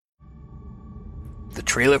The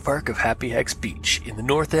trailer park of Happy Hex Beach in the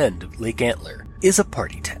north end of Lake Antler is a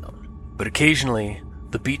party town, but occasionally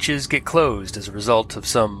the beaches get closed as a result of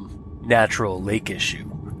some natural lake issue.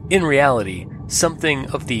 In reality, something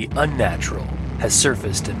of the unnatural has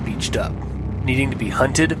surfaced and beached up, needing to be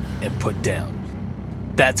hunted and put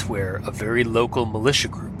down. That's where a very local militia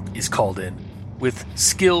group is called in, with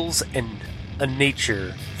skills and a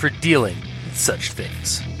nature for dealing with such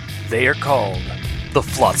things. They are called the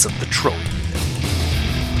Flotsam Patrol Unit.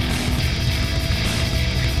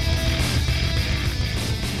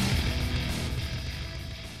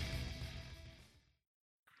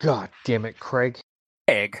 God damn it, Craig.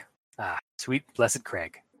 Craig. Sweet, blessed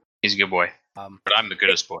Craig. He's a good boy. But I'm the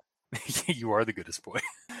goodest boy. You are the goodest boy.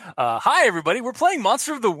 Hi, everybody. We're playing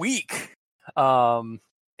Monster of the Week. And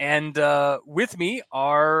with me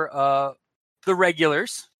are the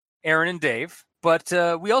regulars, Aaron and Dave. But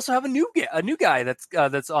we also have a new guy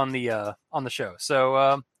that's on the show.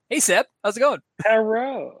 So, hey, Seb. How's it going?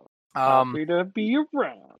 Hello. Happy to be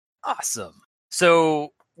around. Awesome.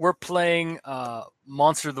 So, we're playing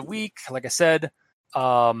Monster of the Week. Like I said,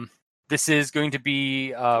 this is going to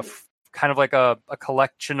be kind of like a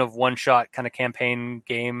collection of one-shot kind of campaign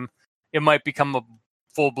game. It might become a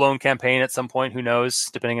full-blown campaign at some point. Who knows?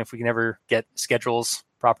 Depending if we can ever get schedules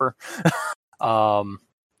proper.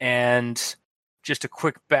 And just a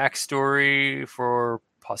quick backstory for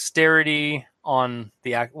posterity on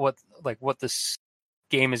what this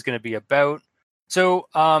game is going to be about. So,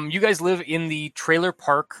 you guys live in the trailer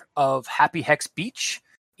park of Happy Hex Beach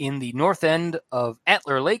in the north end of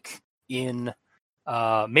Antler Lake in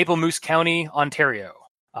Maple Moose County, Ontario.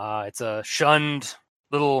 It's a shunned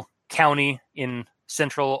little county in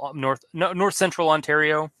north central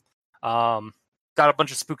Ontario. Got a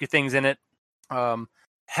bunch of spooky things in it.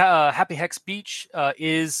 Happy Hex Beach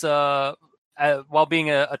is while being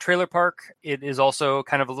a trailer park, it is also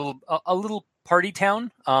kind of a little party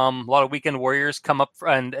town. A lot of weekend warriors come up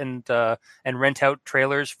and rent out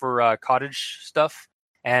trailers for cottage stuff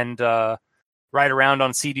and ride around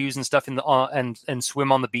on sea-doos and stuff and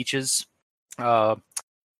swim on the beaches.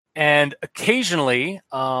 And occasionally,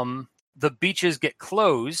 the beaches get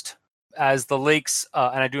closed as the lakes,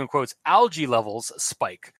 and I do in quotes, algae levels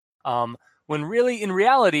spike. When really, in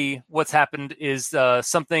reality, what's happened is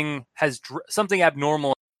something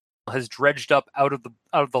abnormal has dredged up out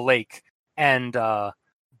of the lake and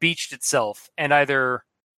beached itself, and either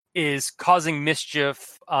is causing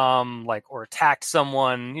mischief, or attacked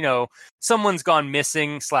someone. Someone's gone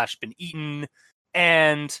missing / been eaten,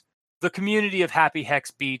 and the community of Happy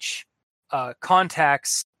Hex Beach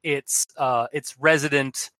contacts its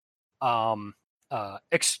resident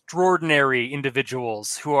extraordinary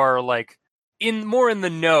individuals who are more in the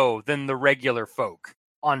know than the regular folk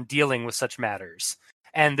on dealing with such matters,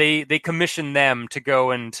 and they commission them to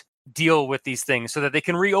go and deal with these things so that they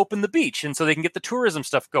can reopen the beach and so they can get the tourism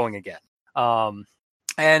stuff going again. And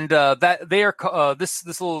that they are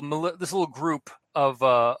this little group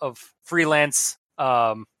of freelance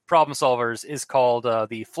problem solvers is called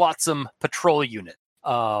the Flotsam Patrol Unit.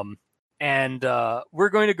 And we're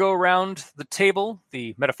going to go around the table,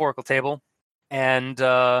 the metaphorical table, and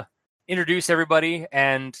introduce everybody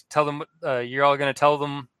and tell them you're all going to tell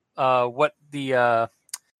them what the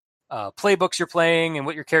playbooks you're playing and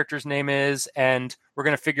what your character's name is, and we're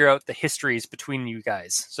going to figure out the histories between you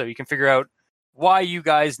guys so you can figure out why you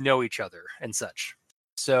guys know each other and such.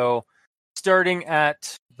 So, starting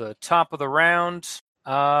at the top of the round,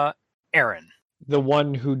 Aaron. The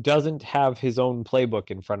one who doesn't have his own playbook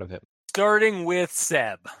in front of him. Starting with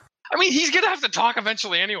Seb. I mean, he's going to have to talk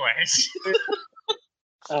eventually anyways.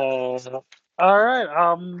 All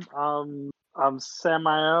right. I'm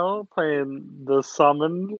Samael playing the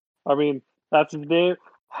Summoned. I mean, that's his name.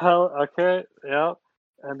 Hell, okay, yeah.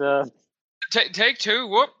 And Take two.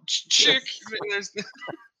 Whoop, chick.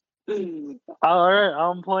 all right,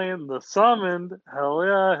 I'm playing the Summoned. Hell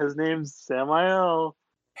yeah, his name's Samael.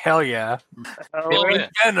 Hell yeah. Hell yeah.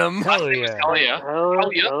 Venom. Hell yeah. Hell yeah.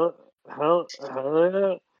 Hell yeah.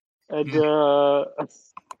 And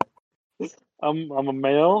I'm a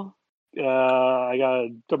male. I got a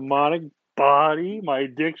demonic body. My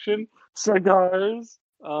addiction, cigars.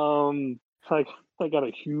 I got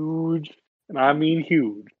a huge, and I mean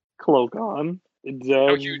huge, cloak on. It's, How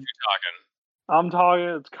huge you talking? I'm talking.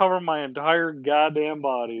 It's covering my entire goddamn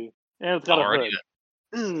body, and it's got a Already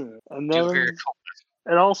hood. And Feel then, very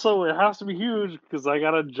and also, it has to be huge because I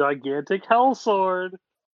got a gigantic hell sword.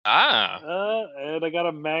 And I got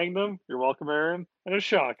a magnum. You're welcome, Aaron, and a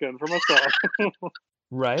shotgun for myself.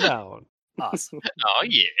 Right on. Awesome. Oh,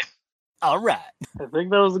 yeah. All right. I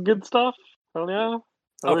think that was the good stuff. Hell yeah.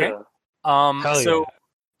 Hell Okay. yeah. Hell So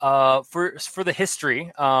for the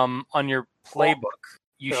history, on your playbook,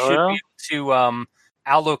 you should be able to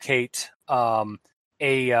allocate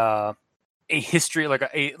a history, like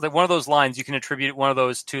like one of those lines. You can attribute one of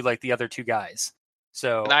those to like the other two guys.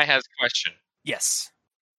 So And I has a question. yes.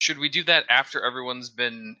 Should we do that after everyone's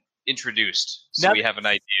been introduced, so we have an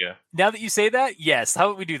idea? Now that you say that, yes. How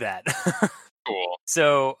would we do that? Cool.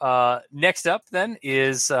 So next up then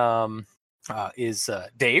is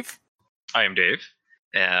Dave. I am Dave.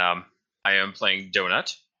 I am playing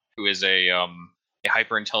Donut, who is a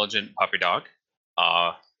hyper intelligent puppy dog.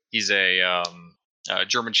 He's a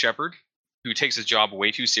German Shepherd who takes his job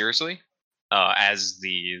way too seriously. As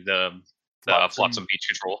the Flotsam Beach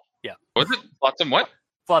Patrol. Yeah. Was it Flotsam what?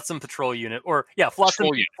 Flotsam Patrol Unit, or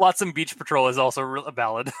Flotsam Beach Patrol is also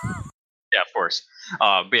valid. Yeah, of course.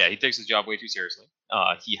 But yeah, he takes his job way too seriously.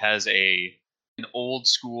 He has an old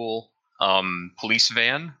school police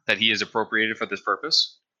van that he has appropriated for this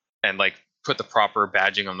purpose, and like put the proper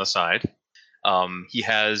badging on the side. He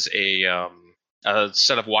has a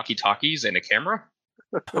set of walkie-talkies and a camera.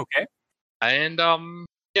 Okay. And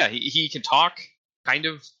yeah, he can talk. Kind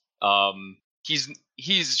of.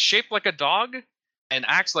 He's shaped like a dog and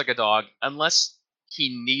acts like a dog, unless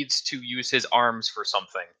he needs to use his arms for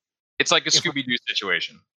something. It's like a Scooby-Doo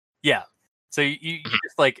situation. Yeah. So you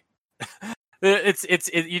just like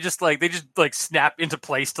you just like they just like snap into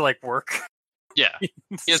place to like work. Yeah. He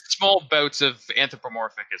has small bouts of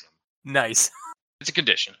anthropomorphism. Nice. It's a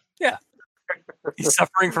condition. Yeah. He's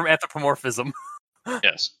suffering from anthropomorphism.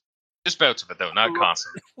 Yes. Just bouts of it though, not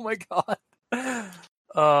constant. Oh my god.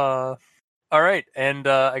 All right, and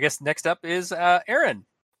I guess next up is Aaron.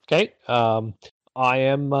 Okay. I'm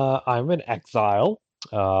an exile.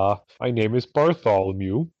 My name is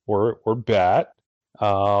Bartholomew, or Bat.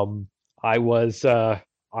 I was the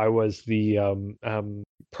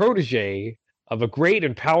protege of a great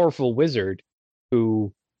and powerful wizard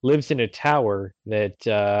who lives in a tower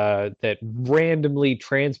that randomly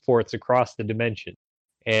transports across the dimension.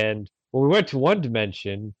 And when we went to one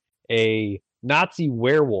dimension, a Nazi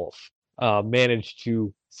werewolf managed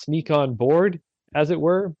to sneak on board, as it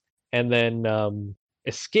were, and then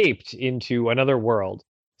escaped into another world.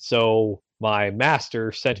 So my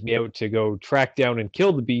master sent me out to go track down and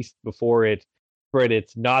kill the beast before it spread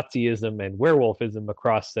its Nazism and werewolfism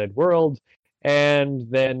across said world, and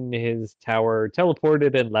then his tower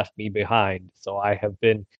teleported and left me behind. So I have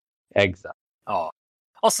been exiled. Oh,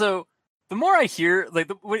 also, the more I hear,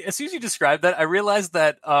 like as soon as you describe that, I realize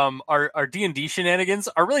that our D&D shenanigans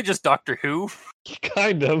are really just Doctor Who.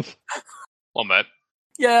 Kind of. Well met.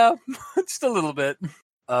 Yeah, just a little bit.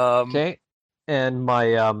 Okay. And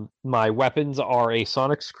my weapons are a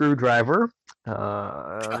sonic screwdriver.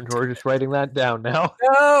 We're just writing that down now.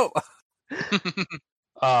 No.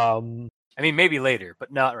 I mean, maybe later,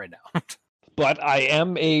 but not right now. But I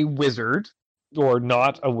am a wizard, or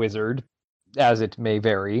not a wizard, as it may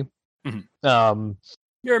vary. Mm-hmm.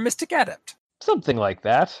 You're a mystic adept, something like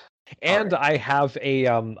that. And right. I have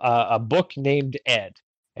a book named Ed,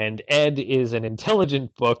 and Ed is an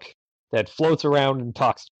intelligent book that floats around and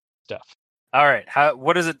talks stuff. All right.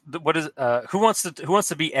 Who wants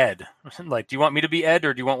to be Ed? Like, do you want me to be Ed,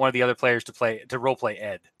 or do you want one of the other players to role play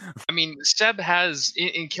Ed? I mean, Seb has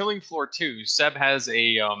in Killing Floor 2. Seb has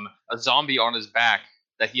a zombie on his back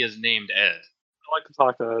that he has named Ed. I like to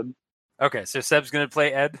talk to Ed. Okay, so Seb's gonna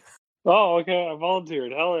play Ed. Oh, okay. I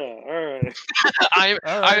volunteered. Hell yeah! All right.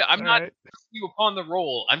 I'm not putting you upon the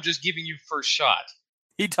roll. I'm just giving you first shot.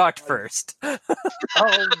 He talked first. I'll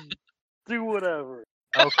do whatever.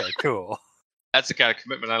 Okay, cool. That's the kind of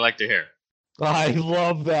commitment I like to hear. I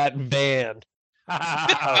love that van.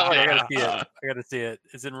 I gotta see it.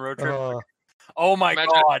 It's in Road Trip. Oh my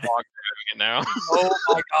god! It now. Oh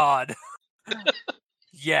my god!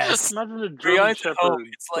 Yes. Imagine a German Shepherd.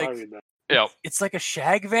 It's like it's like a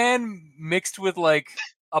shag van mixed with like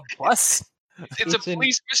a bus. It's a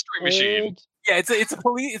police mystery machine. Yeah,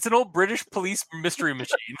 it's an old British police mystery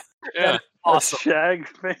machine. Yeah, awesome. A shag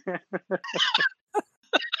van.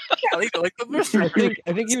 Yeah, like the mystery.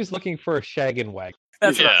 I think he was looking for a shag and wag.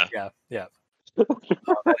 That's right. Yeah. Oh,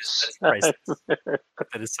 that is priceless.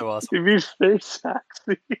 That is so awesome. If you say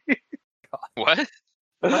sexy. What?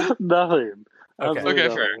 Nothing. Okay,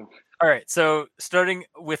 fair. All right, so starting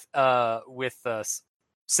with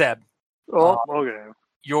Seb. Oh, okay.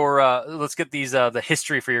 Let's get these the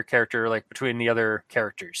history for your character, like between the other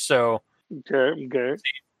characters. So okay. So you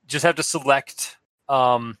just have to select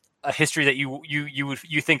a history that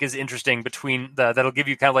you think is interesting between that'll give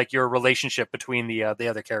you kind of like your relationship between the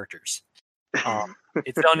other characters.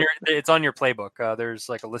 It's on your playbook. There's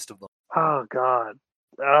like a list of them. Oh God.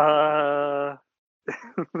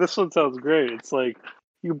 This one sounds great. It's like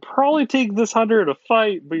you probably take this hunter to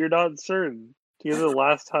fight, but you're not certain. Do you know the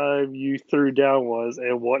last time you threw down was,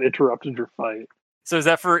 and what interrupted your fight? So is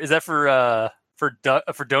that for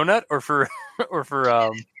Donut or for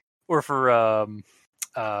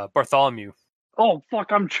Bartholomew? Oh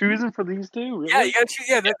fuck! I'm choosing for these two. Really? Yeah, you gotta choose.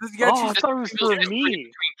 Yeah, you gotta Oh, I choose. thought it was for me. Between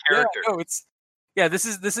Yeah, characters. no, it's This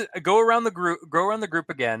is go around the group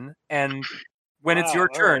again, and when it's your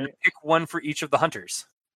Wow, turn, alright. pick one for each of the hunters.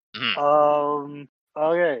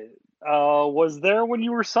 Okay. Was there when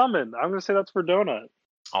you were summoned? I'm gonna say that's for Donut.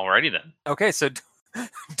 Alrighty then. Okay, so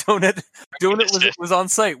Donut was on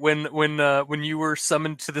site when you were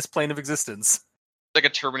summoned to this plane of existence. Like a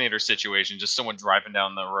Terminator situation, just someone driving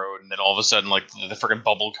down the road, and then all of a sudden, like the freaking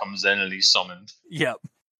bubble comes in, and he's summoned. Yep.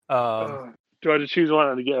 Do I have to choose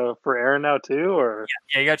one to get for Aaron now too, or?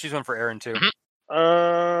 Yeah, you gotta choose one for Aaron too.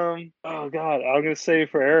 Oh god, I'm gonna say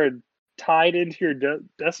for Aaron, tied into your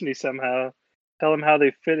destiny somehow. Tell him how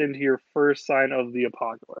they fit into your first sign of the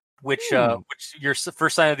apocalypse. Which your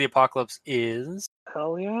first sign of the apocalypse is?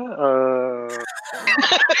 Hell yeah.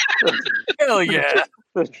 Hell yeah!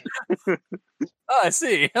 Oh, I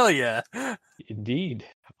see. Hell yeah! Indeed.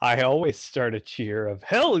 I always start a cheer of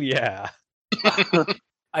hell yeah.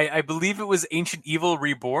 I believe it was Ancient Evil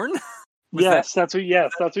Reborn. Was Yes, that's what you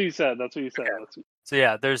said. That's what you said. So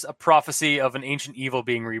yeah, there's a prophecy of an ancient evil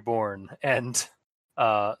being reborn, and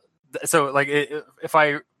so like if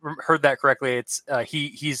I heard that correctly, it's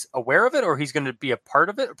he's aware of it, or he's going to be a part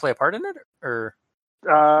of it, or play a part in it, or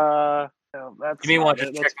No, that's you may not want to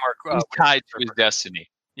it. check mark. He's tied to his destiny.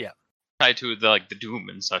 Yeah. Tied to the doom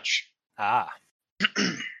and such. Ah,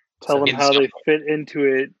 Tell them in how some they fit into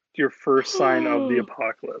it. Your first sign of the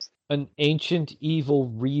apocalypse. An ancient evil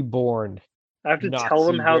reborn. I have to Nazi tell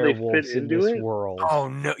them how they fit werewolves in into this it. world. oh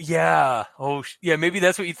no, yeah, yeah, maybe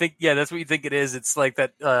that's what you think. Yeah, that's what you think it is. It's like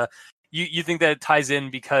that. You think that it ties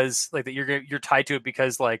in because like that you're tied to it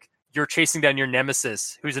because like you're chasing down your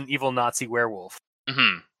nemesis, who's an evil Nazi werewolf.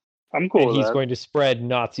 Mm-hmm. I'm cool And with he's that. going to spread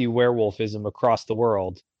Nazi werewolfism across the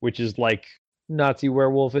world, which is like Nazi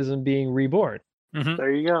werewolfism being reborn. Mm-hmm.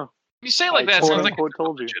 There you go. When you say it like that, it quote sounds like unquote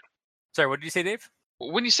told you. Sorry, what did you say, Dave?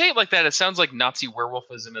 when you say it like that, it sounds like Nazi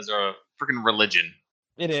werewolfism is a freaking religion.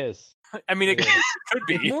 It is. I mean, it It is. could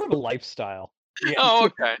It's be. more of a lifestyle. Yeah. Oh,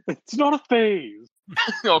 okay. It's not a phase.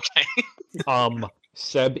 Okay.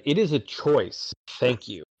 Seb, it is a choice. Thank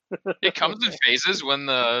you. It comes in phases when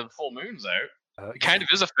the full moon's out. It kind of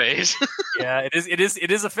is a phase. Yeah, it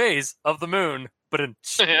is a phase of the moon, but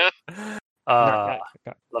Yeah.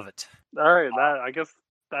 love it. All right, I guess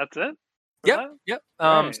that's it. for Yep, that? yep.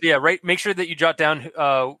 Right. So yeah, right. Make sure that you jot down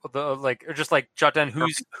jot down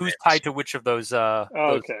who's tied to which of those Okay,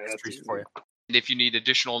 that's histories easy. for you. And if you need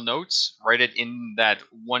additional notes, write it in that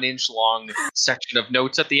 1 inch long section of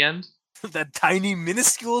notes at the end. That tiny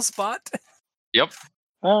minuscule spot. Yep.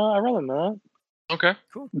 I'd rather not. Okay.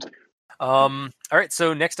 All right.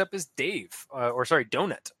 So next up is Dave,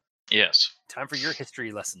 Donut. Yes. Time for your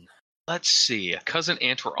history lesson. Let's see. Cousin,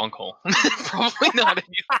 aunt, or uncle. Probably not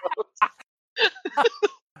any of those.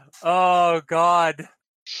 Oh God.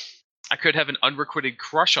 I could have an unrequited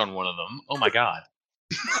crush on one of them. Oh my god.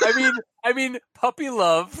 I mean, puppy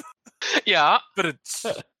love, Yeah. but It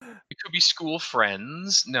could be school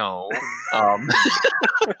friends. No.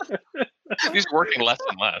 These are working less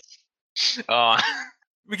and less.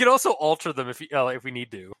 we can also alter them if we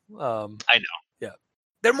need to. I know. Yeah,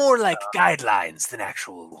 they're more like guidelines than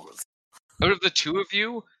actual rules. Out of the two of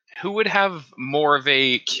you, who would have more of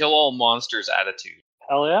a kill all monsters attitude?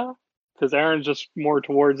 Hell yeah, because Aaron's just more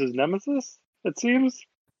towards his nemesis. It seems.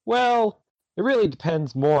 Well, it really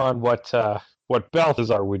depends more on what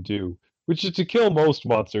Balthazar would do, which is to kill most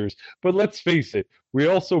monsters. But let's face it, we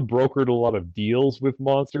also brokered a lot of deals with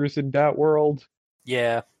monsters in that world.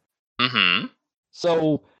 Yeah. Mm-hmm.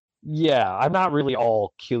 So, yeah, I'm not really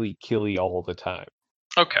all killy all the time.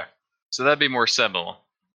 Okay. So that'd be more Sebish.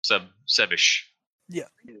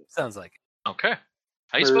 Sounds like it. Okay.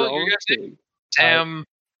 How you spell it? You guys name? Sam.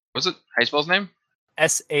 What's it? How you spell his name?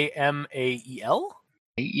 Samael.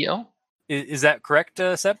 A-E-L? Is that correct,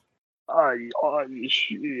 Seb? Yeah.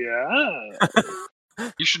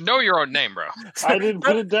 You should know your own name, bro. I didn't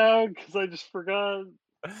put it down because I just forgot.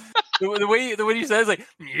 the way you said it is like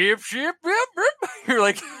yep. You're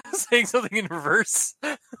like saying something in reverse.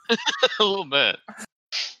 A little bit.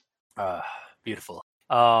 Beautiful.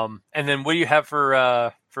 And then what do you have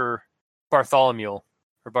for Bartholomew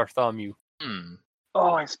or Bartholomew?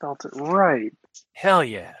 Oh, I spelled it right. Hell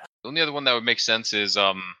yeah. The only other one that would make sense is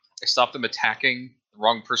I stopped them attacking the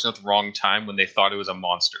wrong person at the wrong time when they thought it was a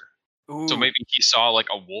monster. Ooh, So maybe he saw like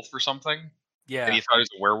a wolf or something, Yeah. and he thought he was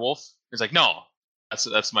a werewolf. He's like, no,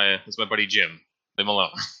 that's my buddy Jim. Leave him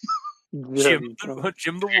alone.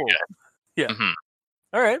 Jim the Wolf. Yeah. Mhm.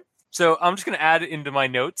 All right. So I'm just gonna add into my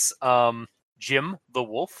notes, Jim the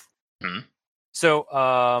Wolf. Mhm. So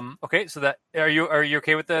okay. So that are you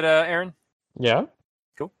okay with that, Aaron? Yeah,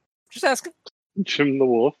 Just asking. Jim the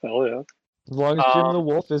Wolf, hell yeah. as long as Jim the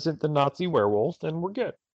Wolf isn't the Nazi werewolf, then we're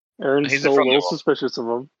good. Aaron's He's a still a friendly little wolf. suspicious of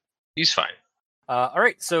him. He's fine. All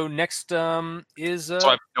right. So next is So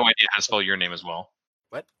I have no idea how to spell your name as well.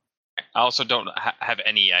 What? I also don't have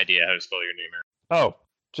any idea how to spell your name, Aaron. Oh,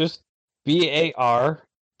 just Barthol,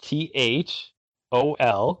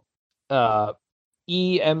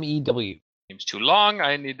 Emew. Name's too long.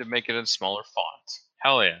 I need to make it in smaller font.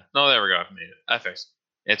 Hell yeah. No, there we go. I made it. I fixed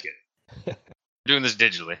it. It's good. Doing this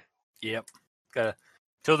digitally. Yep. Gotta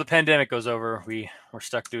till the pandemic goes over. We're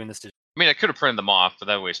stuck doing this. I mean, I could have printed them off, but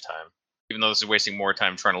that would waste time. Even though this is wasting more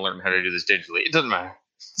time trying to learn how to do this digitally, it doesn't matter.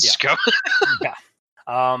 Let's just go.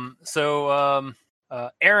 So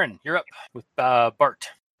Aaron, you're up with Bart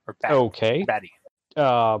or Bat, Okay. Batty.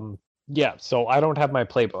 Yeah. So I don't have my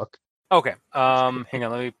playbook. Okay. Hang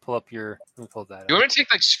on. Let me pull that. You Up. want me to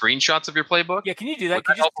take like screenshots of your playbook? Yeah. Can you do that? Would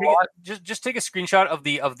Can that you help a lot? just take a screenshot of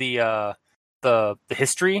the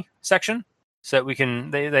history section so that we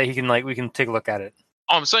can we can take a look at it.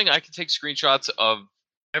 Oh, I'm saying I can take screenshots of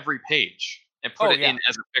every page and put it in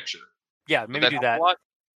as a picture. Yeah. Would Maybe do help that. a lot?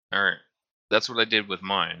 All right. That's what I did with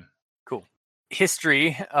mine. Cool.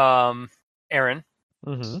 History. Aaron.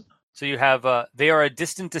 Mm-hmm. So you have they are a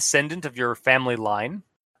distant descendant of your family line.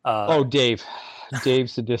 Oh, Dave.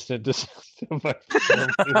 Dave's a distant descendant of my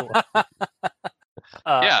family line.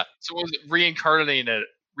 Yeah. So was it reincarnated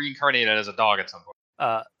as a dog at some point?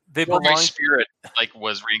 They Or my belong spirit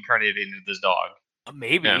was reincarnated into this dog.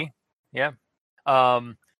 maybe. Yeah.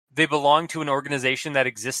 They belong to an organization that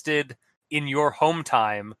existed in your home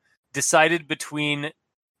time. Decide between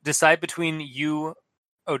you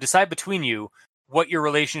what your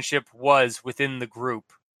relationship was within the group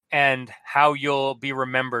and how you'll be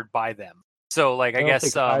remembered by them. So, like, I don't guess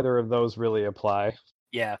think either of those really apply.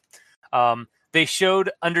 yeah. They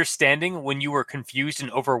showed understanding when you were confused and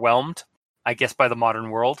overwhelmed, I guess, by the modern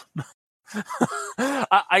world.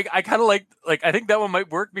 I kind of like I think that one might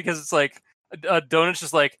work because it's like Donut's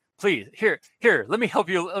just like, please, here, let me help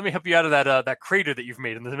you out of that crater that you've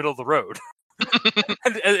made in the middle of the road.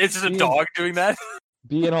 And it's just a dog doing that.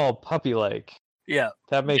 Being all puppy-like. Yeah,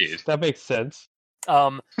 That makes sense.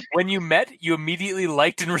 when you met, you immediately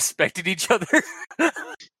liked and respected each other.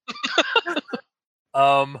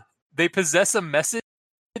 They possess a message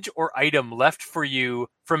or item left for you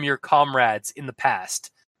from your comrades in the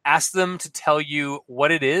past. Ask them to tell you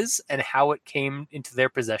what it is and how it came into their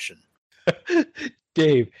possession.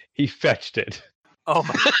 Dave, he fetched it. Oh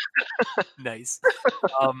my, nice.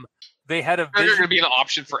 They had a There's vision. going to be an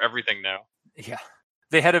option for everything now. Yeah,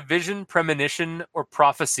 they had a vision, premonition, or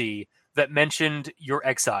prophecy that mentioned your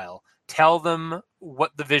exile. Tell them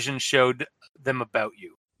what the vision showed them about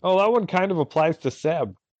you. Oh, that one kind of applies to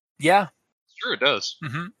Seb. Yeah. Sure, it does.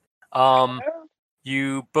 Mm-hmm.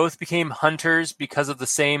 You both became hunters because of the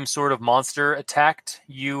same sort of monster attacked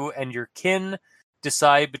you and your kin.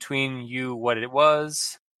 Decide between you what it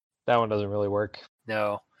was. That one doesn't really work.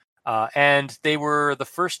 No. And they were the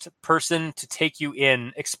first person to take you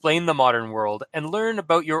in, explain the modern world, and learn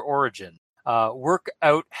about your origin. Work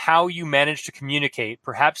out how you manage to communicate.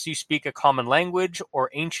 Perhaps you speak a common language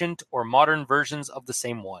or ancient or modern versions of the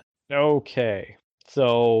same one. Okay.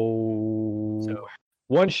 So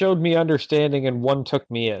one showed me understanding and one took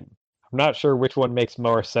me in. I'm not sure which one makes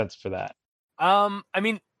more sense for that. I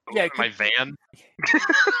mean, yeah. My van.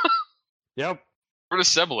 Yep. Where does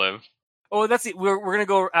Seb live? Oh, that's it. We're gonna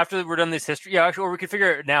go after we're done this history. Yeah, actually, or we could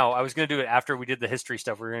figure it now. I was gonna do it after we did the history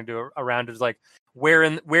stuff. We're gonna do a round of like where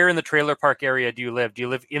in the trailer park area do you live? Do you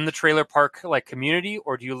live in the trailer park like community,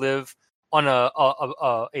 or do you live on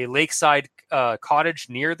a lakeside cottage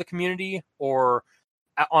near the community, or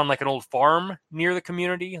on like an old farm near the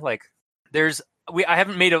community? Like, I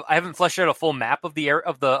haven't fleshed out a full map of the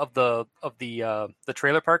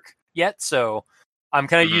trailer park yet, so I'm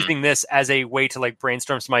kind of using this as a way to like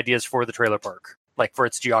brainstorm some ideas for the trailer park, like for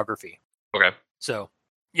its geography. Okay. So,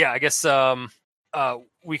 yeah, I guess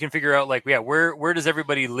we can figure out like, yeah, where does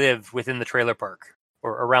everybody live within the trailer park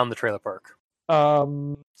or around the trailer park?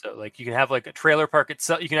 So like you can have like a trailer park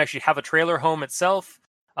itself. You can actually have a trailer home itself.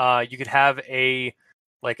 You could have a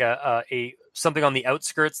something on the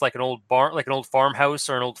outskirts, like an old barn, like an old farmhouse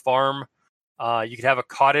or an old farm. You could have a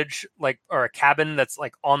cottage or a cabin that's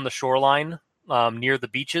like on the shoreline. Near the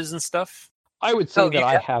beaches and stuff. I would say that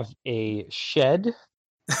I have a shed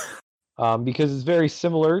because it's very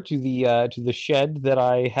similar to the shed that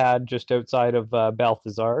I had just outside of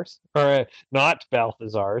Balthazar's, or not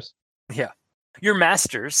Balthazar's, Yeah. Your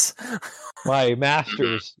masters. my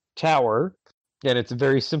master's tower. And it's a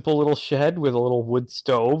very simple little shed with a little wood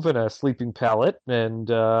stove and a sleeping pallet, and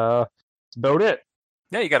that's about it.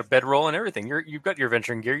 Yeah, you got a bedroll and everything. You've got your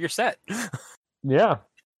adventuring gear. You're set. Yeah.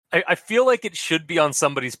 I feel like it should be on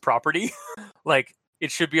somebody's property. Like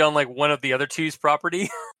it should be on like one of the other two's property.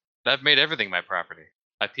 I've made everything my property.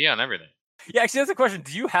 I pee on everything. Yeah, actually, that's a question.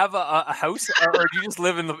 Do you have a house, or do you just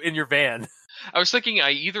live in your van? I was thinking I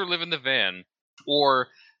either live in the van or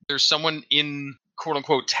there's someone in quote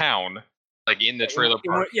unquote town, like in the trailer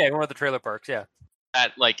park, Yeah, one of the trailer parks. Yeah,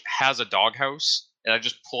 that like has a doghouse, and I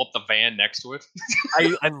just pull up the van next to it.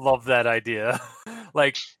 I love that idea.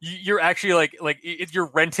 Like you're actually like if you're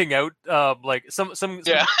renting out like some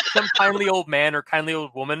kindly old man or kindly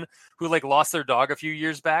old woman who like lost their dog a few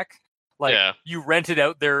years back. Like you rented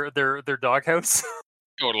out their doghouse.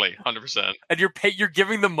 Totally, 100%. And you're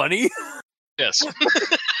giving them money. Yes. This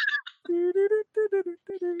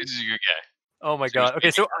is a good guy. Oh my god.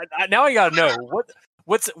 Okay, so now I gotta know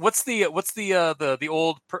what's the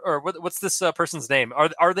old or what's this person's name?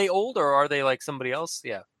 Are they old or are they like somebody else?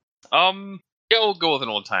 Yeah. Yeah, we'll go with an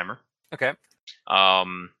old timer. Okay.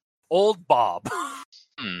 Old Bob.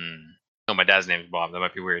 No, my dad's name is Bob. That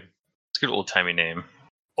might be weird. It's a good old timey name.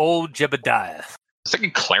 Old Jebediah. I was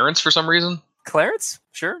thinking Clarence for some reason. Clarence?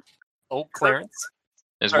 Sure. Old Clarence.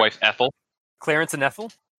 His wife Ethel. Clarence and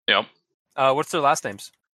Ethel? Yep. What's their last names?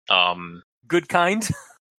 Goodkind?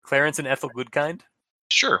 Clarence and Ethel Goodkind?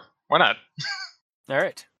 Sure. Why not? All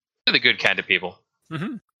right. They're the good kind of people.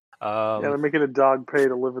 Mm-hmm. Yeah, they're making a dog pay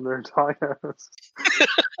to live in their doghouse.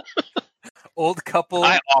 Old couple.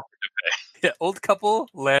 I offered to pay. Yeah, old couple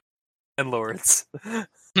landlords.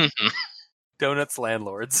 Donuts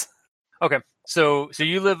landlords. Okay, so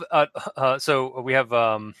you live. So we have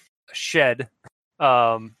a shed.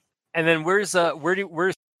 And then where's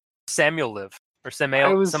Samuel live or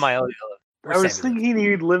Samael? Samael live? I was thinking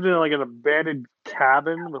he lived in like an abandoned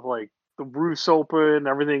cabin with like the roof's open,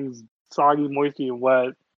 everything's soggy, moisty, and wet,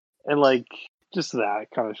 and like just that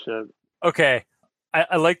kind of shit. Okay,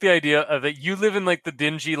 I like the idea of that. You live in like the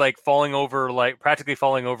dingy, like practically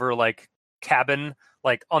falling over, like cabin,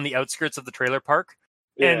 like on the outskirts of the trailer park.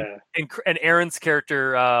 Yeah. And Aaron's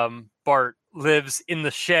character Bart lives in the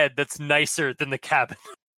shed that's nicer than the cabin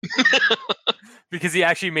because he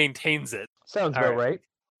actually maintains it. Sounds about right.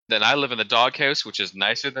 Then I live in the doghouse, which is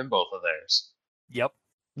nicer than both of theirs. Yep.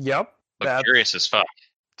 Luxurious as fuck.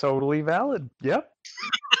 Totally valid. Yep.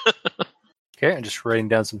 Okay, I'm just writing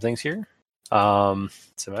down some things here. I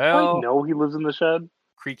know he lives in the shed.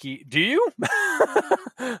 Creaky. Do you?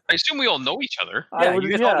 I assume we all know each other. Yeah, you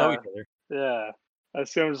guys all know each other. Yeah. I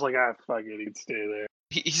assume I'm just like, fuck it, he'd stay there.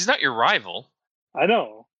 He's not your rival. I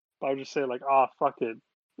know. But I would just say like, fuck it.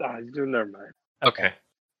 Never mind. Okay.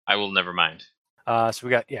 I will never mind. So we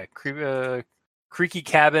got creaky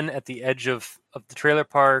cabin at the edge of the trailer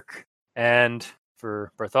park, and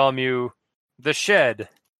for Bartholomew, the shed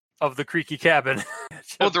of the creaky cabin.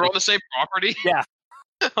 Oh, they're on the same property? Yeah.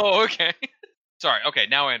 Oh, okay. Sorry. Okay,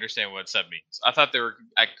 now I understand what sub means. I thought they were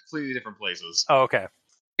at completely different places. Oh, okay.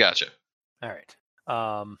 Gotcha. All right.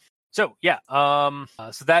 So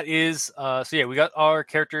that is we got our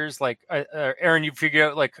characters. Like Aaron, you figured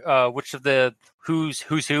out like which of the who's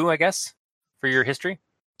who, I guess, for your history.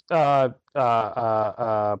 Did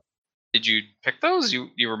you pick those?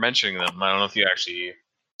 You were mentioning them. I don't know if you actually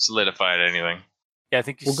solidified anything. Yeah, I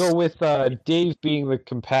think we'll go with Dave being the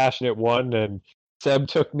compassionate one, and Seb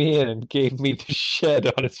took me in and gave me the shed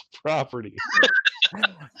on his property.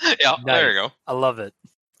 Yeah, nice. There you go. I love it.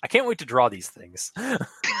 I can't wait to draw these things.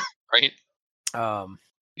 Right. Did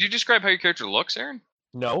you describe how your character looks, Aaron?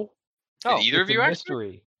 No. Did either of you actually?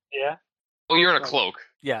 Mystery. Yeah. Oh, you're in a cloak.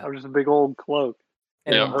 Yeah. I'm just a big old cloak.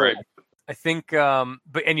 And yeah, right. I think, and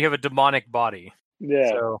you have a demonic body. Yeah.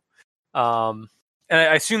 So, and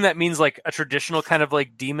I assume that means like a traditional kind of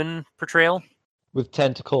like demon portrayal with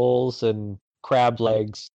tentacles and crab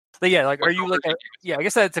legs. But yeah, like, are you like? I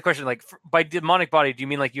guess that's a question. Like, by demonic body, do you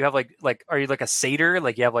mean like you have like are you like a satyr?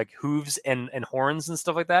 Like you have like hooves and horns and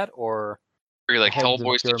stuff like that, or are you like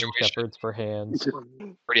Hellboy situation? Shepherds for hands, or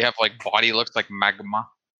do you have like body looks like magma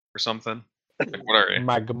or something? Like what are you?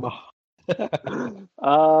 Magma.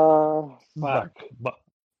 Fuck.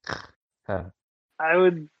 I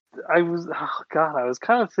was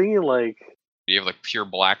kind of thinking like. Do you have like pure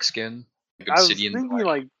black skin? Like I was thinking black?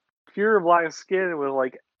 Like pure black skin with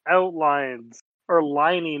like outlines or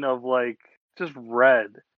lining of like just red.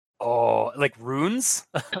 Oh, like runes?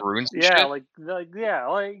 Like runes and Yeah, shit. like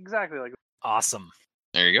exactly like. Awesome.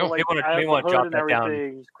 There you go. But, like, I I may have want the to jot hood and that down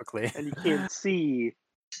everything, quickly. and you can't see.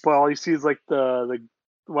 But all you see is like the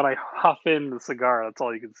when I huff in the cigar. That's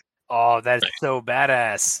all you can see. Oh, that's so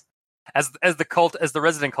badass. As the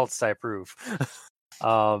resident cultist, I approve.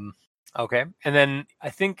 Okay, and then I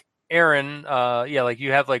think Aaron, yeah, like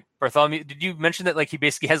you have like Bartholomew. Did you mention that like he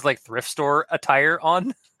basically has like thrift store attire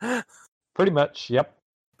on, but Pretty much, yep.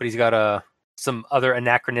 he's got some other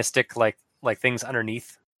anachronistic like things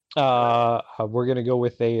underneath. We're gonna go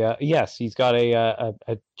with a yes. He's got a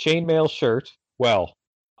chainmail shirt. Well,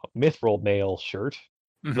 a mithril mail shirt,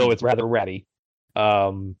 though Mhm. it's rather ratty.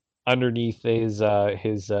 Underneath his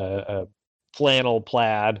flannel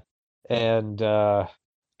plaid and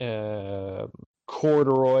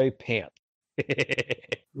corduroy pants.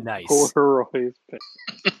 Nice. Corduroy's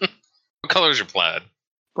What color is your plaid?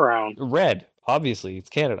 brown. Red, obviously, it's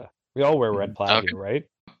Canada. We all wear red plaid Okay. here, right?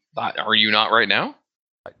 Are you not right now?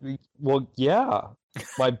 Well, yeah.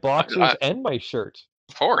 My boxers and my shirt.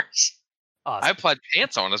 Of course. Awesome. I have plaid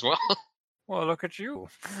pants on as well. Well, look at you.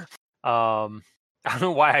 I don't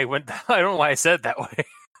know why I went. I don't know why I said it that way.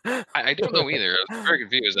 I don't know either. I was very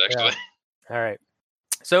confused actually. All right.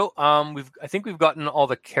 So, I think we've gotten all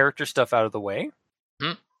the character stuff out of the way.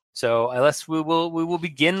 Hmm. So, unless we will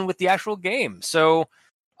begin with the actual game. So,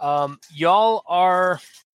 y'all are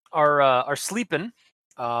sleeping.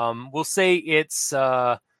 We'll say it's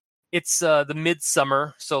the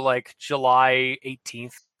midsummer, so like July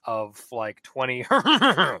 18th of like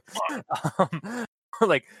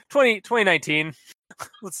like 2019.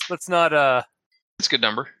 Let's not That's a good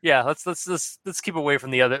number. yeah, let's keep away from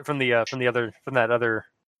that other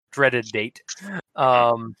dreaded date.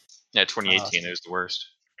 Yeah, 2018 is the worst.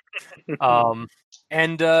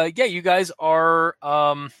 And yeah, you guys are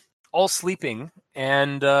all sleeping,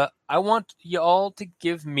 and I want you all to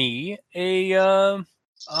give me a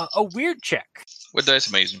weird check. What dice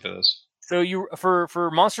am I using for this? So you for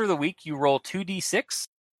Monster of the Week, you roll 2d6,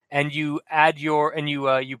 and you add you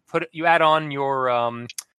add on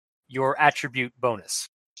your attribute bonus.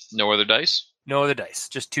 No other dice? No other dice,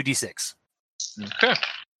 just 2d6. Okay.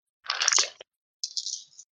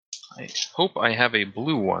 I hope I have a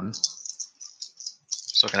blue one.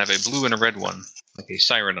 So I can have a blue and a red one. Like a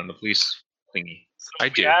siren on the police thingy. I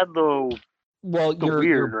do. We add the Well, The your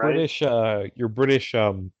weird, right? British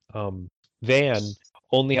van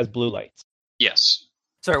only has blue lights. Yes.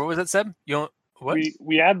 Sorry, what was that, Seb? You don't what?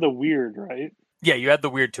 we add the weird, right? Yeah, you add the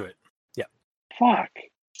weird to it. Fuck.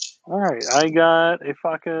 All right, I got a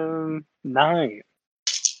fucking 9.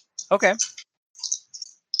 Okay.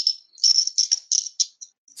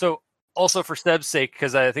 So also for Seb's sake,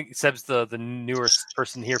 because I think Seb's the newest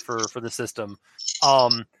person here for the system.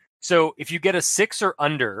 So if you get a 6 or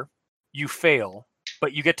under, you fail,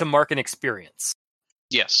 but you get to mark an experience.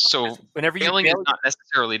 Yes. So Whenever you failing fail, is not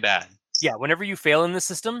necessarily bad. yeah, whenever you fail in the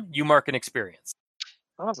system, you mark an experience.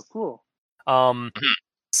 Oh, cool.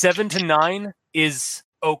 7 to 9 is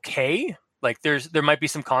okay. Like there might be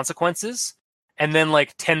some consequences, and then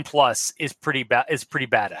like 10 plus is pretty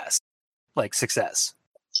badass, like success.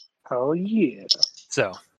 Hell yeah.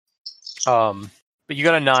 So, but you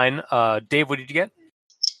got a 9. Dave, what did you get?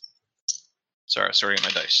 Sorry, sorting my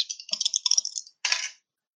dice.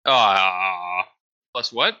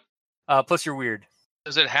 Plus what? Plus you're weird.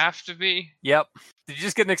 Does it have to be? Yep. Did you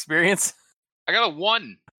just get an experience? I got a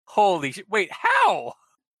 1. Holy shit! Wait, how?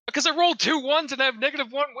 Because I rolled 2 1s and I have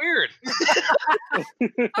 -1 weird.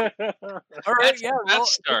 All right, yeah.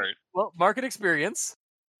 Let's start. Well, market experience.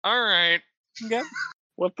 All right. Okay.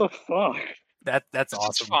 What the fuck? That's It's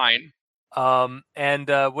awesome. fine. And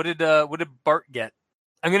what did Bart get?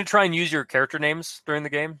 I'm gonna try and use your character names during the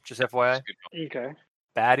game, just FYI. Okay.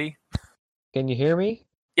 Batty, Can you hear me?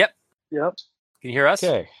 Yep. can you hear us?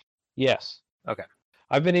 Okay. Yes. Okay.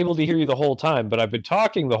 I've been able to hear you the whole time, but I've been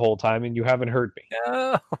talking the whole time and you haven't heard me.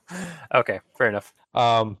 No. Okay, fair enough.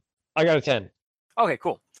 I got a 10. Okay,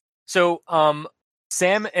 cool. So,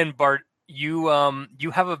 Sam and Bart, you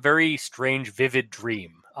have a very strange, vivid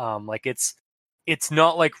dream. Like it's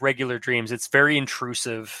not like regular dreams. It's very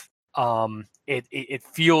intrusive. It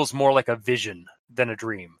feels more like a vision than a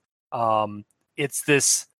dream. It's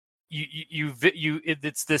this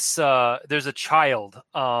it's this there's a child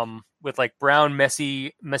with like brown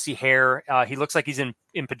messy hair. He looks like he's in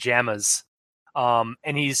pajamas.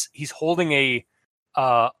 And he's holding a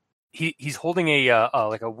he's holding a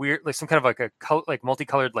like a weird, like some kind of like a like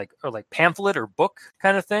multicolored like pamphlet or book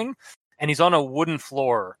kind of thing, and he's on a wooden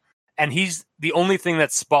floor, and he's the only thing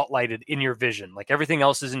that's spotlighted in your vision. Like everything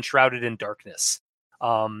else is enshrouded in darkness.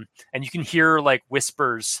 And you can hear like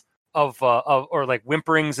whispers of or like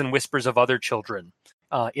whimperings and whispers of other children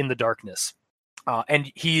in the darkness.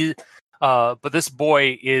 And but this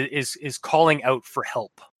boy is calling out for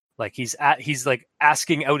help. Like he's like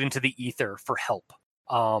asking out into the ether for help.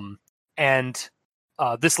 And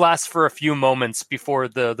this lasts for a few moments before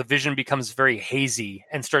the vision becomes very hazy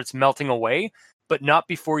and starts melting away, but not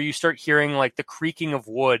before you start hearing like the creaking of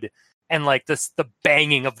wood and like the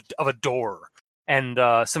banging of a door and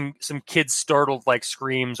some kids startled like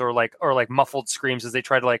screams or like muffled screams as they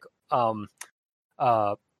try to like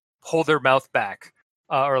hold their mouth back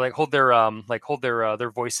or like hold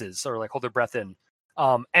their voices or like hold their breath in.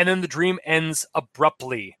 And then the dream ends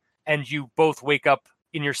abruptly and you both wake up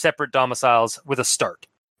in your separate domiciles with a start,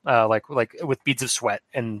 like with beads of sweat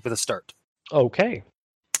and with a start. Okay.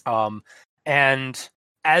 And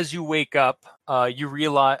as you wake up, you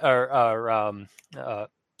realize,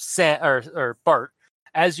 Bart,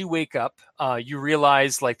 as you wake up, you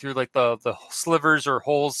realize, like through like the slivers or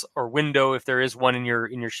holes or window, if there is one in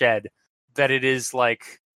your shed, that it is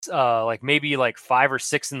like maybe like 5 or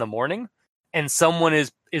 6 in the morning, and someone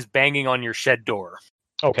is banging on your shed door.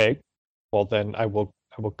 Okay. Well, then I will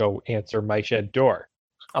go answer my shed door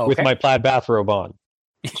with Okay. my plaid bathrobe on.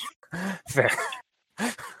 Fair.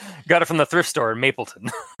 Got it from the thrift store in Mapleton.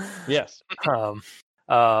 Yes.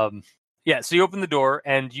 Yeah. So you open the door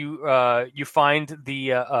and you find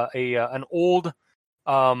an old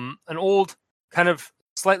kind of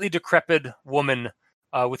slightly decrepit woman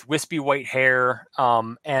with wispy white hair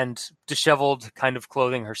and disheveled kind of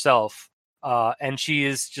clothing herself, and she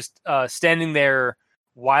is just standing there,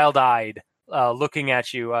 wild-eyed, looking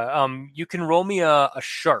at you. You can roll me a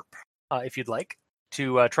sharp if you'd like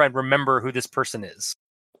to try and remember who this person is.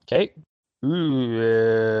 Okay.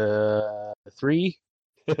 Ooh, 3.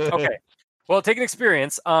 Okay. Well, take an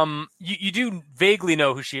experience. You do vaguely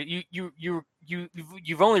know who she is.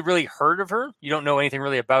 You've only really heard of her. You don't know anything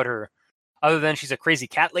really about her, other than she's a crazy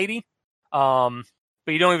cat lady. But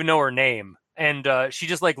you don't even know her name. And she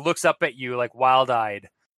just like looks up at you like wild-eyed,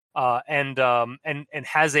 and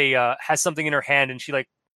has something in her hand, and she like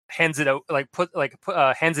hands it out,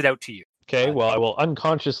 hands it out to you. Okay. Well, I will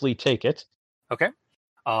unconsciously take it. Okay.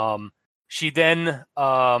 She then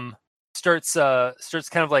starts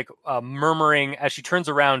kind of like murmuring as she turns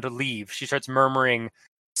around to leave. She starts murmuring,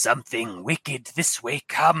 "Something wicked this way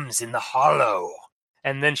comes in the hollow,"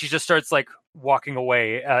 and then she just starts like walking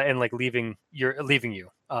away and like leaving you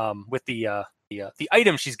with the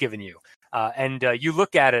item she's given you. And you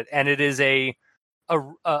look at it, and it is a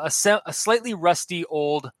slightly rusty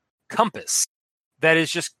old compass that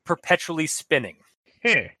is just perpetually spinning.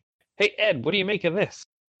 Hey, Ed, what do you make of this?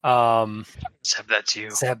 Seb, that's you.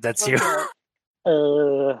 Seb, that's you.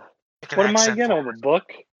 What am I again? On the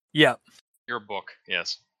book? Yeah. Your book,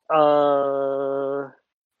 yes.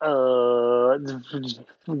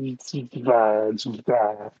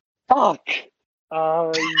 Fuck.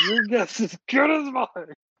 Your guess is good as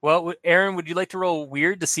mine. Well, Aaron, would you like to roll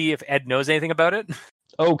weird to see if Ed knows anything about it?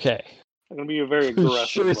 Okay. It's gonna be a very aggressive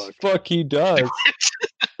Sure as book. fuck he does.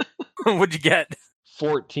 What'd you get?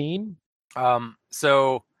 14.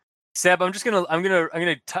 So Seb, I'm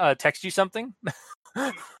gonna text you something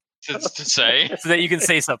To say? so that you can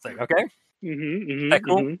say something. Okay. That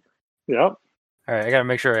cool? Yep. All right. I gotta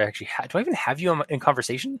make sure I actually do. I even have you in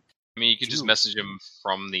conversation? I mean, you could just message him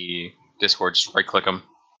from the Discord. Just right-click him,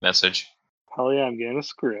 message. Hell yeah, I'm getting a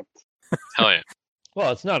script. Hell yeah.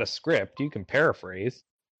 Well, it's not a script. You can paraphrase.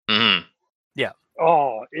 Mm-hmm.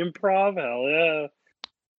 Oh, improv, hell yeah.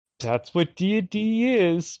 That's what D&D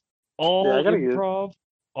is. All Yeah, I gotta improv,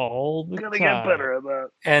 all the Gotta time. get better at that.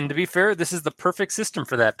 And to be fair, this is the perfect system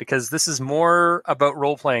for that because this is more about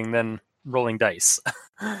role playing than rolling dice.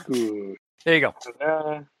 Good. There you go.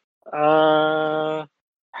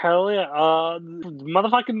 Hell yeah.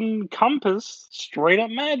 Motherfucking compass, straight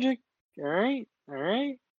up magic. All right.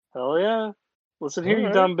 Hell yeah. Listen here, you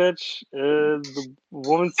Alright. dumb bitch. The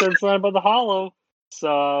woman said something about the hollow,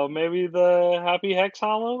 so maybe the Happy Hex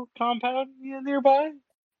Hollow compound nearby.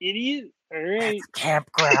 Idiot. All right. It's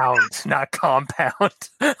campground, not compound.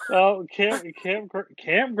 Oh,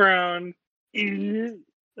 campground. Idiot.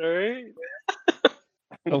 All right.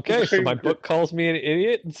 Okay, so my book calls me an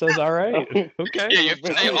idiot and says, all right. Okay. Yeah, you have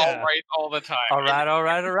to say all Yeah. right all the time. All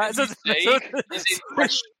right. So, Say is in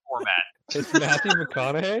question format. It's Matthew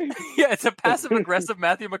McConaughey? yeah, it's a passive aggressive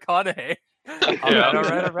Matthew McConaughey.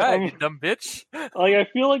 All right, you dumb bitch. Like, I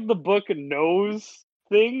feel like the book knows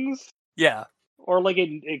things, Yeah. or like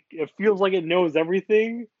it feels like it knows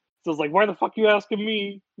everything. So it's like, why the fuck you asking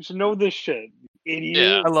me? You should know this shit, idiot.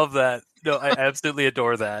 Yeah. I love that. No, I absolutely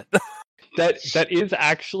adore that. that is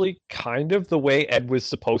actually kind of the way Ed was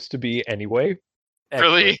supposed to be anyway.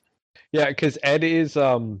 Really? Yeah, because Ed is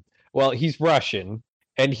well, he's Russian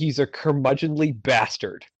and he's a curmudgeonly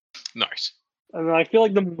bastard. Nice. And then I feel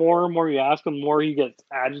like the more and more you ask, the more he gets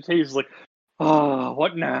agitated. He's like, "Oh,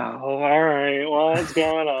 what now? All right, what's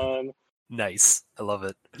going on?" Nice. I love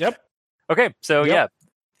it. Yep. Okay, so Yep.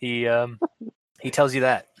 yeah, he tells you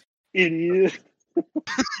that. Idiot.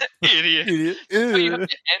 Idiot. So you have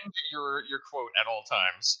to end your quote at all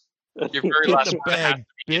times. Your very Get last the word has bag, to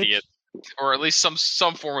be idiot, or at least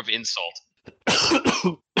some form of insult.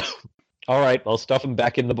 All right, I'll stuff him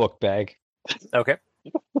back in the book bag. Okay,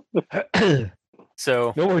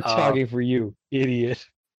 so No more talking for you, idiot.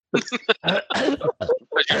 But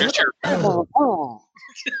you're just your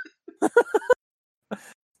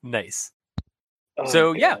nice. Oh,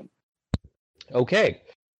 So, yeah. God. Okay.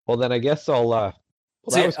 Well, then I guess I'll. Well,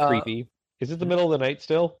 So, that was creepy. Is it the middle of the night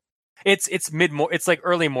still? It's it's like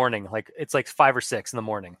early morning, like it's like 5 or 6 in the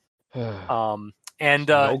morning. And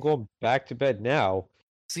no going back to bed now.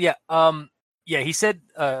 so yeah, he said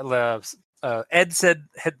Ed had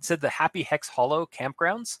said the Happy Hex Hollow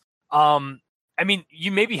campgrounds. I mean,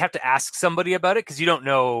 you maybe have to ask somebody about it because you don't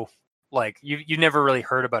know, like you never really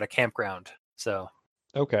heard about a campground. So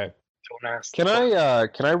Okay. Don't ask. Can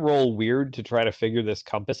I roll weird to try to figure this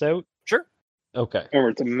compass out? sure. Okay. Remember,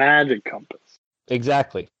 it's a magic compass.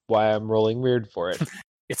 Exactly. Why I'm rolling weird for it.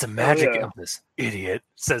 It's a magic yeah. compass, idiot.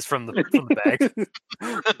 Says from the bag.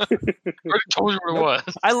 I already told you what it was.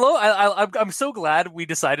 I'm so glad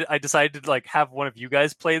I decided to like have one of you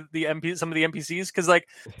guys play some of the NPCs because like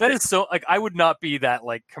that is so like I would not be that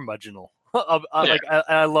like curmudgeonal. Like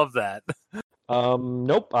I love that.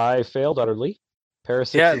 Nope. I failed utterly. Para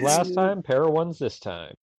sixes last time. Para ones this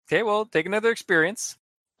time. Okay, well, take another experience.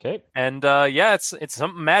 Okay. And yeah, it's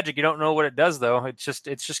something magic. You don't know what it does though. It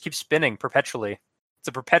just keeps spinning perpetually. It's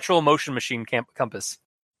a perpetual motion machine compass.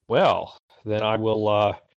 Well, then I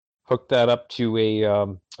will hook that up to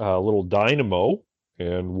a little dynamo,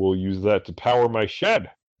 and we'll use that to power my shed.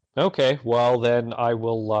 Okay. Well, then I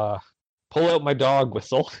will pull out my dog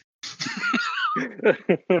whistle.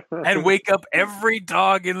 And wake up every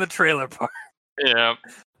dog in the trailer park. Yeah.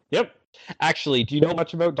 Yep. Actually, do you know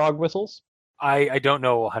much about dog whistles? I don't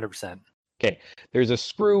know 100%. Okay. There's a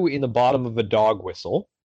screw in the bottom of a dog whistle,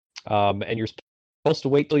 and you're supposed to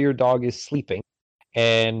wait till your dog is sleeping,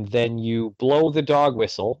 and then you blow the dog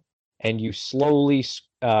whistle, and you slowly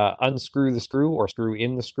unscrew the screw or screw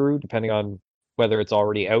in the screw, depending on whether it's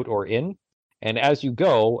already out or in. And as you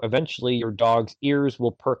go, eventually your dog's ears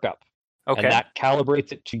will perk up. Okay. And that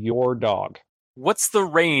calibrates it to your dog. What's the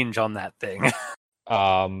range on that thing?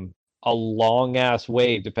 A long ass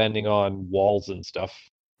way, depending on walls and stuff.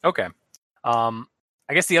 Okay. I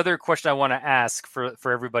guess the other question I want to ask for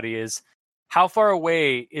everybody is, how far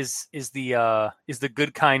away is the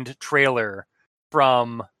Good Kind trailer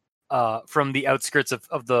from the outskirts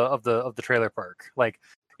of the trailer park? Like,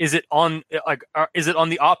 is it on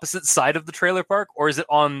the opposite side of the trailer park, or is it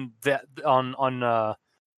on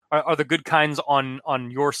are the Good Kinds on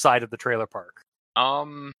your side of the trailer park?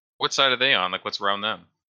 What side are they on? Like, what's around them?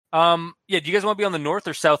 Yeah. Do you guys want to be on the north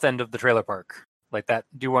or south end of the trailer park? Like that?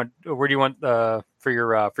 Where do you want for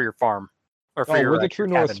your farm or for your? We're the true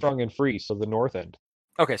north, cabin? strong and free, so the north end.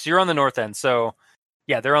 Okay, so you're on the north end. So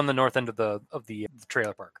yeah, they're on the north end of the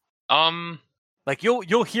trailer park. Like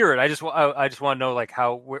you'll hear it. I just want to know like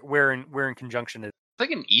where in conjunction is.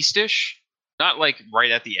 Like an eastish, not like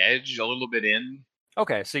right at the edge, a little bit in.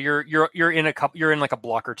 Okay, so you're in like a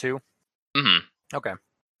block or two. Mm-hmm. Okay.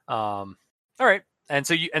 All right. And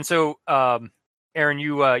so Aaron,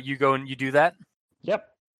 you go and you do that. Yep.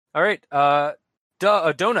 All right.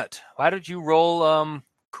 Donut. Why did you roll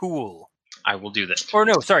cool? I will do that. Or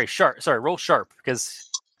no, sorry, sharp. Sorry, roll sharp because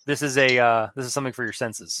this is something for your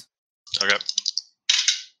senses. Okay.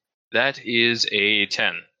 That is a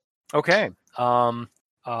 10. Okay. You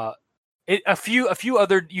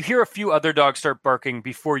hear a few other dogs start barking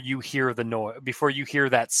before you hear the noise, before you hear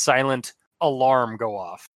that silent alarm go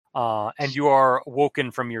off, and you are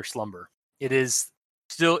woken from your slumber. It is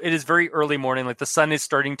very early morning. Like the sun is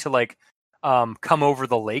starting to like come over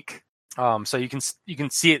the lake. So you can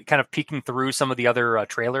see it kind of peeking through some of the other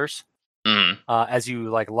trailers. Mm-hmm. As you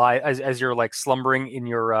like lie as you're like slumbering in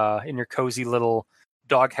your cozy little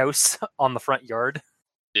doghouse on the front yard.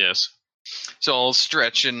 Yes. So I'll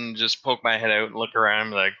stretch and just poke my head out and look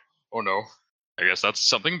around like, oh no, I guess that's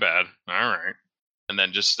something bad. All right. And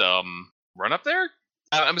then just run up there?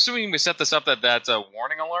 I'm assuming we set this up that's a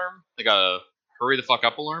warning alarm, like a hurry the fuck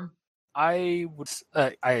up alarm. I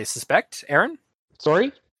suspect, Aaron?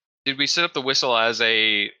 Sorry? Did we set up the whistle as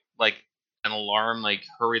a like an alarm like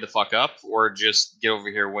hurry the fuck up, or just get over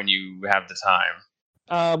here when you have the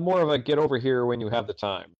time? More of a get over here when you have the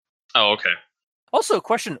time. Oh, okay. Also, a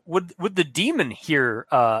question: Would the demon hear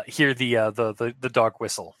the dog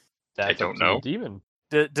whistle? That's don't up to know. the demon.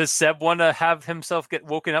 Does Seb want to have himself get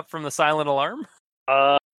woken up from the silent alarm?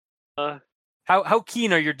 Uh, How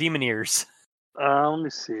keen are your demon ears? let me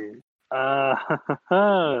see.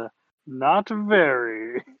 Not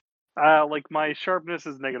very. Like my sharpness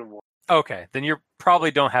is -1. Okay, then you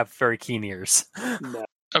probably don't have very keen ears. No.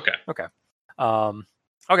 Okay.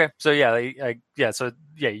 Okay, so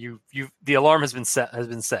you the alarm has been set for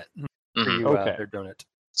Mhm. you, Okay. their donut.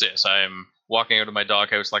 So yes, I'm walking out of my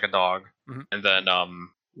doghouse like a dog, Mhm. and then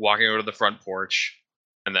walking out of the front porch,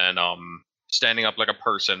 and then standing up like a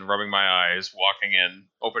person, rubbing my eyes, walking in,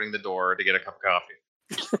 opening the door to get a cup of coffee.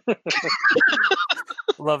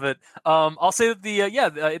 Love it. I'll say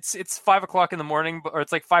that it's 5 o'clock in the morning, or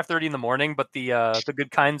it's like 5:30 in the morning, but the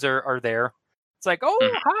good kinds are there. It's like, oh,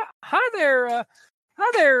 Mhm. hi there,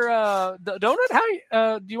 donut.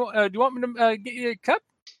 How do you want me to get you a cup?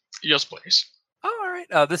 Yes, please. Oh, all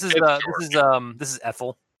right. This is It's this is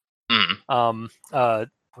Ethel. Mm.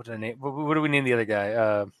 What did I name? What do we name the other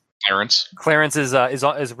guy? Clarence. Clarence is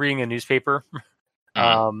reading a newspaper.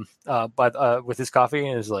 Mhm. But with his coffee,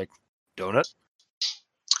 and is like, donut.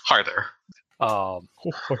 Hi there. Um,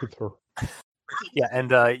 Arthur. yeah, and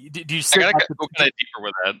do you I sit gotta at go kind of deeper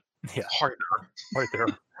with that. Yeah. Hi there. right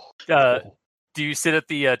there? Do you sit at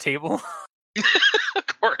the table? Of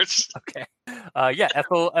course. Okay. Yeah,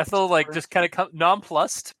 Ethel like just kind of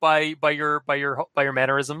nonplussed by your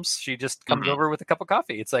mannerisms. She just comes Mhm. over with a cup of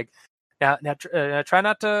coffee. It's like, now try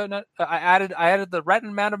not to. I added the right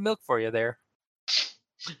amount of milk for you there.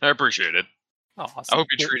 I appreciate it. Oh, I awesome. hope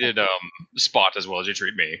you treated Spot as well as you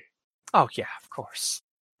treat me. Oh yeah, of course.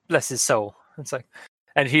 Bless his soul. It's like,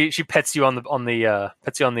 and she pets you on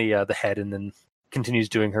the head, and then continues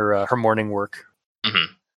doing her morning work.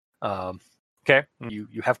 Mhm. Okay,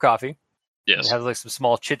 you have coffee. Yes. You have like some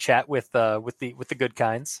small chit chat with the good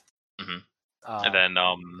kinds. Mhm. Uh, And then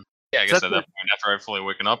I so guess that's at that point, after I've fully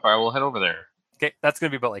waken up, I will head over there. okay, that's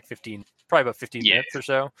gonna be about like 15 Yeah. minutes or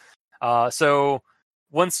so. So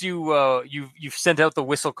once you've sent out the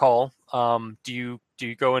whistle call, do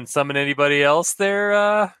you go and summon anybody else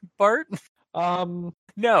there, Bart?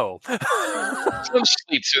 No. I'm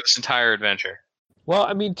asleep through this entire adventure. Well,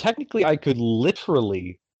 I mean, technically, I could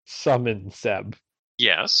literally summon Seb.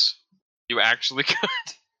 Yes, you actually could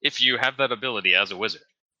if you have that ability as a wizard.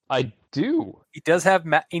 I do, He does have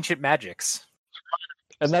ancient magics.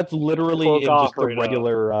 and that's literally Fuck in off just the right now.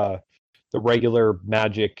 regular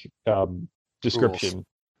magic description.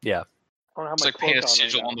 Yeah. I don't have It's my like paint a cloak on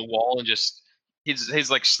right sigil now. on the wall and just his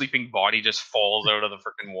like sleeping body just falls out of the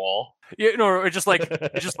freaking wall. Yeah, no, it's just like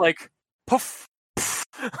poof, poof,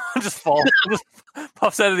 just falls, just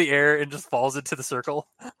puffs out of the air and just falls into the circle.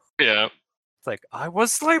 Yeah. It's like, I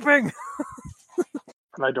was sleeping.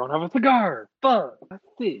 And I don't have a cigar. Fuck. That's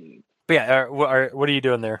it. But yeah, what are you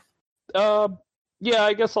doing there? Yeah,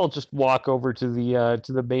 I guess I'll just walk over to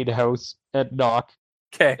the main house and knock,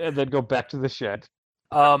 Okay. and then go back to the shed.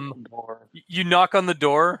 Door. You knock on the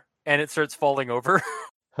door and it starts falling over.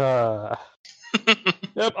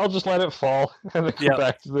 Yep, I'll just let it fall and then go Yep.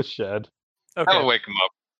 back to the shed. That'll Okay. wake him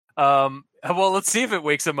up. Well, let's see if it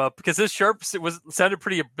wakes him up because his sharp sounded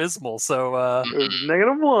pretty abysmal. So, It was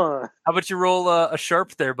 -1. how about you roll a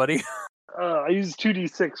sharp there, buddy? I use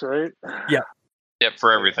 2d6, right? Yep,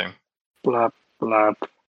 for everything. Blop, blop.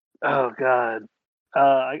 Oh, God.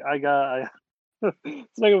 I got...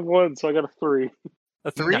 it's -1, so I got a 3.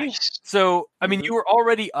 A 3. Nice. So, I mean, Mhm. you were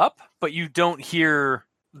already up, but you don't hear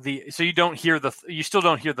you still don't hear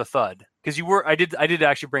the thud because you were. I did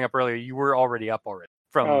actually bring up earlier. You were already up already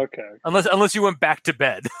from Okay. unless you went back to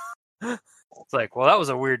bed. It's like, well, that was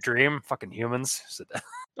a weird dream. Fucking humans.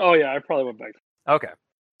 Oh, yeah, I probably went back. Okay.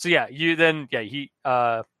 So yeah,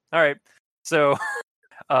 all right. So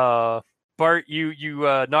Bart, you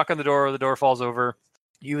knock on the door falls over.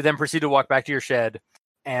 You then proceed to walk back to your shed,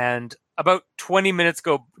 and about 20 minutes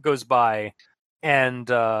goes by, and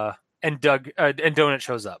Doug and Donut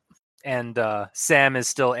shows up, and Sam is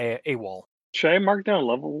still AWOL. Should I mark down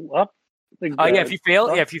level up? Like, Yeah, if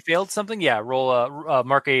you failed something, roll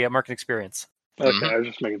mark an experience. Okay, Mhm. I was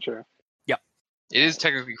just making sure. It is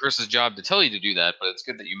technically Chris's job to tell you to do that, but it's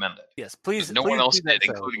good that you meant it. Yes, please. No please one else do that, did,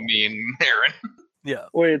 including me and Aaron. Yeah.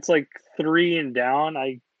 Wait, it's like 3 and down.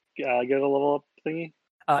 I get a level up thingy.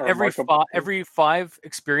 Or Every 5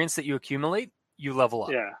 experience that you accumulate, you level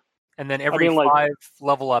up. Yeah, And then every 5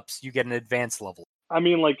 level ups, you get an advanced level. I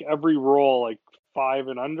mean like every roll, like 5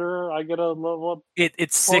 and under, I get a level up.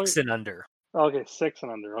 It's 6 and under. Okay, 6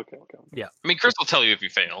 and under. Okay. I mean, Chris will tell you if you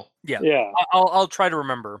fail. Yeah. Yeah. I'll try to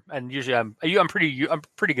remember, and usually I'm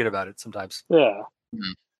pretty good about it sometimes. Yeah.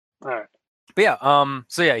 Mhm. All right. But yeah,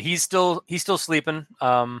 so yeah, he's still sleeping.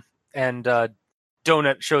 And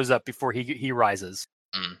Donut shows up before he rises.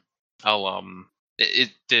 I'll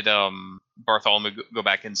did Bartholomew go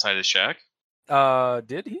back inside his shack?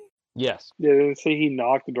 Did he? Yes. Yeah, didn't say he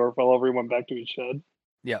knocked, the door fell over, he went back to his shed.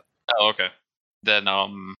 Oh, okay. Then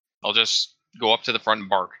I'll just go up to the front and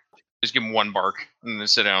bark. Just give him one bark and then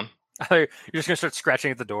sit down. You're just gonna start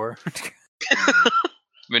scratching at the door.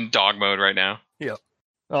 I'm in dog mode right now.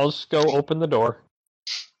 I'll just go open the door.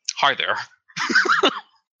 Hi there.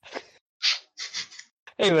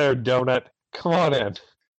 Hey there, Donut. Come on in.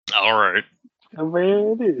 All right. I'm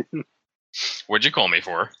ready. What'd you call me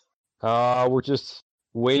for? We're just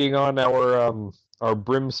waiting on our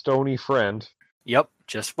brimstony friend. Yep,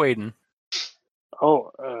 just waiting.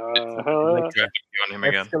 Oh, Like, do I have to pee on him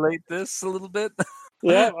again? Escalate this a little bit.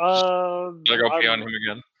 yeah. Do I go pee on him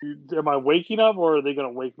again? Am I waking up, or are they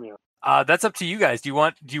gonna wake me up? That's up to you guys. Do you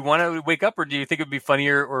want to wake up, or do you think it'd be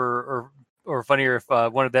funnier or funnier if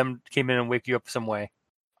one of them came in and wake you up some way?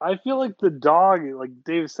 I feel like the dog, like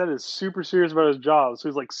Dave said, is super serious about his job, so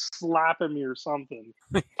he's like slapping me or something.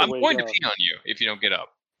 I'm wake going to up. pee on you if you don't get up.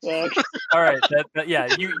 Yeah. All right, yeah.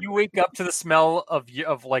 You wake up to the smell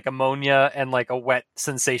of like ammonia and like a wet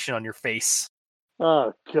sensation on your face.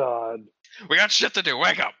 Oh God. We got shit to do.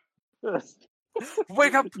 Wake up.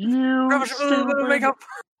 Wake up! You stupid Wake up!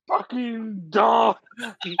 fucking dog.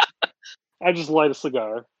 I just light a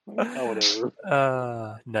cigar. Oh,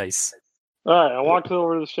 whatever. Nice. All right, I walked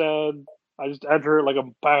over to the shed. I just enter it like a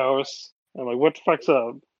boss. I'm like, what the fuck's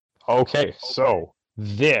up? Okay, so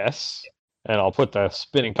this, and I'll put the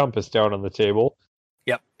spinning compass down on the table,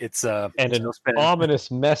 Yep, it's and it's an no spinning. ominous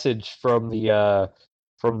message from the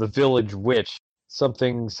village witch.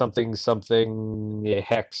 Something hex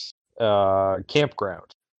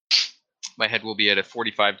campground. My head will be at a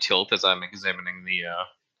 45 tilt as I'm examining the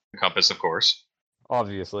compass, of course.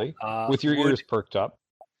 Obviously, with your ears perked up.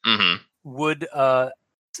 Mm-hmm. Would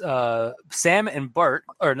Sam and Bart,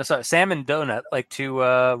 or no, sorry, Sam and Donut like to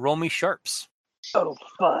roll me sharps? Oh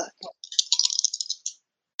fuck!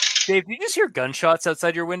 Dave, did you just hear gunshots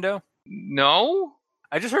outside your window? No?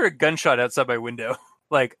 I just heard a gunshot outside my window,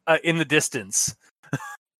 like in the distance.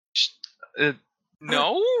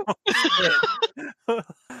 No?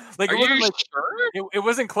 Like Are it wasn't you like sure? it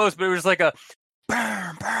wasn't close, but it was like a.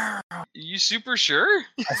 Burr, burr. You super sure?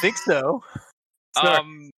 I think so.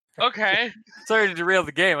 Sorry. Okay. Sorry to derail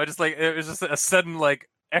the game. I just like it was just a sudden like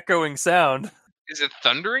echoing sound. Is it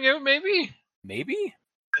thundering out, maybe? Maybe.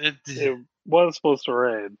 It was supposed to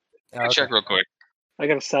rain. Check real quick. I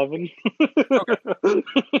got a 7.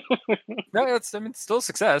 No, it's still a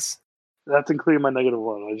success. That's including my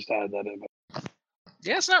 -1. I just added that in.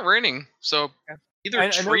 Yeah, it's not raining, so either I a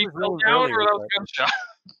know tree it was fell really down earlier, or that was but- a gunshot.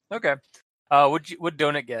 Okay. Would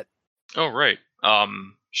Donut get? Oh, right.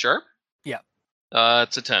 Sharp? Yeah.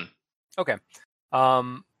 It's a 10. Okay.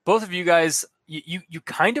 Both of you guys, you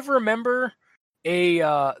kind of remember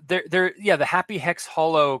the Happy Hex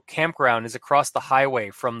Hollow campground is across the highway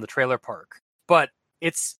from the trailer park, but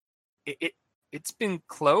it's been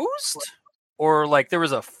closed, or like there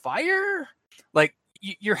was a fire. Like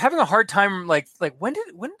you're having a hard time. Like when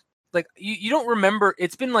like you don't remember.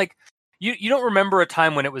 It's been like you don't remember a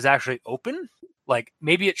time when it was actually open. Like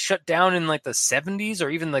maybe it shut down in like the 70s or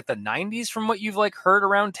even like the 90s from what you've like heard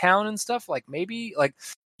around town and stuff. Like maybe like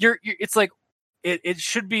you're it's like it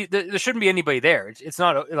should be there shouldn't be anybody there. It's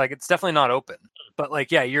not like it's definitely not open. But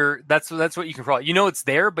like yeah, that's what you can probably it's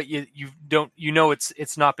there, but you don't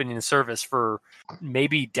it's not been in service for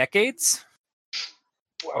maybe decades.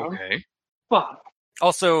 Okay. Fuck.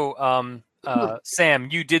 Also, Sam,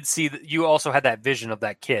 you did see that you also had that vision of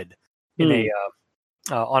that kid in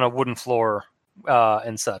on a wooden floor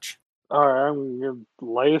and such. All right, I'm gonna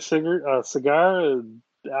light a cigar and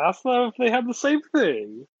ask them if they have the same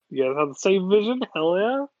thing. You guys have the same vision? Hell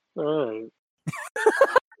yeah! All right.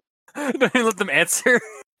 Don't even let them answer.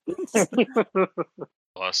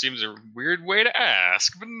 Well, it seems a weird way to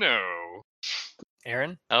ask, but no.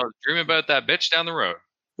 Aaron? I'll dream about that bitch down the road.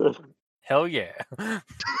 Hell yeah.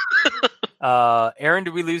 Aaron,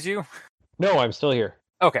 did we lose you? No, I'm still here.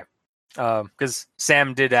 Okay. Because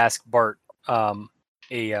Sam did ask Bart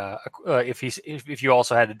if you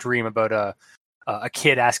also had a dream about a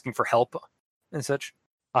kid asking for help and such.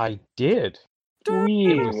 I did.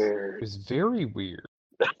 Weird. It was very weird.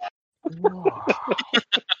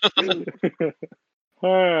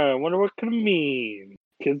 I wonder what could it mean.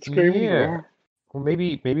 Kids screaming. Yeah. Well,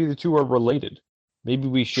 maybe the two are related. Maybe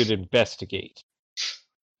we should investigate.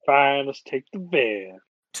 Fine, let's take the van.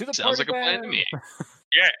 To the Sounds party like a plan to van. me.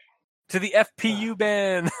 Yeah. To the FPU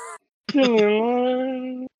ban.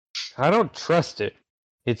 I don't trust it.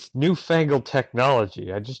 It's newfangled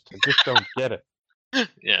technology. I just don't get it.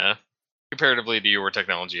 Yeah. Comparatively to your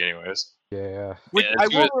technology, anyways. Yeah. Which Yeah, I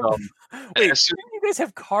as soon as, will. Wait, as soon- didn't you guys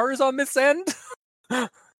have cars on this end?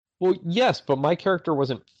 Well, yes, but my character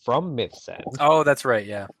wasn't from Myth's End. Oh, that's right.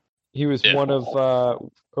 Yeah. He was Yeah. one of,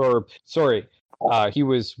 he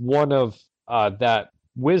was one of that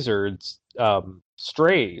wizard's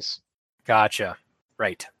strays. Gotcha.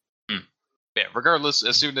 Right. yeah. Regardless,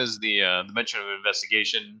 as soon as the mention of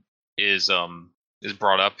investigation is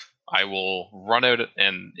brought up, I will run out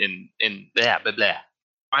and in blah blah blah.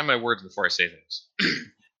 Find my words before I say things.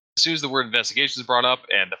 As soon as the word investigation is brought up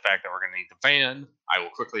and the fact that we're going to need the van, I will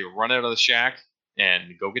quickly run out of the shack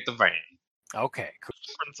and go get the van. Okay. Cool.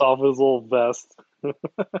 Prints off his little vest.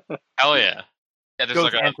 Hell yeah! Yeah, there's Go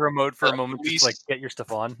like to Anthro mode for a a moment, just police- like get your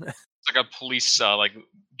stuff on. it's like a police like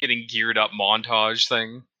getting geared up montage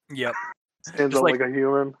thing. Yep. Stands Just up like- like a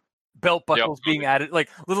human. Belt buckles being added, like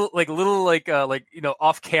little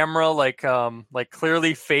off camera, like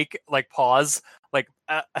clearly fake, like pause, like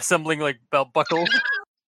assembling like belt buckles.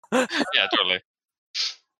 Yeah, totally.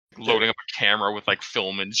 Loading up a camera with like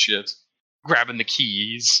film and shit. Grabbing the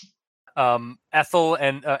keys.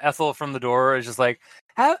 Ethel from the door is just like,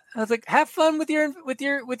 have fun with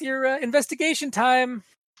your investigation time.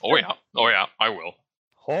 Oh yeah, I will.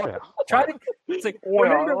 Oh yeah. Try to. It's like Oh,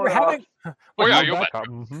 yeah, remember, oh, we're yeah. having Oh yeah, Go you back bet. up.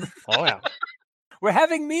 Mhm. Oh yeah. we're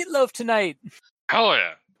having meatloaf tonight. Hell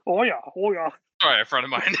yeah. Oh yeah, oh yeah. Sorry, a friend of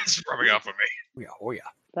mine is rubbing off on me. Oh yeah.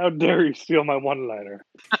 How dare you steal my one-liner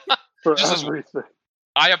for Just as- everything?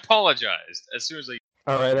 I apologized as soon as I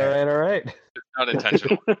All right. not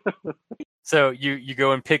intentional. So you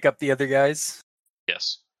go and pick up the other guys,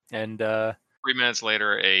 Yes. and 3 minutes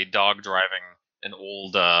later, a dog driving an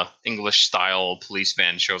old English style police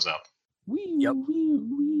van shows up. Yep.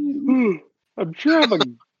 I'm sure I have a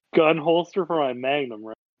gun holster for my Magnum,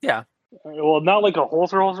 right? Yeah. Well, not like a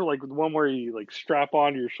holster, like the one where you like strap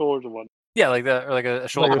onto your shoulders and what. yeah, like a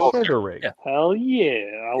shoulder Like a holster. shoulder rig. Yeah. Hell yeah,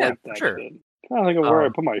 I Yeah, like that sure. shit. I don't think of where I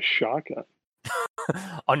Um, put my shotgun.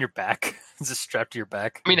 on your back. It's just strapped to your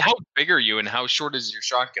back. I mean, how big are you and how short is your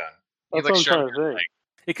shotgun? You That's what I'm strap trying to your think. leg.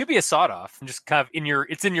 It could be a sawed off, and just kind of in your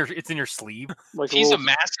sleeve. Like If he's a little-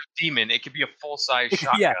 massive demon, it could be a full size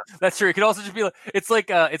shotgun. Yeah, that's true. It could also just be like it's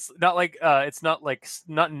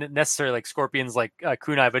not necessarily like Scorpion's like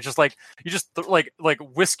kunai, but just like you just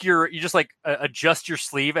whisk your you just like adjust your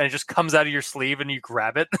sleeve and it just comes out of your sleeve and you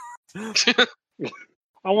grab it.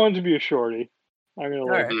 I want it to be a shorty. I'm gonna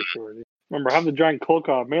let it Alright. be a shorty. Remember, I have the giant cloak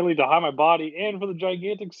on, mainly to hide my body and for the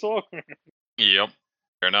gigantic sword. Yep.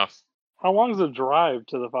 Fair enough. How long is the drive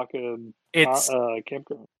to the fucking It's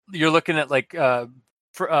campground? you're looking at like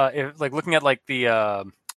looking at like the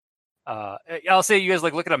I'll say you guys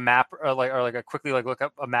like look at a map or quickly like look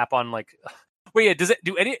up a map on like wait, yeah,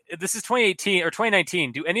 this is 2018 or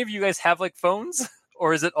 2019, do any of you guys have like phones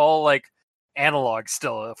or is it all like analog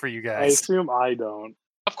still for you I guys? assume I don't.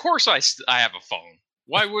 Of course, I have a phone.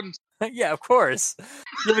 Why wouldn't? Yeah, of course.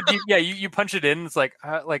 You punch it in, it's like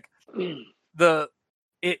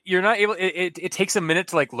you're not able it takes a minute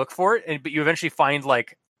to like look for it, but you eventually find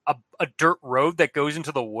like a dirt road that goes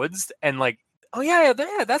into the woods and like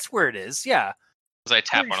that's where it is. Yeah. Because I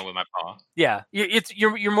tap on it with my paw. Yeah,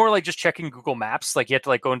 you're more like just checking Google Maps. Like you have to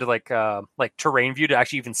like go into like terrain view to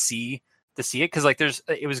actually even see it because like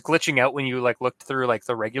it was glitching out when you like looked through like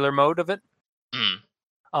the regular mode of it.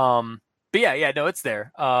 Hmm. But yeah, no, it's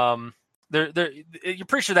there. You're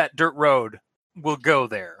pretty sure that dirt road will go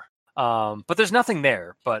there. But there's nothing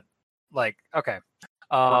there. But like, okay,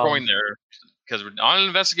 We're going there because we're on an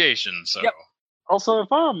investigation. So Yep. Also,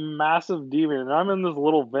 if I'm a massive demon and I'm in this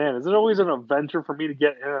little van, is it always an adventure for me to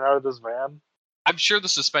get in and out of this van? I'm sure the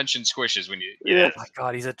suspension squishes when you. Yeah. Oh my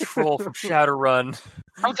God, he's a troll from Shadowrun.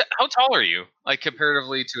 How tall are you? Like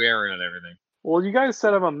comparatively to Aaron and everything. Well, you guys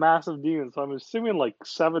said I'm a massive demon, so I'm assuming like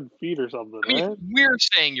 7 feet or something, I mean, right? we're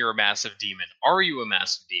saying you're a massive demon. Are you a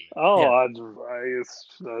massive demon? Oh, Yeah.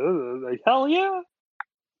 hell yeah!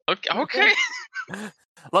 Okay.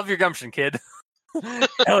 Love your gumption, kid.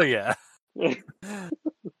 Hell yeah. Yeah,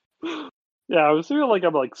 I was assuming like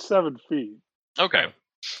I'm like 7 feet. Okay.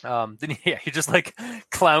 Then you're just like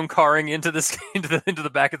clown carring into this into the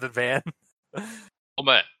back of the van. A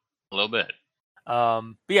little bit. But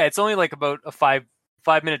yeah, it's only like about a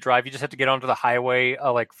 5-minute drive. You just have to get onto the highway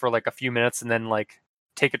like for like a few minutes and then like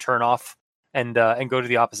take a turn off and go to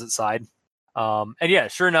the opposite side. And yeah,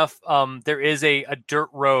 sure enough, there is a dirt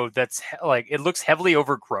road that's it looks heavily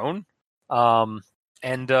overgrown.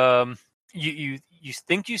 You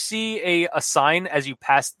think you see a sign as you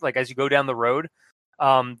pass, as you go down the road,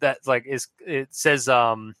 that it says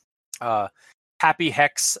Happy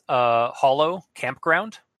Hex Hollow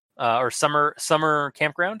Campground, or summer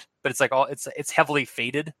campground, but it's heavily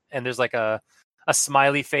faded, and there's a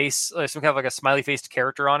smiley face, some kind of a smiley faced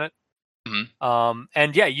character on it. Mm-hmm.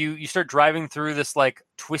 And yeah, you start driving through this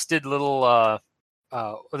twisted little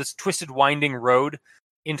this twisted winding road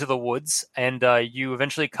into the woods, and you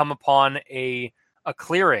eventually come upon a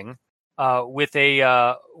clearing with and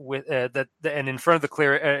in front of the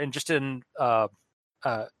clearing, and just in the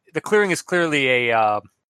clearing is clearly a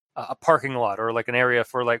parking lot, or an area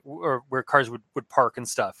for or where cars would park and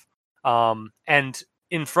stuff. And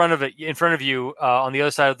in front of you, on the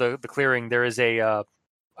other side of the clearing, there is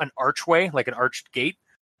an archway, an arched gate,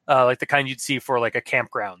 like the kind you'd see for a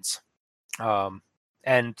campgrounds.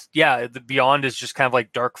 And yeah, the beyond is just kind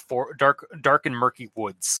of dark and murky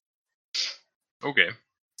woods. Okay.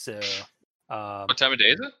 So, what time of day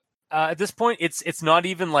is it? At this point, it's not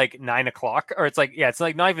even 9 o'clock, or it's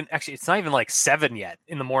not even 7 yet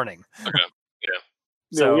in the morning. Okay. Yeah.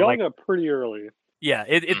 So we all got pretty early. Yeah,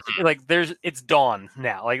 it's dawn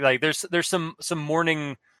now. There's some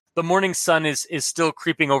morning. The morning sun is still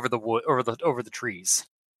creeping over the wood, over the trees.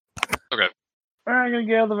 Okay. All right, I'm gonna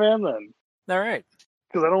get out of the van then. All right.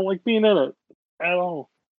 Because I don't like being in it at all.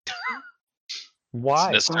 Why?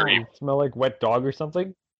 It's necessary. Smell like wet dog or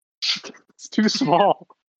something? It's too small.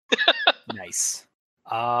 Nice.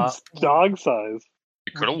 It's dog size.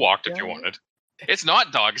 You could have walked if you wanted. It's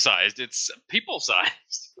not dog sized. It's people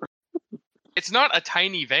sized. It's not a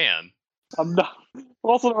tiny van. I'm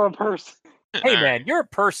also not a person. Hey man, you're a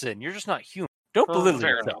person. You're just not human. Don't belittle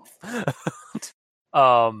fair yourself.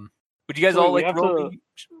 Would you guys all we have roll?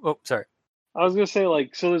 Oh, sorry. I was gonna say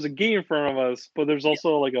so there's a gate in front of us, but there's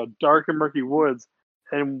also a dark and murky woods,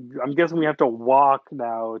 and I'm guessing we have to walk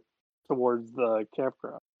now towards the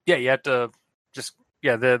campground. Yeah, you have to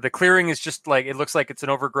the clearing is just it looks like it's an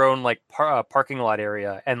overgrown parking lot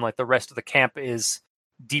area, and the rest of the camp is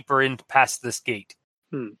deeper in past this gate.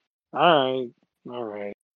 All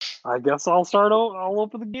right. I guess I'll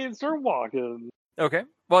open the gate and start walking. Okay.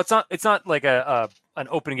 Well, it's not like an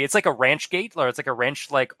open gate. It's like a ranch gate, or it's like a ranch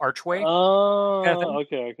archway. Oh, kind of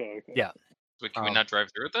thing. Okay. Yeah. So can we not drive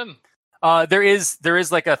through it then? There is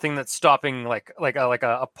a thing that's stopping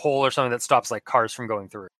a pole or something that stops cars from going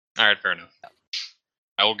through. All right, fair enough.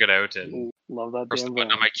 I will get out and Love that press the damn button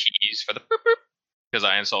van. on my keys for the boop boop, because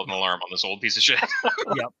I installed an alarm on this old piece of shit.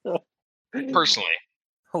 Personally.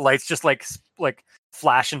 Lights just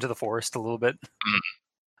flash into the forest a little bit.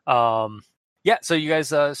 Yeah, so you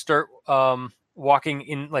guys start walking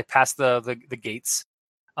in past the gates,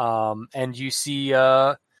 and you see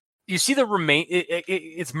the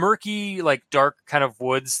it's murky, dark kind of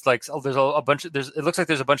woods. There's a bunch of it looks like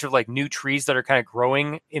there's a bunch of new trees that are kind of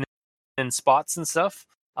growing in spots and stuff.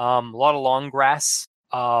 A lot of long grass.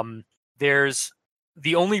 There's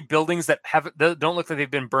the only buildings that don't look like they've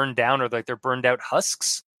been burned down, or they're burned out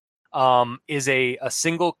husks. Is a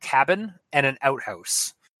single cabin and an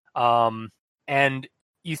outhouse. And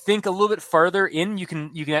you think a little bit farther in, you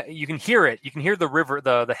can hear it. You can hear the river,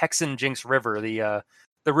 the Hexen Jinx River, the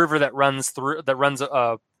river that runs through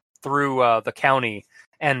the county,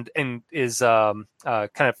 and is kind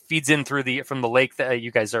of feeds in from the lake that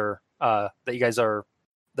you guys live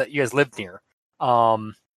near.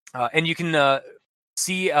 And you can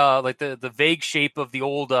see the vague shape of the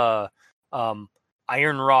old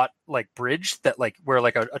iron wrought bridge that where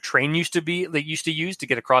a train used to use to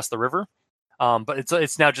get across the river. But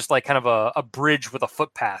it's now just kind of a bridge with a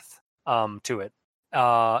footpath to it.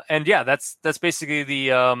 And yeah, that's basically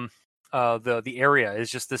the area is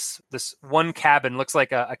just this one cabin. Looks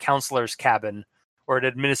like a counselor's cabin or an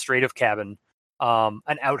administrative cabin,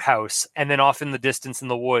 an outhouse, and then off in the distance in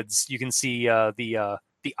the woods you can see the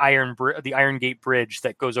Iron Gate Bridge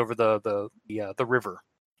that goes over the river.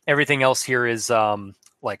 Everything else here is a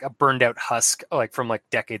burned out husk from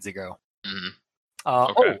decades ago. Mm-hmm.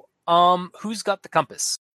 Okay. Who's got the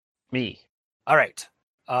compass? Me. All right.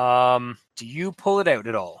 Do you pull it out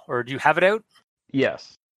at all, or do you have it out?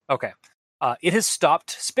 Yes. Okay. It has stopped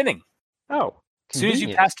spinning. Oh. As soon as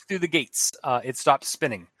you passed through the gates, it stopped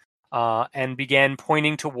spinning, and began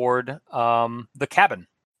pointing toward the cabin.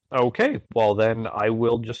 Okay. Well, then I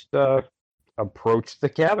will just approach the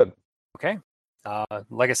cabin. Okay.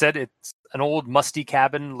 Like I said, it's an old musty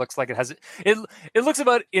cabin. Looks like it has it looks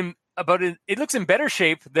it looks in better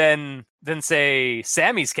shape than say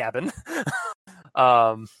Sammy's cabin.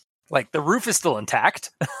 Like the roof is still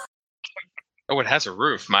intact. Oh, it has a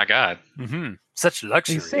roof. My God. Such Hey,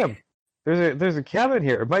 luxury. Sam, there's a cabin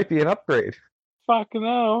here. It might be an upgrade. Fucking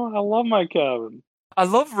hell. I love my cabin. I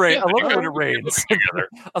love rain. Yeah, I love there it you when go. it rains. Together.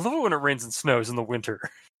 I love it when it rains and snows in the winter.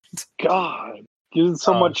 God. Gives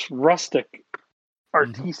so much rustic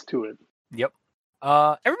artiste to it. Yep.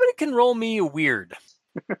 Everybody can roll me a weird.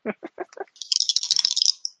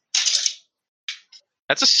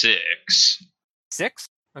 That's a 6. 6.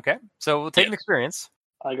 Okay, so we'll take an Yes. experience.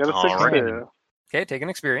 I got a All 6 right. too. Okay, take an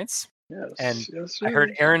experience. Yes. And yes, I heard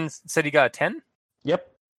yes. Aaron said he got a 10. Yep.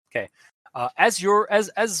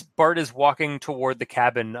 As Bart is walking toward the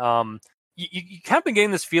cabin, you kind of been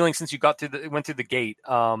getting this feeling since you went through the gate.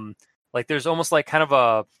 Like there's almost like kind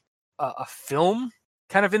of a film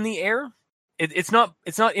kind of in the air. It's not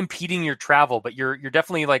impeding your travel, but you're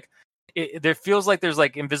definitely like there feels like there's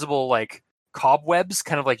like invisible like cobwebs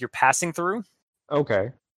kind of like you're passing through.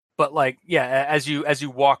 Okay. But like yeah, as you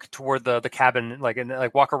walk toward the cabin and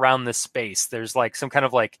like walk around this space, there's like some kind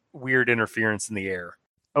of like weird interference in the air.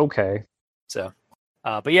 Okay. So,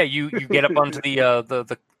 but yeah, you get up onto the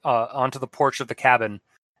onto the porch of the cabin,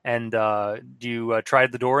 and do you try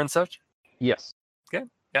the door and such? Yes.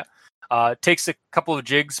 It takes a couple of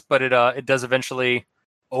jigs, but it does eventually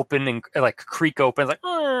open and like creak open, like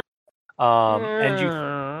and you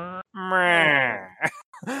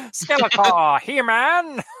Skeletor,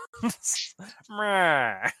 He-Man.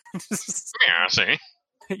 Yeah, I see.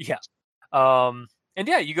 Yeah. And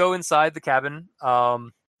yeah, you go inside the cabin.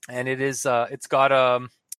 And it is it's got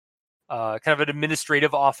kind of an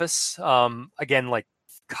administrative office. Again, like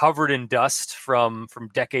covered in dust from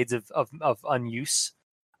decades of unuse.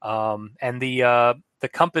 And the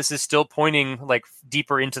compass is still pointing like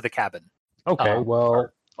deeper into the cabin. Okay.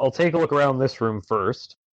 Well, I'll take a look around this room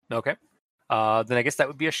first. Okay. Then I guess that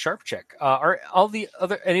would be a sharp check. Are any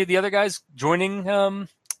of the other guys joining?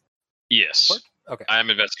 Yes. Bart? Okay. I am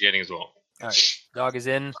investigating as well. All right. Dog is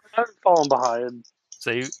in. I'm falling behind.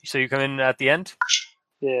 So you come in at the end.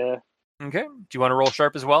 Yeah. Okay. Do you want to roll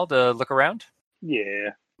sharp as well to look around? Yeah.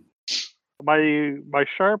 My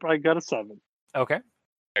sharp, I got a 7. Okay.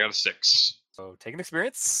 I got a 6. So take an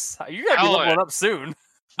experience. You gotta be Hell leveling yeah. up soon.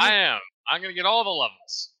 I am. I'm going to get all the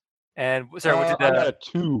levels. And sorry, what did I got a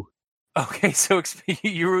 2. Okay, so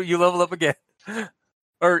you level up again,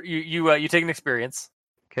 or you take an experience.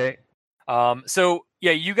 Okay. So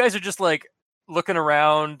yeah, you guys are just like looking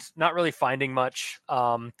around, not really finding much.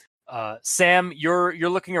 Sam, you're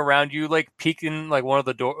looking around. You like peek in like one of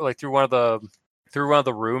the door, like through one of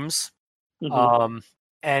the rooms. Mhm.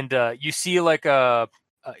 And you see like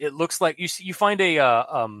it looks like you find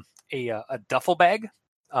a duffel bag.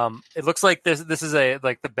 It looks like this is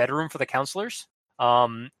like the bedroom for the counselors.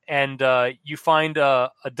 And you find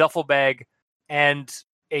a duffel bag and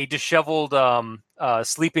a disheveled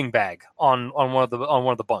sleeping bag on one of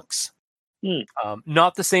the bunks.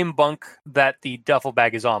 Not the same bunk that the duffel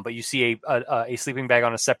bag is on, but you see a sleeping bag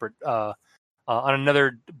on a separate on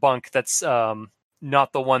another bunk that's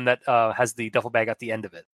not the one that has the duffel bag at the end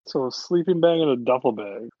of it. So a sleeping bag and a duffel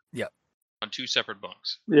bag. On 2 separate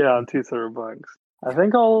bunks. Yeah, on 2 separate bunks. I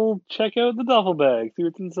think I'll check out the duffel bag, see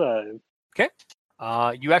what's inside.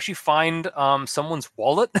 You actually find someone's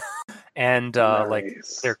wallet and like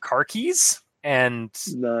Nice. their car keys, and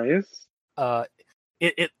Nice.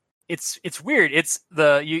 it's weird. It's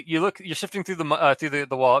you're shifting through the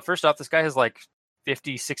wallet. First off, this guy has like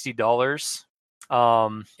 $50-$60.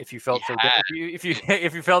 If you felt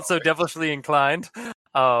if you felt so devilishly inclined.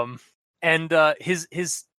 And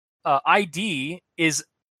his ID is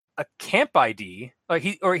a camp ID.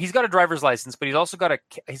 He's got a driver's license, but he's also got a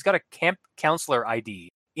camp counselor ID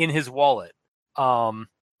in his wallet. And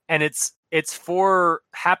it's for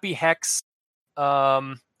Happy Hex,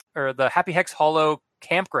 or the Happy Hex Hollow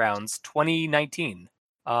Campgrounds 2019.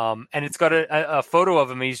 And it's got a photo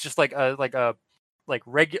of him. He's just like kind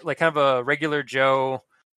of a regular Joe,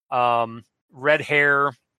 red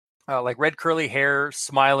hair, like red curly hair,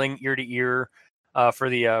 smiling ear to ear, for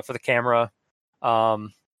the camera.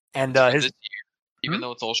 And his This year, even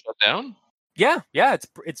though it's all shut down? yeah,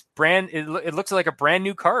 it's brand. It looks like a brand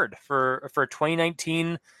new card for a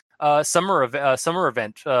 2019 summer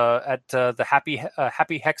event at the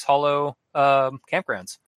Happy Hex Hollow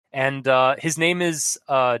campgrounds. And his name is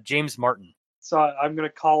James Martin. So I'm going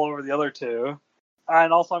to call over the other 2.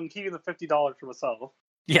 And also, I'm keeping the $50 for myself.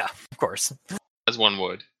 Yeah, of course. As one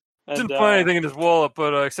would. And, Didn't find anything in his wallet,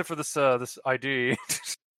 but except for this ID. I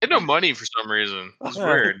had no money for some reason. It's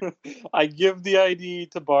weird. I give the ID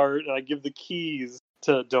to Bart, and I give the keys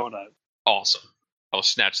to Donut. Awesome. I'll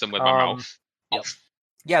snatch them with my mouth. Yep.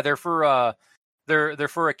 Yeah, they're for They're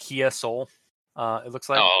for a Kia Soul. It looks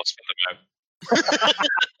like. Oh, I'll spit them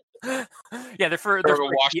out. Yeah, they're for I'm gonna a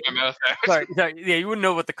wash Kia. my mouth out. Sorry, yeah, you wouldn't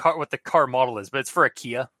know what the car model is, but it's for a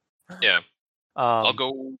Kia. Yeah. I'll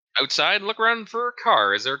go outside and look around for a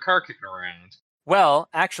car. Is there a car kicking around? Well,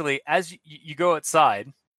 actually, as you go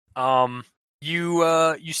outside,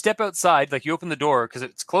 you step outside, like you open the door because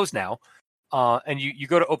it's closed now, and you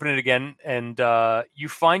go to open it again, and you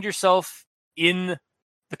find yourself in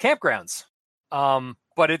the campgrounds.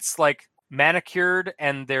 But it's like manicured,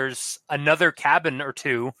 and there's another cabin or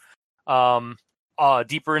two,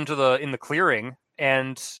 deeper into the clearing,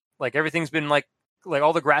 and like everything's been like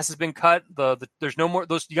all the grass has been cut. There's no more,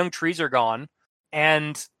 those young trees are gone,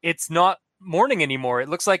 and it's not morning anymore. It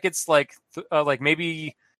looks like it's like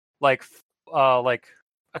maybe like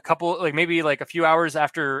a couple, like maybe like a few hours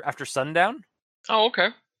after sundown. Oh, okay.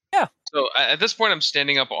 Yeah. So at this point, I'm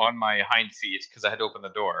standing up on my hind feet because I had to open the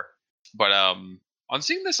door. But on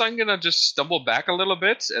seeing this, I'm gonna just stumble back a little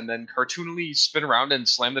bit and then cartoonily spin around and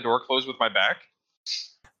slam the door closed with my back,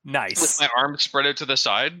 Nice. with my arms spread out to the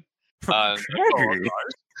side. I don't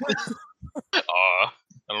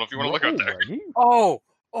know if you want to look out there.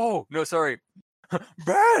 Oh no, sorry,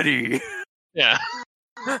 Batty. Yeah.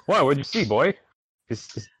 What? What'd you see, boy?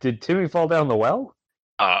 Did Timmy fall down the well?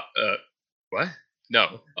 What?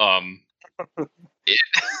 No.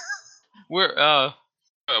 We're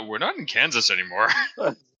not in Kansas anymore.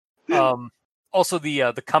 Also,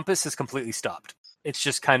 the compass is completely stopped. It's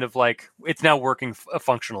just kind of like it's now working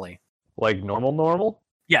functionally. Like normal?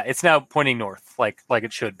 Yeah, it's now pointing north, like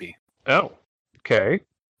it should be. Oh, okay.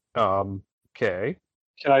 Okay.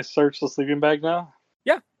 Can I search the sleeping bag now?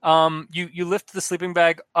 Yeah. You lift the sleeping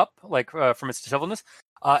bag up, like from its disheveledness,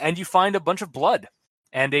 and you find a bunch of blood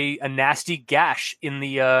and a nasty gash in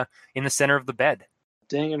the center of the bed.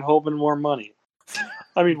 Dang and hoping more money.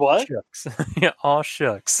 I mean, what? Shucks. Yeah. Aw,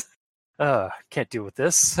 shucks. Can't deal with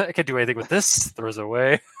this. I can't do anything with this. Throws it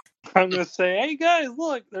away. I'm gonna say, hey guys,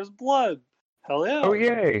 look, there's blood. Hell yeah! Oh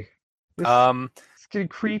yay! It's getting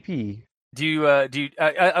creepy. Do you?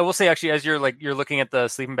 I will say actually, as you're looking at the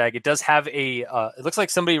sleeping bag, it does have a. It looks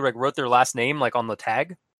like somebody like wrote their last name like on the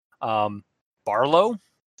tag. Barlow.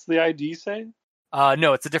 What's the ID say?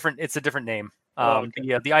 No, it's a different name.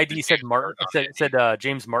 Okay. The ID said Martin. Said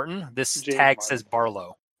James Martin. This James tag Martin. says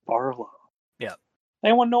Barlow. Barlow. Yeah.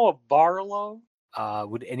 Anyone know a Barlow?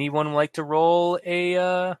 Would anyone like to roll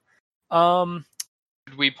a?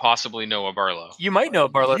 Could we possibly know a Barlow? You might know a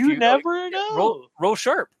Barlow. You if never know. Roll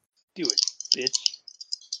sharp. Do it, bitch.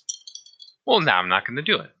 Well, now I'm not going to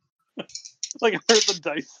do it. Like I heard the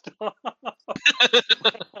dice stop.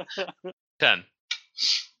 10.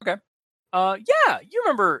 Yeah, you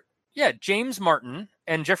remember? Yeah, James Martin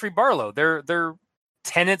and Jeffrey Barlow. They're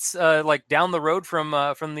tenants like down the road from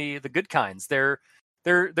the Good Kinds. They're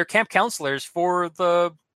camp counselors for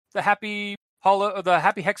the Happy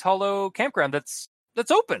Hex Hollow campground that's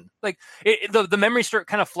open. Like the memories start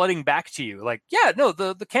kind of flooding back to you. Like, yeah, no,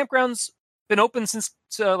 the campground's been open since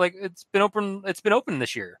like it's been open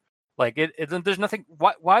this year. Like there's nothing.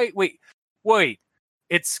 Why? Wait.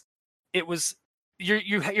 It was.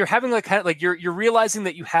 You're having like kind of like you're realizing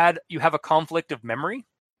that you have a conflict of memory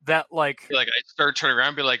that like I start turning around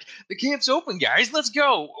and be like, the camp's open, guys, let's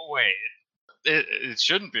go. Wait, it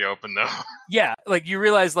shouldn't be open though. Yeah, like you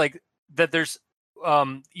realize like that there's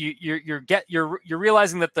you're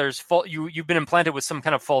realizing that there's you've been implanted with some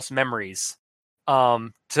kind of false memories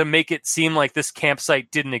to make it seem like this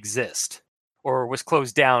campsite didn't exist or was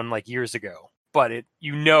closed down like years ago, but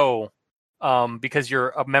because you're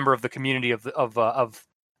a member of the community of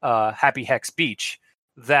Happy Hex Beach,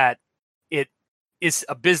 that it is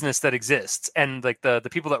a business that exists, and like the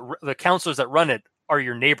people the counselors that run it are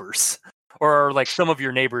your neighbors, or are like some of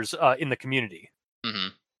your neighbors in the community.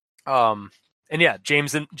 Mm-hmm. And yeah,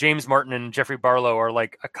 James Martin and Jeffrey Barlow are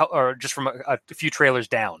like are just from a few trailers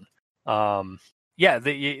down. Yeah,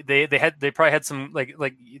 they probably had some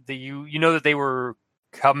you know that they were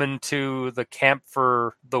coming to the camp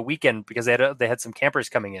for the weekend because they had some campers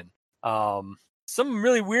coming in. Something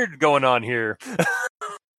really weird going on here.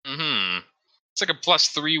 Mm-hmm. It's like a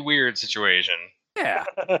 +3 weird situation. Yeah.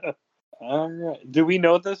 All right. Do we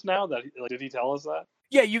know this now? Did he tell us that?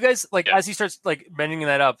 Yeah, you guys as he starts like bending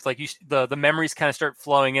that up, like the memories kind of start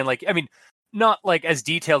flowing in. Like, I mean, not like as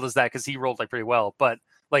detailed as that because he rolled like pretty well, but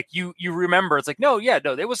like you remember, it's like no,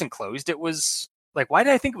 it wasn't closed. It was like, why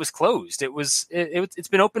did I think it was closed? It's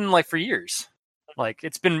been open like for years. Like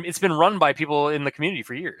it's been run by people in the community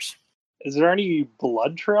for years. Is there any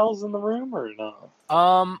blood trails in the room or no?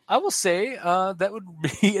 I will say that would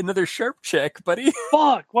be another sharp check, buddy.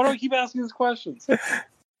 Fuck! Why do I keep asking these questions?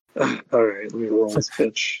 All right, let me roll this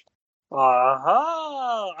pitch.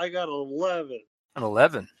 Aha! I got 11. An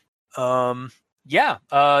 11. Yeah.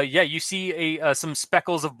 You see some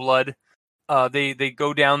speckles of blood. They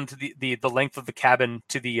go down to the length of the cabin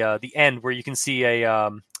to the end where you can see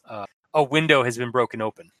a window has been broken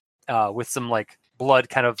open, with some like blood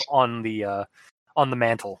kind of on the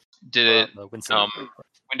mantle. Did it the window.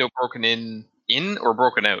 window broken in or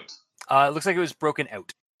broken out? It looks like it was broken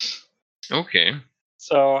out. Okay.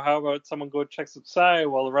 So how about someone go check outside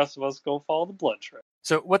while the rest of us go follow the blood trail?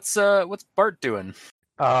 So what's Bart doing?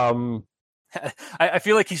 Um, I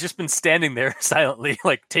feel like he's just been standing there silently,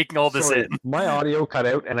 like taking all this sorry, in. my audio cut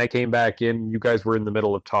out, and I came back in. You guys were in the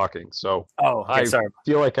middle of talking, so Oh, okay, I sorry.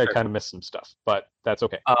 feel like I kind of missed some stuff, but that's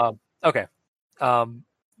okay. Okay.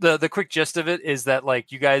 The quick gist of it is that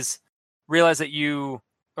like you guys realize that you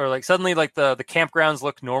or like suddenly like the campgrounds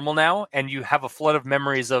look normal now, and you have a flood of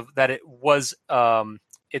memories of that it was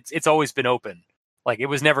it's always been open, like it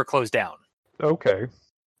was never closed down. Okay.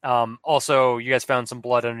 Also, you guys found some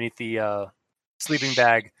blood underneath the sleeping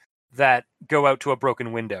bag that go out to a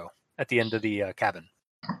broken window at the end of the cabin.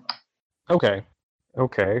 Okay.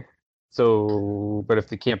 So, but if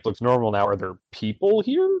the camp looks normal now, are there people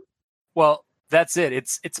here? Well, that's it.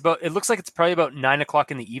 It looks like it's probably about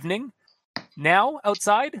 9:00 in the evening now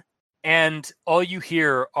outside, and all you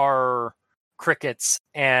hear are crickets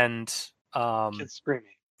and Kids screaming.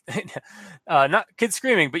 not kids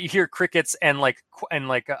screaming, but you hear crickets and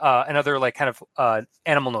other like kind of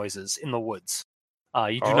animal noises in the woods.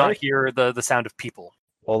 You do All not right. hear the sound of people.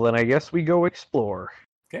 Well, then I guess we go explore.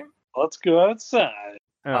 Let's go outside.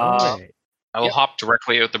 All right. I will Yep. hop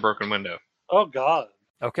directly out the broken window. Oh God.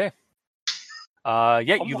 Okay. You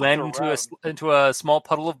walking land around. into a small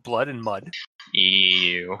puddle of blood and mud.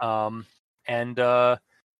 Ew.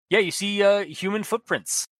 You see human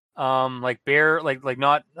footprints. Like bare, like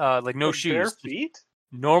not like no With shoes. Bare feet?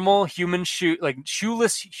 Normal human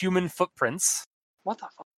shoeless human footprints. What the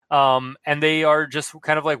fuck? And they are just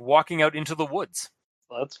kind of like walking out into the woods.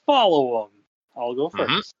 Let's follow them. I'll go Mhm.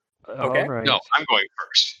 first. Okay. All right. No, I'm going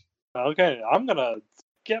first. Okay, I'm gonna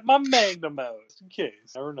get my magnum out just in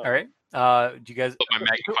case. Never know. All right. Do you guys? Put my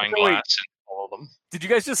magnifying Wait, glass and follow them. did you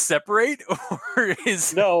guys just separate, or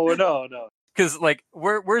is No. because like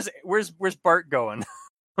where's Bart going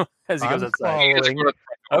as he goes I'm outside? You guys following. go to the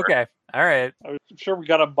front door. Okay. All right. I'm sure we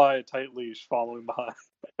gotta buy a tight leash following behind.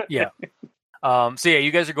 Yeah. So yeah,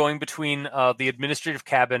 you guys are going between the administrative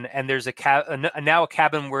cabin, and there's now a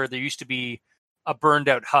cabin where there used to be a burned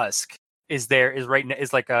out husk. Is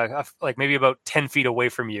like like maybe about 10 feet away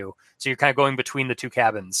from you. So you're kind of going between the two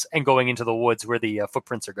cabins and going into the woods where the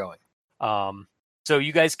footprints are going. So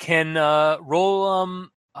you guys can roll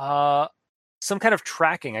some kind of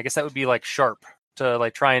tracking. I guess that would be like sharp to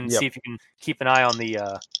like try and Yep. see if you can keep an eye on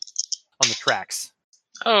the tracks.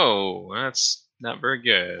 Oh, that's not very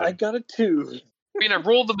good. I got a 2. I mean, I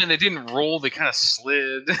rolled them and they didn't roll. They kind of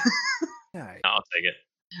slid. Yeah. I'll take it.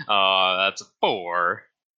 That's a 4.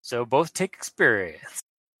 So both take experience.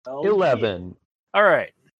 11. All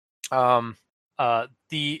right.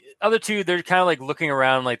 The other two, they're kind of like looking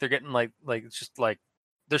around, like they're getting like it's just like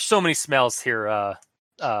there's so many smells here.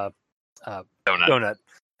 Donut.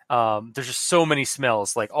 There's just so many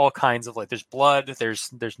smells, like all kinds of like there's blood,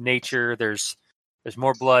 there's nature, there's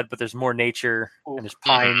more blood, but there's more nature, and there's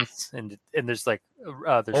pines, and there's like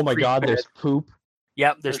there's Oh my creek God, bed. there's poop.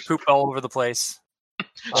 Yep, there's poop all over the place. Oh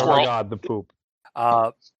my Squirrel. God, the poop.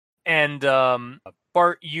 And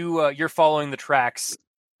Bart, you're following the tracks,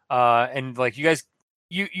 and like you guys,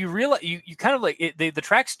 you realize you kind of like the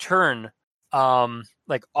tracks turn,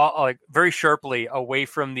 like very sharply away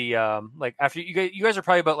from the like after you guys are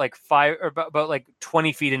probably about like 5 or about like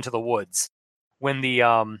 20 feet into the woods when the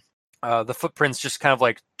footprints just kind of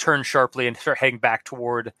like turn sharply and start heading back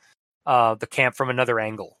toward the camp from another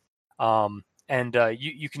angle. And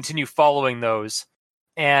you continue following those.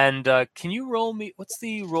 And can you roll me? What's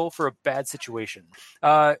the roll for a bad situation?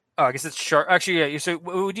 I guess it's sharp. Actually, yeah. So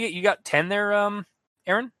what would you get? You got 10 there,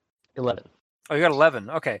 Aaron? 11. Oh, you got 11.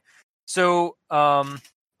 Okay. So on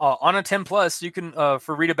a 10 plus, you can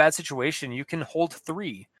for read a bad situation, you can hold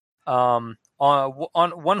 3. On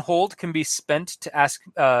one hold can be spent to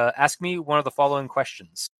ask me one of the following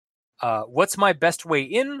questions. What's my best way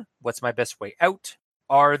in? What's my best way out?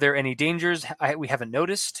 Are there any dangers we haven't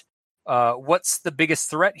noticed? What's the biggest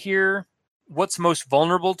threat here? What's most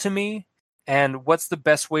vulnerable to me? And what's the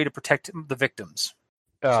best way to protect the victims?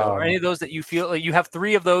 So are any of those that you feel like you have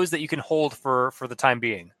 3 of those that you can hold for the time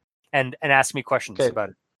being and ask me questions Okay. about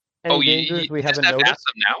it. Any dangers we haven't noticed?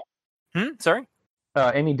 Them now? Sorry?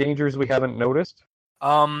 Any dangers we haven't noticed?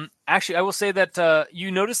 Actually, I will say that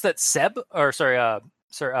you notice that Sam,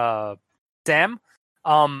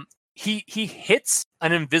 he hits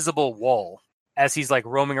an invisible wall as he's like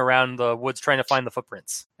roaming around the woods trying to find the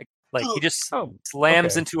footprints. Like he just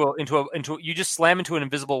slams into you just slam into an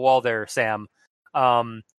invisible wall there, Sam.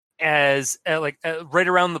 Right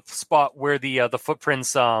around the spot where the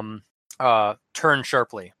footprints turn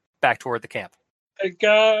sharply back toward the camp. Hey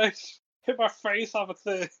guys, hit my face off a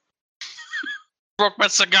thing. Broke my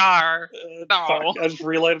cigar. No. Fuck, I just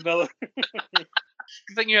relighted another. Good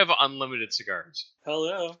thing you have unlimited cigars. Hell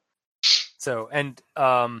yeah. So, and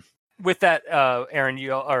with that, Aaron,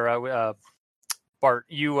 Bart,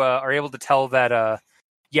 you are able to tell that,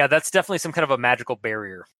 that's definitely some kind of a magical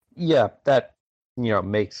barrier. Yeah, that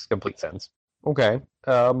makes complete sense. Okay,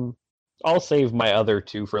 I'll save my other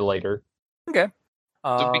two for later. Okay.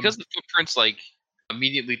 So because the footprints like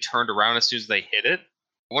immediately turned around as soon as they hit it,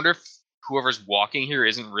 I wonder if whoever's walking here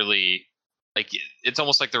isn't really like it's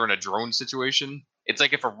almost like they're in a drone situation. It's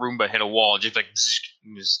like if a Roomba hit a wall, just like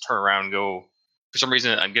just turn around and go. For some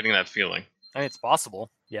reason, I'm getting that feeling. I mean, it's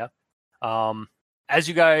possible, yeah. As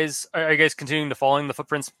you guys are you guys continuing to following the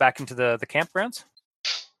footprints back into the campgrounds?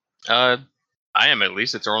 I am at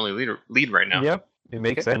least. It's our only lead right now. Yep, it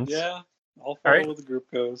makes sense. Yeah, I'll follow where the group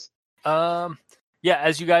goes.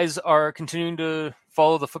 As you guys are continuing to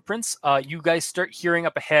follow the footprints, you guys start hearing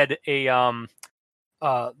up ahead the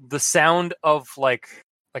sound of like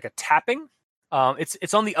a tapping.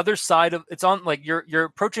 It's on the other side of it's on like you're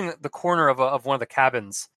approaching the corner of one of the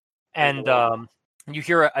cabins, and you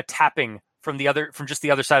hear a tapping from just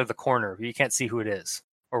the other side of the corner. You can't see who it is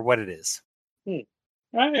or what it is.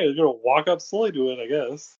 Alright, you're gonna walk up slowly to it, I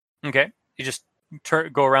guess. Okay, you just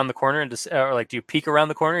go around the corner and just do you peek around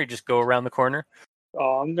the corner? Or you just go around the corner.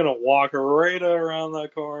 Oh, I'm gonna walk right around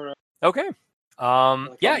that corner. Okay.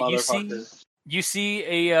 Like you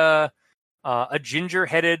see a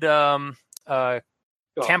ginger-headed camp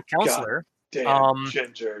counselor. Damn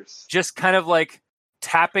gingers. Just kind of like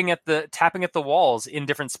tapping at the walls in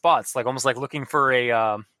different spots, like almost like looking for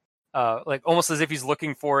a like almost as if he's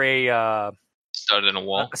looking for a stud in a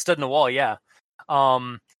wall. A stud in a wall, yeah.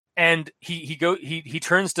 And he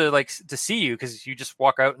turns to see you because you just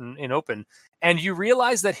walk out in open, and you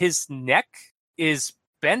realize that his neck is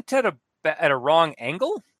bent at a wrong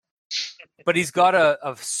angle, but he's got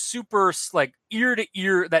a super like ear to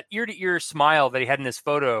ear smile that he had in his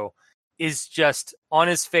photo is just on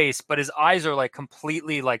his face, but his eyes are like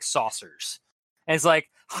completely like saucers, and it's like,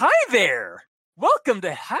 "Hi there, welcome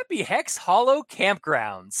to Happy Hex Hollow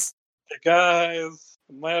Campgrounds." Hey guys.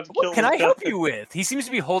 What can I help you with? He seems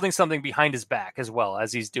to be holding something behind his back as well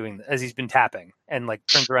as he's been tapping and like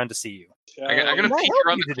turns around to see you. I'm gonna peek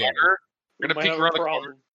around the corner. I'm gonna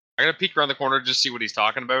peek around the corner just to see what he's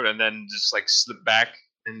talking about, and then just like slip back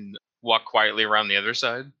and walk quietly around the other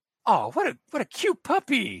side. Oh, what a cute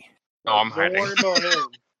puppy! Oh, I'm hiding. Don't worry about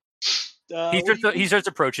him. He starts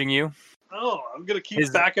approaching you. Oh, I'm gonna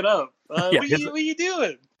keep backing up. What are you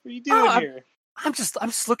doing? What are you doing here? I'm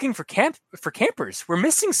just looking for campers. We're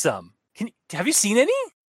missing some. Have you seen any?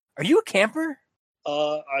 Are you a camper?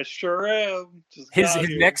 I sure am. His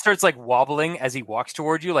neck starts like wobbling as he walks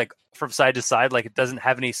toward you, like from side to side, like it doesn't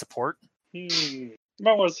have any support. You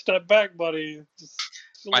might want to step back, buddy.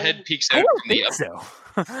 My head peeks out from the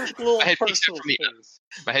My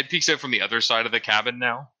head peeks out from the other side of the cabin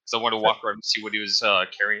now, so I want to walk around and see what he was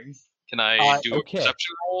carrying. Can I do a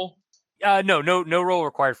perception roll? No roll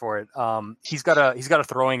required for it. He's got a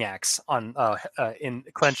throwing axe on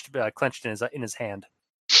clenched in his hand.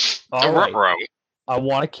 All right. I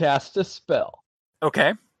want to cast a spell.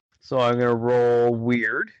 Okay. So I'm gonna roll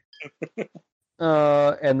weird,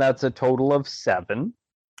 and that's a total of 7.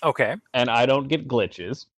 Okay. And I don't get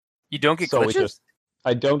glitches. You don't get glitches?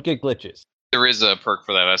 I don't get glitches. There is a perk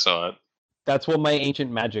for that. I saw it. That's what my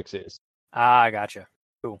Ancient Magics is. Ah, I gotcha.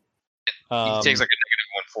 Cool. He takes like a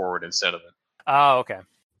 -1 forward instead of it. Oh, okay.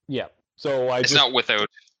 Yeah. So it's not without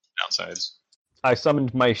downsides. I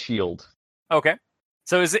summoned my shield. Okay.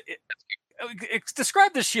 So is it?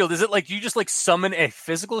 Describe the shield. Is it like you just like summon a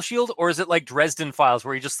physical shield, or is it like Dresden Files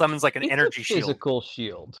where he just summons like an energy shield? Physical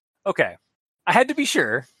shield. Okay. I had to be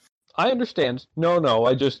sure. I understand. No.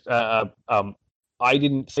 I just I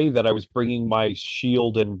didn't say that I was bringing my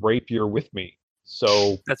shield and rapier with me.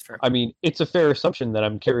 So that's fair. I mean, it's a fair assumption that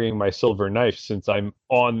I'm carrying my silver knife since I'm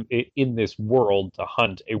in this world to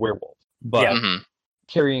hunt a werewolf. But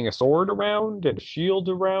carrying a sword around and a shield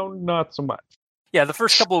around, not so much. Yeah, the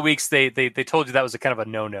first couple of weeks they told you that was a kind of a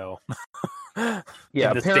no-no.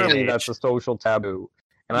 Yeah, apparently that's a social taboo.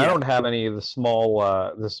 And I don't have any of the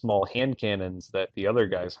small hand cannons that the other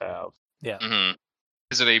guys have. Yeah. Mm-hmm.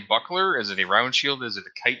 Is it a buckler? Is it a round shield? Is it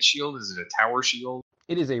a kite shield? Is it a tower shield?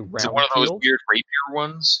 It is a Is it round one of those shield. weird rapier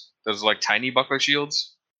ones? Those like tiny buckler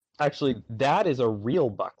shields? Actually, that is a real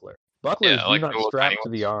buckler. Bucklers Yeah, do like not the little strap tiny to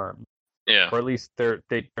ones. the arm, Yeah. or at least they're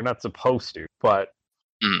not supposed to. But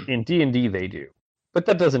Mm. in D&D they do. But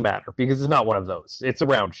that doesn't matter because it's not one of those. It's a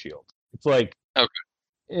round shield. It's like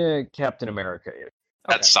Captain America.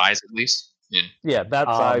 That size at least. Yeah. Yeah, that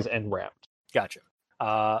size and round. Gotcha.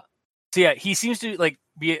 So yeah, he seems to like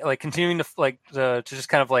be like continuing to like to just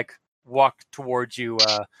kind of like walk towards you,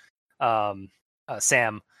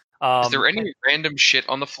 Sam. Is there any random shit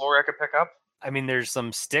on the floor I could pick up? I mean, there's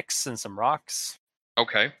some sticks and some rocks.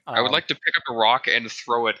 Okay. I would like to pick up a rock and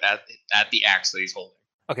throw it at the axe that he's holding.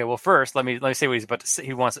 Okay, well, first let me say what he's about to say.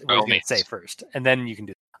 He wants what he's going to say first, and then you can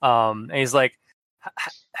do. And he's like,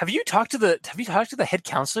 "Have you talked to the head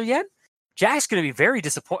counselor yet? Jack's going to be very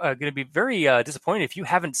disappointed if you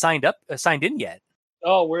haven't signed in yet."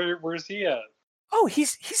 Oh, where's he at? Oh,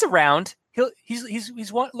 he's around. He's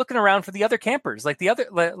looking around for the other campers, like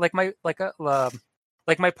my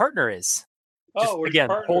partner is. Oh, where's again,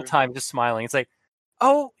 partner? the whole time just smiling. It's like,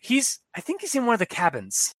 oh, I think he's in one of the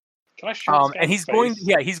cabins. Can I shoot this guy and in the face?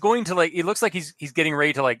 he's going to like. It looks like he's getting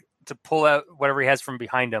ready to pull out whatever he has from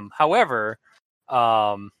behind him. However,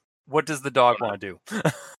 what does the dog want to do?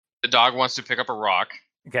 The dog wants to pick up a rock.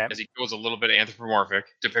 Okay. As he goes a little bit anthropomorphic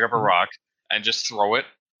to pick up a rock and just throw it,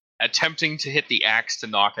 attempting to hit the axe to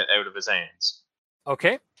knock it out of his hands.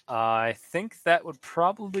 Okay. I think that would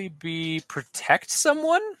probably be protect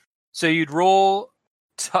someone. So you'd roll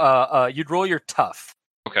your tough.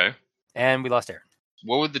 Okay. And we lost Aaron.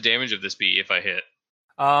 What would the damage of this be if I hit?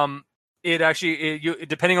 It actually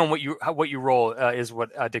depending on what you roll is what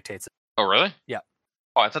dictates it. Oh, really? Yeah.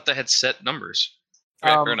 Oh, I thought they had set numbers.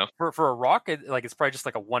 Okay, fair enough. For a rock, it's probably just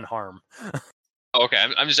like a 1 harm. Oh, okay,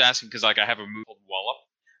 I'm just asking because like I have a move called Wallop,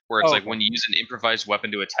 where it's like when you use an improvised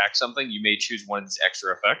weapon to attack something, you may choose one of these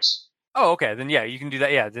extra effects. Oh, okay. Then yeah, you can do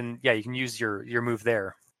that. Yeah, then yeah, you can use your move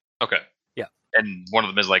there. Okay. Yeah. And one of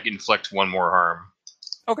them is like inflict 1 more harm.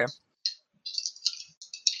 Okay.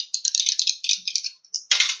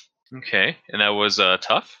 Okay, and that was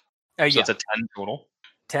tough. So yeah. it's a 10 total.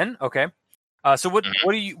 10. Okay. So what do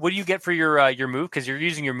you get for your move? Because you're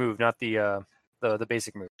using your move, not the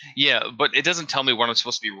basic move. Yeah, but it doesn't tell me what I'm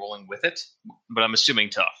supposed to be rolling with it. But I'm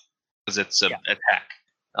assuming tough because it's an attack.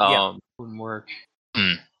 Wouldn't work.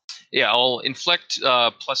 Yeah, I'll inflict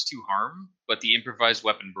 +2 harm, but the improvised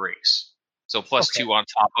weapon breaks. So +2 on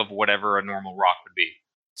top of whatever a normal rock would be.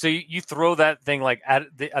 So you throw that thing like at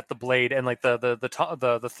the blade, and like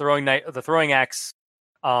the throwing axe,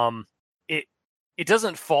 it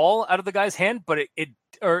doesn't fall out of the guy's hand, but it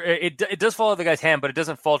does fall out of the guy's hand, but it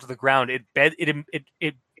doesn't fall to the ground. You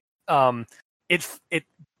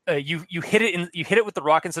hit it with the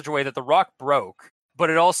rock in such a way that the rock broke, but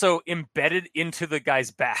it also embedded into the guy's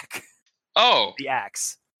back. Oh, the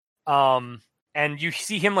axe. And you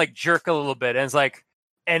see him like jerk a little bit, and it's like,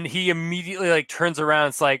 and he immediately like turns around,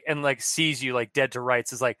 it's like, and like sees you like dead to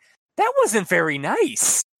rights. Is like, that wasn't very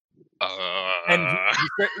nice. And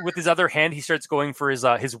with his other hand, he starts going for his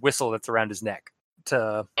whistle that's around his neck.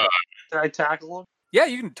 Can I tackle him? Yeah,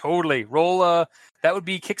 you can totally roll. That would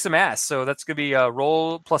be kick some ass. So that's gonna be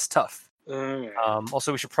roll plus tough.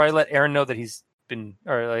 Also, we should probably let Aaron know that he's been,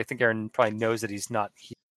 or I think Aaron probably knows that he's not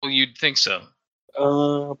here. Well, you'd think so.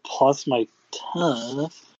 Plus my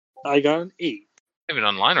tough, I got an 8. I have it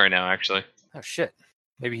online right now, actually. Oh shit!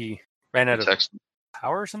 Maybe he ran out of Text.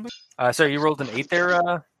 power or something. So you rolled an 8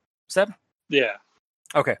 there, Seb? Yeah.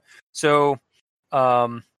 Okay. So,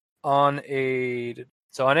 on any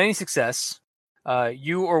success,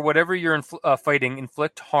 you or whatever you're fighting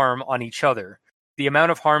inflict harm on each other. The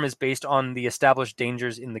amount of harm is based on the established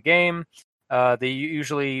dangers in the game. They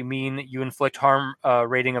usually mean you inflict harm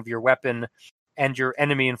rating of your weapon, and your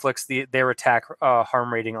enemy inflicts their attack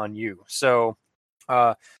harm rating on you. So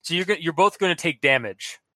you're both going to take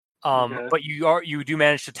damage, but you do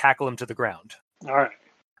manage to tackle him to the ground. All right.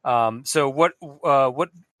 So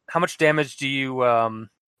how much damage do you what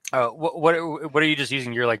are you just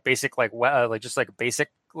using? Your like basic like just like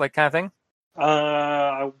basic like kind of thing?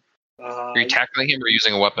 Are you tackling him or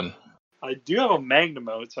using a weapon? I do have a magnum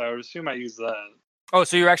mode, so I would assume I use that. Oh,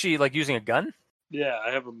 so you're actually like using a gun? Yeah,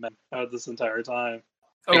 I have a magnum this entire time.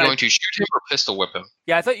 Are you going to shoot him or pistol whip him?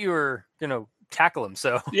 Yeah, I thought you were gonna tackle him.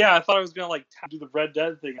 So yeah, I thought I was gonna like do the Red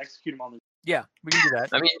Dead thing, execute him on the. Yeah, we can do that.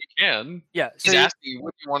 I mean, you can. Yeah, so he's asking you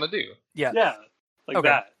what you want to do. Yeah, like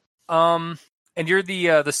that. And you're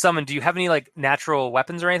the summon. Do you have any like natural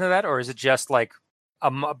weapons or anything like that, or is it just like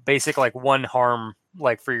a basic like 1 harm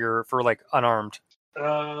like for like unarmed?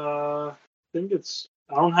 I think it's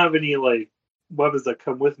I don't have any like weapons that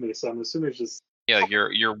come with me, so I'm assuming it's just Yeah,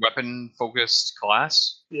 your weapon focused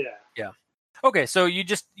class. yeah. Okay, so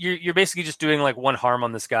you're basically just doing like one harm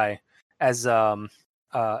on this guy, as he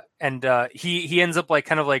ends up like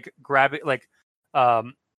kind of like grabbing like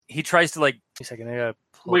he tries to like. Wait a second, I gotta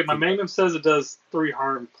pull Wait, up my the- magnum says it does 3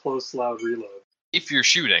 harm, close, loud, reload. If you're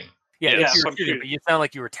shooting, yeah, yeah, if so you're I'm shooting, shooting. but you sound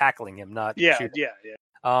like you were tackling him, not Yeah, shooting.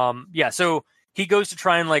 yeah. So he goes to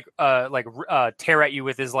try and tear at you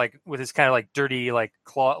with his kind of like dirty like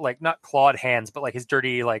claw, like not clawed hands, but like his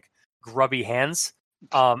dirty like grubby hands.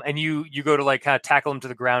 And you go to like kind of tackle him to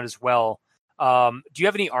the ground as well. Do you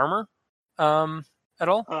have any armor at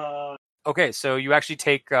all? Okay, so you actually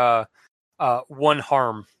take one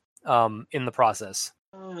harm in the process.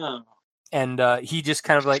 Oh. And he just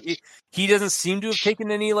kind of like he doesn't seem to have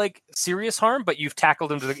taken any like serious harm, but you've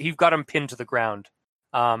tackled him you've got him pinned to the ground.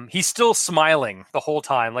 He's still smiling the whole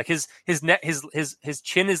time. Like his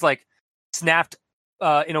chin is like snapped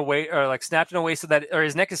in a way, or like snapped in a way so that, or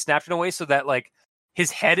his neck is snapped in a way so that like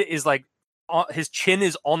his head is like his chin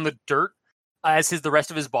is on the dirt as the rest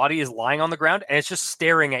of his body is lying on the ground, and it's just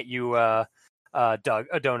staring at you, Doug, a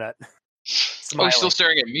donut. Oh, he's still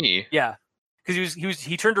staring at me. Yeah, because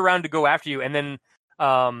he turned around to go after you, and then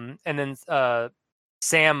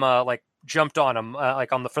Sam like jumped on him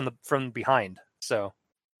like on from behind. So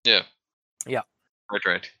Yeah. Yeah.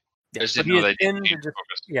 Right. yeah, I just but didn't know he is that. pinned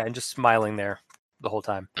and and just smiling there the whole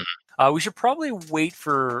time. We should probably wait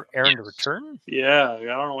for Aaron to return. Yeah, I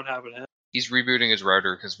don't know what happened to him. He's rebooting his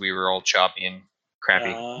router because we were all choppy and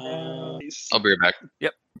crappy. I'll be right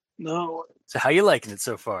back. No, So how you liking it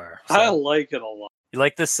so far? I So, like it a lot. you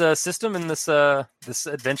like this system and this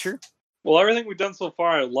adventure? Well, everything we've done so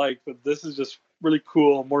far I like, but this is just really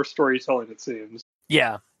cool. More storytelling, it seems.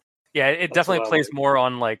 Yeah, it That's definitely what I plays like. more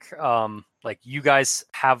on like you guys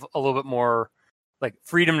have a little bit more like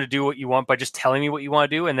freedom to do what you want by just telling me what you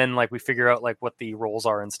want to do, and then like we figure out like what the roles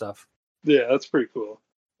are and stuff. Yeah, that's pretty cool.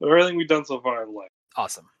 But everything we've done so far I like.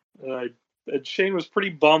 Awesome. And Shane was pretty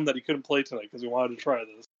bummed that he couldn't play tonight because he wanted to try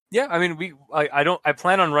this. Yeah, I mean I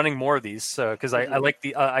plan on running more of these because I like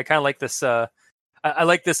the I kind of like this I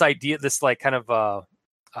like this idea, this like kind of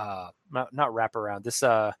not wraparound, this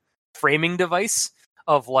framing device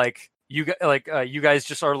of like you guys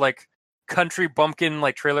just are like country bumpkin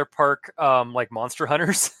like trailer park like monster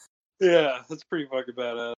hunters. Yeah, that's pretty fucking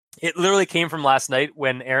badass. It literally came from last night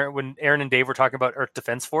when Aaron and Dave were talking about Earth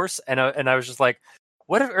Defense Force, and I was just like,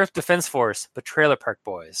 what if Earth Defense Force but Trailer Park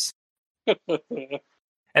Boys?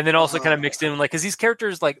 And then also kind of mixed in like, because these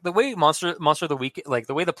characters, like the way Monster of the Week, like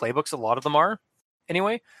the way the playbooks, a lot of them are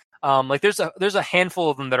anyway. Like there's a handful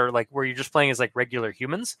of them that are like where you're just playing as like regular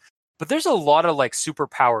humans, but there's a lot of like super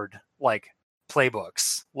powered like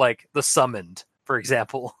playbooks, like the Summoned, for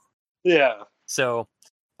example. Yeah. So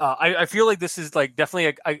I feel like this is like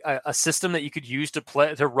definitely a system that you could use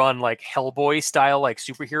to run like Hellboy style like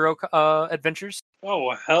superhero adventures.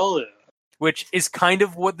 Oh, hell yeah. Which is kind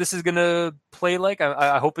of what this is gonna play like.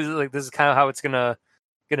 I hope like this is kind of how it's gonna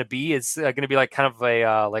be. It's gonna be like kind of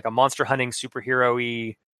a monster hunting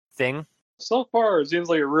superhero-y thing. So far, it seems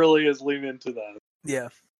like it really is leaning into that. Yeah.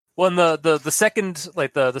 Well, in the second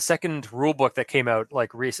like the second rule book that came out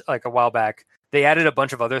like a while back, they added a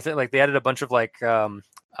bunch of other things. Like they added a bunch of like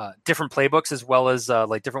different playbooks as well as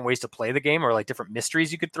like different ways to play the game, or like different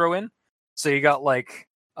mysteries you could throw in. So you got like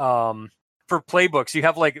for playbooks, you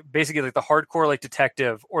have like basically like the hardcore like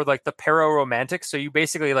detective or like the para-romantic. So you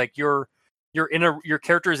basically like your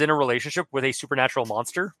character is in a relationship with a supernatural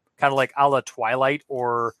monster, kind of like a la Twilight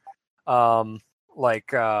or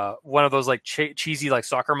like one of those like cheesy like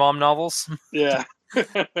soccer mom novels. Yeah.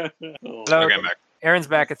 Hello. Okay, I'm back. Aaron's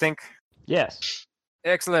back, I think. Yes,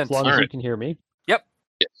 Excellent. as long as you Alright. can hear me. Yep.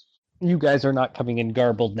 Yes. You guys are not coming in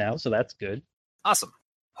garbled now, so that's good. Awesome.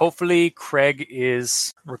 Hopefully Craig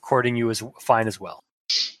is recording you as fine as well.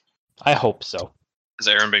 I hope so. Has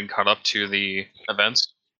Aaron been caught up to the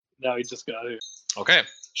events? Now he just got here. Okay,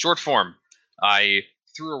 short form. I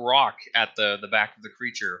threw a rock at the back of the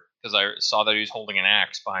creature because I saw that he was holding an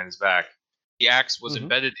axe behind his back. The axe was Mhm.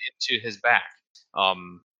 embedded into his back.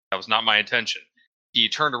 That was not my intention. He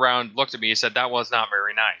turned around, looked at me, and said, "That was not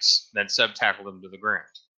very nice." Then Seb tackled him to the ground.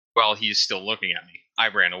 While he's still looking at me, I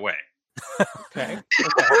ran away. Okay.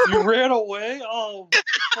 You ran away? Oh,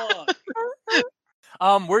 fuck.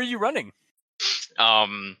 Where are you running?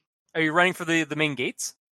 Um, Are you running for the main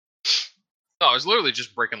gates? no, I was literally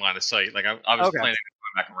just breaking line of sight. Like I was Okay. planning to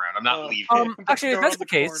come back around. I'm not leaving. Actually, if Go that's around the the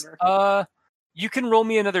case, corner. you can roll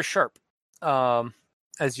me another sharp.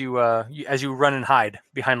 As you run and hide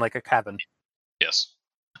behind like a cabin. Yes.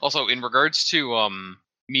 Also, in regards to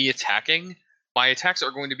me attacking, my attacks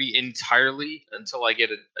are going to be entirely, until I get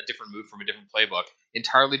a different move from a different playbook,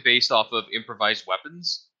 entirely based off of improvised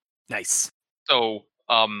weapons. Nice. So,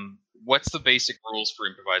 what's the basic rules for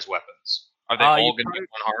improvised weapons? Are they all going to be 1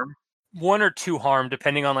 harm? 1 or 2 harm,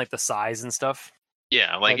 depending on like the size and stuff.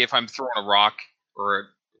 Yeah, like if I'm throwing a rock or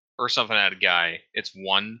something at a guy, it's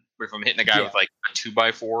 1. But if I'm hitting a guy with like a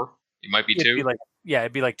 2x4, it might be 2. It'd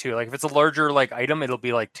be like 2. Like if it's a larger like item, it'll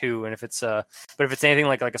be like 2, and if it's but if it's anything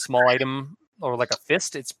like a small item or like a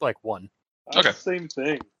fist, it's like 1. Okay. Same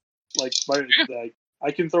thing. Like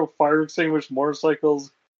I can throw fire extinguished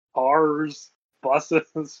motorcycles, cars,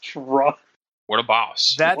 buses, trucks. What a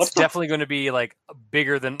boss! That's definitely going to be like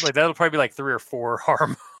bigger than like that'll probably be like 3 or 4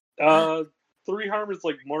 harm. 3 harm is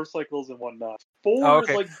like motorcycles and whatnot. 4 is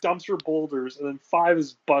like dumpster boulders, and then 5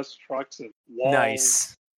 is bus trucks and walls.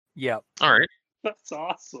 Nice. Yep. All right. That's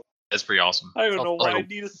awesome. That's pretty awesome. I don't know why I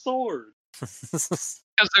need a sword. Because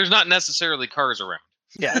there's not necessarily cars around.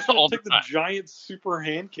 Yeah. I'll take the giant super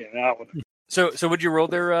hand cannon out with it. So would you roll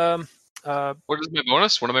there? What is my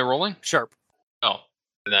bonus? What am I rolling? Sharp. Oh,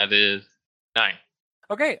 that is 9.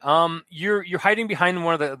 Okay. You're hiding behind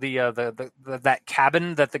one of the that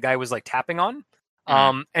cabin that the guy was like tapping on.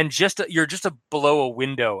 And you're just below a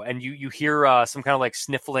window, and you hear some kind of like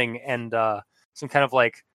sniffling and some kind of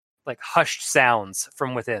like hushed sounds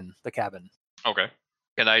from within the cabin. Okay.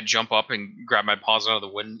 Can I jump up and grab my paws out of the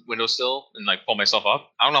windowsill and like pull myself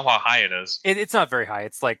up? I don't know how high it is. It's not very high.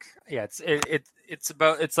 It's like it's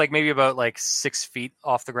like maybe about like 6 feet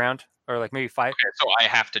off the ground, or like maybe 5. Okay, so I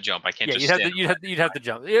have to jump. I can't. Yeah, just you'd have to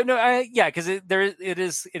jump. Because it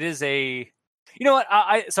is a. You know what?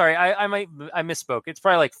 I misspoke. It's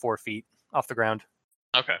probably like 4 feet off the ground.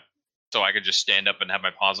 Okay, so I could just stand up and have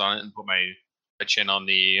my paws on it and put my chin on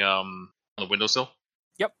the windowsill.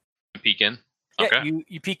 Yep. And peek in. Yeah,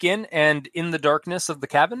 you peek in, and in the darkness of the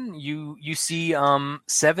cabin, you see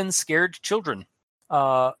 7 scared children,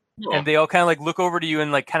 and they all kind of like look over to you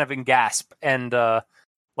and like kind of in gasp and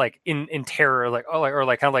like in terror, like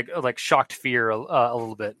kind of like shocked fear a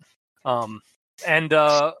little bit. And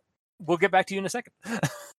we'll get back to you in a second.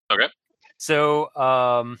 Okay. So,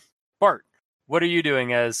 Bart, what are you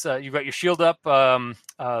doing? As you've got your shield up,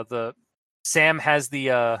 the Sam has the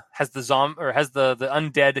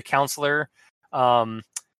undead counselor tackled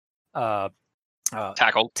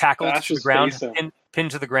to the ground,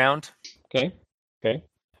 pinned to the ground. Okay.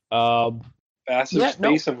 Bastard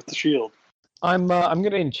face him with the shield. I'm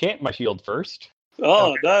gonna enchant my shield first.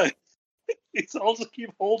 Oh, nice! It's also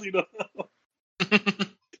keep holding him.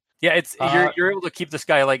 Yeah, it's you're able to keep this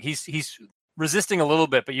guy like he's resisting a little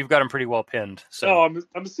bit, but you've got him pretty well pinned. So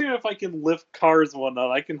I'm seeing if I can lift cars and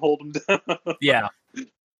whatnot. I can hold him down. Yeah,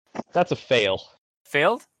 that's a fail.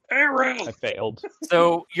 Failed? I failed.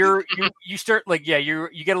 So you start like you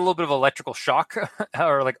get a little bit of electrical shock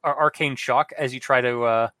or like arcane shock as you try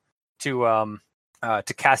to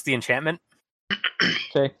cast the enchantment.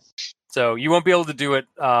 Okay. So you won't be able to do it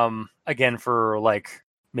again for like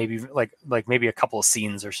maybe a couple of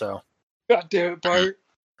scenes or so. God damn it, Bart.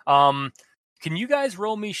 Can you guys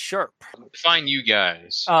roll me sharp? Fine, you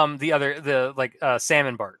guys. Sam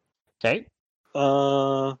and Bart. Okay.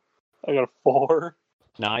 I got a 4.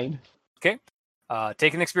 9. Okay.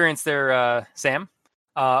 Take an experience there, Sam.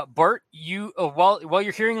 Bart, you while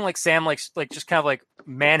you're hearing like Sam like just kind of like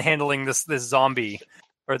manhandling this zombie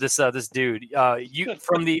or this dude, you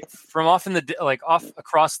from off in the off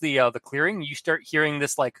across the clearing, you start hearing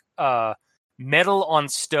this like metal on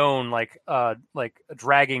stone like a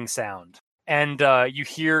dragging sound, and you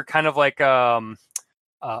hear kind of like a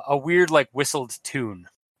weird like whistled tune.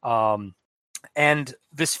 And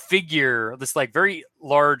this figure, this like very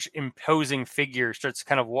large, imposing figure, starts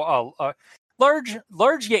kind of large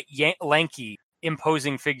yet lanky,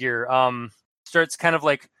 imposing figure. Starts kind of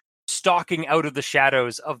like stalking out of the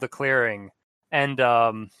shadows of the clearing, and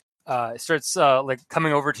starts like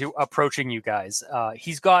coming over to approaching you guys.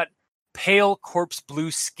 He's got pale corpse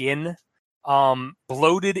blue skin,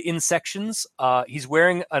 bloated in sections. He's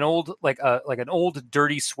wearing an old an old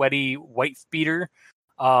dirty sweaty white beater.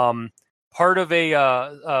 Part of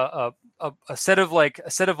a set of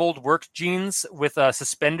old work jeans with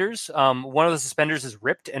suspenders. One of the suspenders is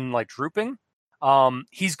ripped and like drooping.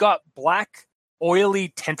 He's got black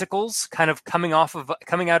oily tentacles kind of coming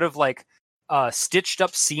out of like stitched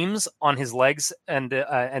up seams on his legs and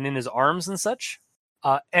in his arms and such.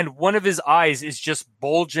 And one of his eyes is just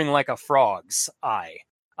bulging like a frog's eye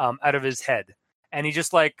out of his head. And he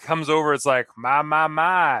just like comes over. It's like,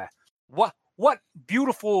 my, what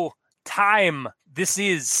beautiful time this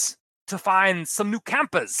is to find some new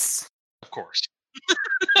campers. Of course.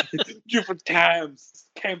 Different times,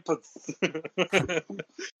 campus.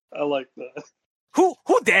 I like that. Who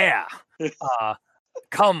dare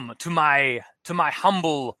come to my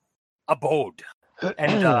humble abode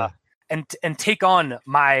and take on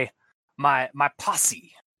my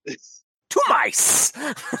posse? Two mice,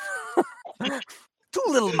 two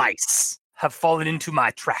little mice have fallen into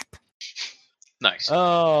my trap. Nice.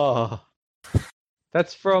 Oh,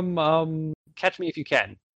 that's from Catch Me If You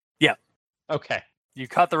Can. Yeah. Okay. You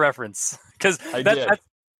caught the reference because I did.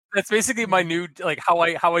 that's basically my new like how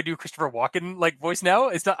I do Christopher Walken like voice now.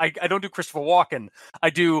 It's not I don't do Christopher Walken. I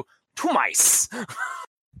do two mice.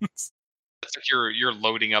 It's like you're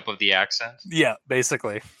loading up of the accent. Yeah,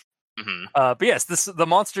 basically. Mm-hmm. But yes, the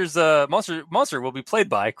monster will be played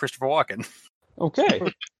by Christopher Walken. Okay.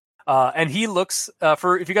 And he looks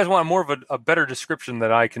for if you guys want more of a better description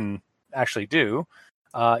that I can actually do.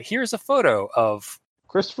 Here's a photo of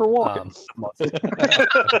Christopher Walken.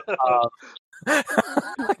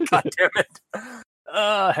 God damn it!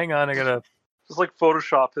 Hang on, I gotta. Just like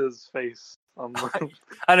Photoshop his face.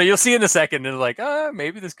 I know you'll see in a second, and like,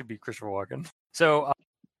 maybe this could be Christopher Walken. So,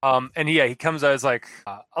 and yeah, he comes out as like,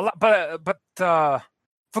 but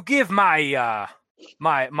forgive my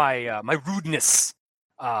my rudeness.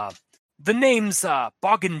 The name's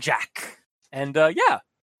Boggin Jack, and yeah,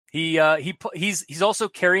 he's also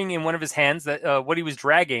carrying in one of his hands that what he was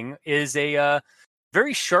dragging is a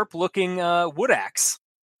very sharp looking wood axe.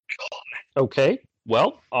 Okay.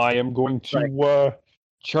 Well, I am going to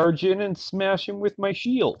charge in and smash him with my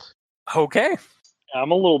shield. Okay.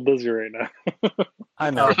 I'm a little busy right now.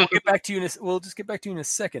 I know. We'll get back to you. We'll just get back to you in a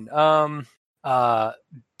second. Donut.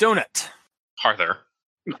 Arthur.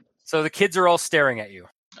 So the kids are all staring at you.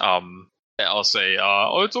 I'll say,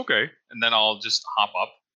 oh, it's okay, and then I'll just hop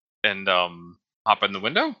up and hop in the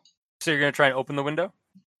window. So you're gonna try and open the window?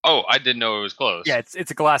 Oh, I didn't know it was closed. Yeah,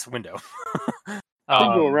 it's a glass window. You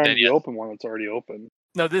can go around then the yes. open one that's already open.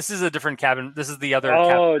 No, this is a different cabin. This is the other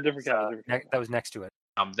cabin Different cabin. that was next to it.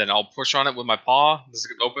 Then I'll push on it with my paw. Is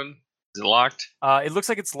it open? Is it locked? It looks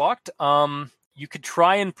like it's locked. You could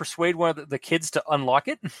try and persuade one of the kids to unlock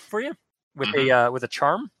it for you with a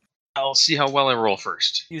charm. I'll see how well I roll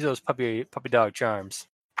first. Use those puppy dog charms.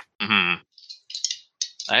 Mm-hmm.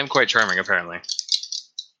 I am quite charming, apparently.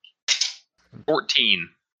 14.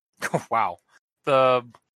 Oh, wow. The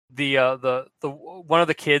one of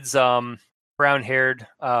the kids, brown haired,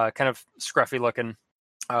 kind of scruffy looking,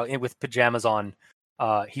 with pajamas on.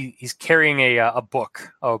 He's carrying a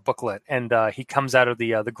booklet, and he comes out of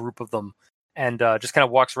the group of them, and just kind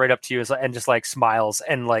of walks right up to you and just like smiles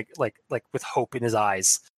and like with hope in his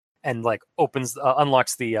eyes, and like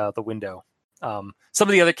unlocks the window. Some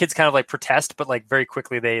of the other kids kind of like protest, but like very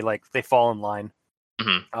quickly they fall in line.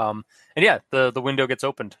 Mm-hmm. And yeah, the window gets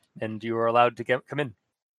opened, and you are allowed to come in.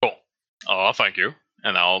 Cool. Oh, thank you.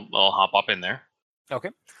 And I'll hop up in there. Okay.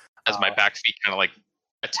 As my back feet kind of like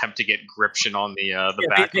attempt to get gription on the Yeah,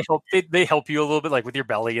 back. they help you a little bit, like with your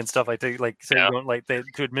belly and stuff, so Yeah. you don't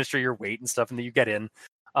to administer your weight and stuff, and then you get in.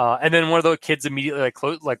 And then one of the kids immediately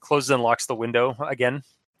closes and locks the window again.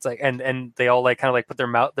 It's like and they all kind of put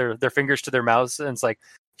their fingers to their mouths, and it's like,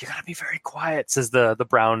 you gotta be very quiet, says the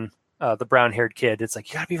brown haired kid. It's like,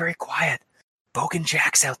 you gotta be very quiet. Bogan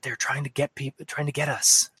Jack's out there trying to get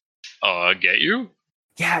us. Get you?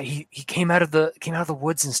 Yeah, he came out of the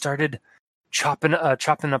woods and started chopping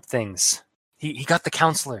up things. He got the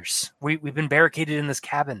counselors. We've been barricaded in this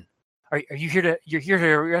cabin. You're here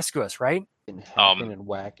to rescue us, right? And hacking and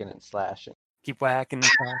whacking and slashing. Keep whacking and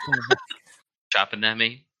slashing. Chopping at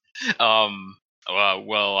me?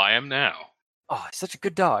 Well, I am now. Oh, he's such a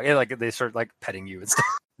good dog. Yeah, they start petting you and stuff.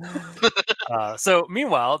 So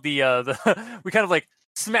meanwhile, the we kind of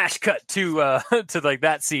smash cut to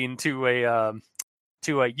that scene to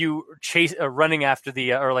you running after the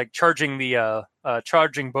charging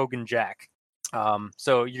Bogan Jack.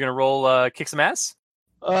 So you're gonna roll kick some ass.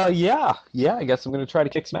 Yeah. I guess I'm gonna try to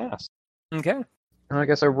kick some ass. Okay. And I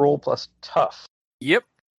guess I roll plus tough. Yep.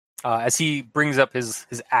 As he brings up his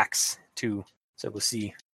axe too, so we'll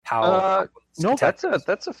see how. No, that's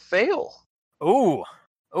a fail. Oh,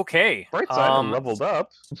 okay. Bright side, I leveled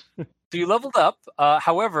up. So you leveled up.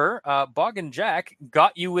 However, Boggin Jack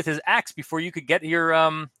got you with his axe before you could get your.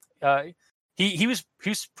 He was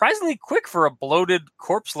surprisingly quick for a bloated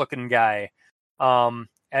corpse-looking guy.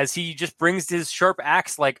 As he just brings his sharp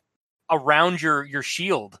axe around your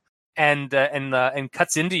shield and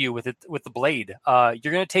cuts into you with the blade.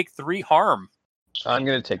 You're gonna take 3 harm. I'm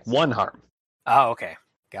gonna take 1 harm. Oh, okay,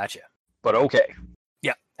 gotcha. But okay.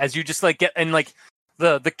 Yeah, as you just get and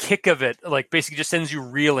the kick of it basically just sends you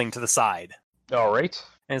reeling to the side. All right.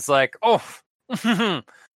 And it's like, oh,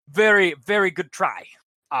 Very, very good try.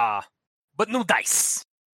 But no dice.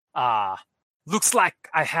 Looks like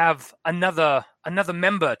I have another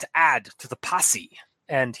member to add to the posse.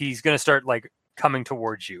 And he's going to start, like, coming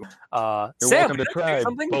towards you. You're Sam, welcome to would you like try, do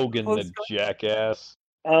something? Bogan Oh, the jackass.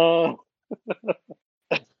 All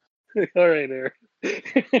right, there.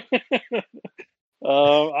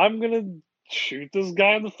 I'm gonna shoot this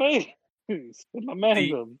guy in the face with my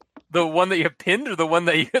magnum. The one that you have pinned, or the one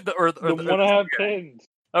that you or The one I have pinned.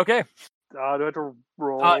 Okay. Do I have to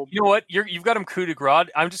roll? You know what? You've got him coup de grace.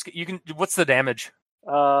 You can. What's the damage?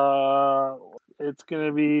 It's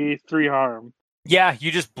gonna be 3 harm. Yeah,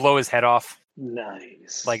 you just blow his head off.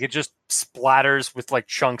 Nice. Like, it just splatters with, like,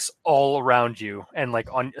 chunks all around you, and,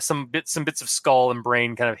 like, on some bits of skull and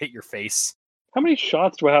brain kind of hit your face. How many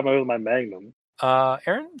shots do I have with my magnum?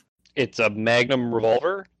 Aaron? It's a Magnum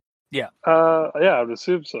revolver. Yeah, I would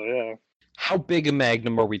assume so. Yeah, How big a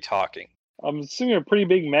Magnum are we talking? I'm assuming a pretty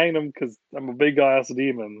big magnum because I'm a big guy as a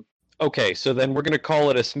demon. Okay, so then we're going to call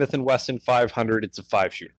it a Smith & Wesson 500. It's a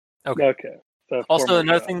 5-shooter. Okay. So Also,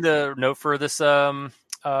 another thing to note for this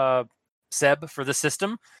Seb, for the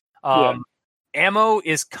system, ammo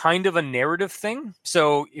is kind of a narrative thing.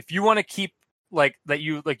 So if you want to keep like that,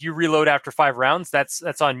 you reload after 5 rounds, that's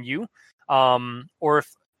on you. Or if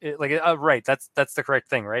right, that's the correct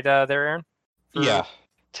thing, right? There, Aaron. Yeah,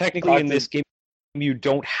 technically in this game, you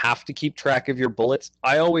don't have to keep track of your bullets.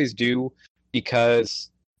 I always do because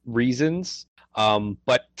reasons.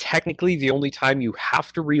 But technically, the only time you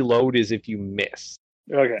have to reload is if you miss.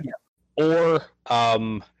 Okay. Or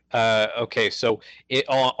okay, so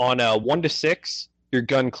on a 1 to 6, your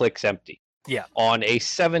gun clicks empty. Yeah. On a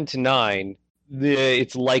 7 to 9,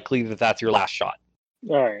 it's likely that that's your last shot.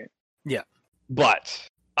 All right. Yeah. But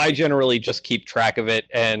I generally just keep track of it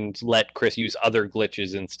and let Chris use other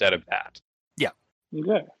glitches instead of that. Yeah. Okay.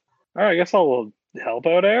 All right. I guess I'll help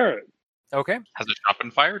out Aaron. Okay. Has a shot been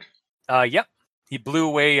fired? Yep. He blew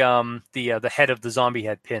away the head of the zombie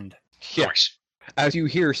head pinned. Yeah. Nice. As you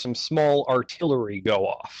hear some small artillery go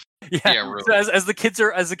off. Yeah, really. So as the kids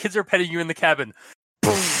are petting you in the cabin.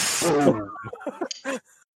 All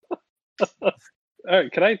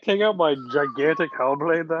right. Can I take out my gigantic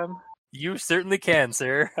hellblade then? You certainly can,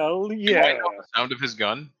 sir. Hell Do I yeah! know the sound of his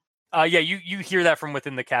gun? Yeah, you hear that from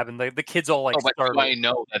within the cabin. The kids all like But startled. do I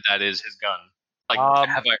know that is his gun? Like,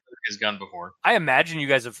 have I heard his gun before? I imagine you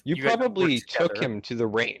guys have. You guys have probably worked took together. him to the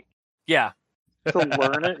range. Yeah, To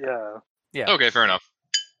learn it, yeah. Yeah. Okay, fair enough.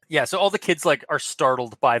 yeah. So all the kids like are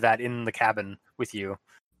startled by that in the cabin with you.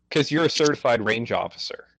 Because you're a certified range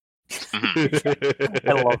officer. Mhm,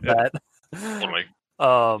 I love that. totally.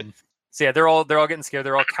 So yeah, they're all getting scared.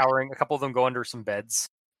 They're all cowering. A couple of them go under some beds.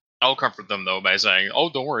 I'll comfort them though by saying, "Oh,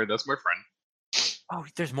 don't worry, that's my friend." Oh,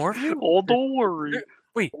 there's more of you. Oh, don't worry.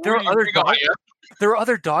 Wait, there are other dogs. There are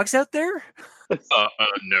other dogs out there. No.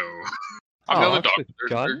 I'm Oh, the other that's dog. with They're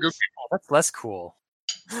guns? good Oh, that's less cool.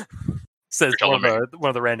 Says You're one telling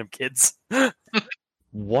of the random kids.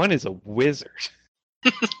 One is a wizard.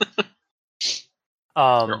 They're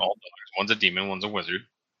all dogs. One's a demon, one's a wizard.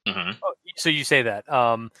 Mm-hmm. Oh, so you say that.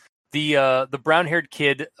 The brown-haired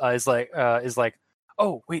kid is like,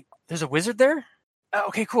 oh wait, there's a wizard there.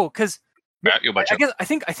 Okay, cool. Because Matt, you'll betcha. I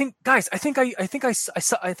think guys, I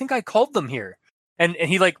think I called them here, and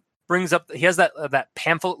he like brings up. He has that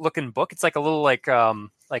pamphlet-looking book. It's like a little an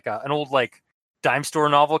old like dime store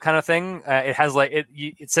novel kind of thing. It has like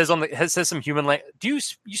it says it says some human language. Do you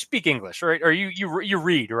speak English, right? Or you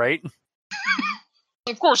read, right?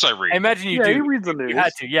 Of course I read. I imagine you Yeah, do. he reads the news. You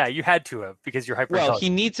had to, yeah, you had to have because you're hyper. Well, he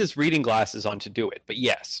needs his reading glasses on to do it, but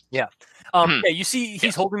yes. Yeah, you see,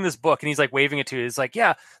 he's holding this book and he's like waving it to you. It's like,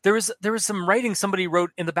 yeah, there was some writing somebody wrote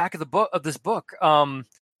in the back of the book of this book,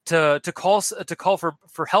 to call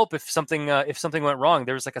for help if something went wrong.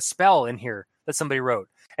 There was like a spell in here that somebody wrote,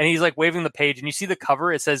 and he's like waving the page, and you see the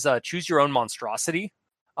cover. It says, "Choose your own monstrosity."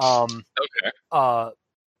 Okay.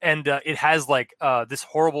 And it has like this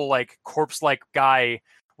horrible like corpse-like guy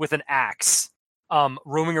with an axe,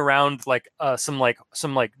 roaming around like some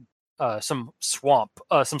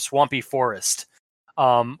swampy forest,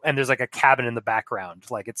 and there's like a cabin in the background,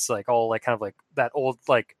 like it's like all like kind of like that old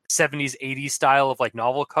like 70s 80s style of like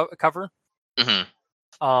novel cover,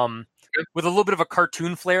 Mm-hmm. with a little bit of a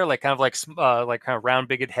cartoon flair, like kind of round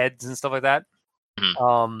bigoted heads and stuff like that.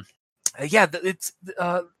 Mhm. Yeah, it's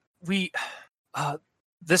yeah,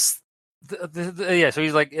 so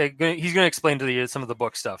he's like he's going to explain to you some of the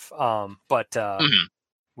book stuff, but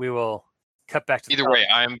we will cut back to Either way,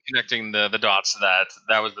 I'm connecting the dots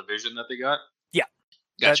that was the vision that they got. Yeah.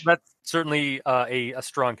 Gotcha. That's certainly a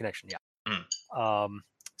strong connection. Yeah. Mm.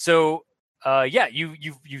 So Yeah,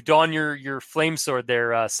 you don your flame sword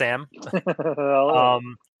there, Sam.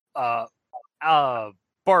 Hell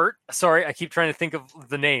Bart. Sorry, I keep trying to think of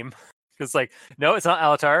the name because no, it's not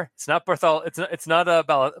Alatar. It's not Barthol. It's not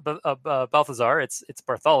Balthazar. It's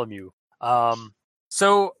Bartholomew.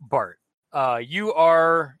 So Bart, you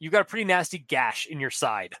got a pretty nasty gash in your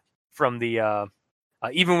side from the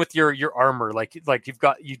even with your armor. Like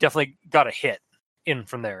you definitely got a hit in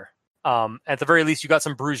from there. At the very least, you got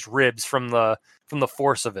some bruised ribs from the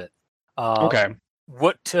force of it. Okay.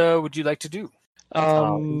 What would you like to do? It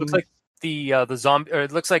looks like the zombie, or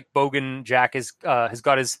it looks like Bogan Jack has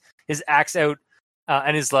got his axe out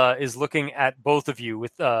and is looking at both of you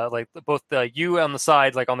with both you on the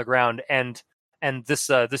side, like on the ground, and this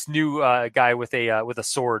new guy with a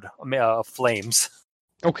sword of flames.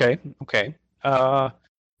 Okay.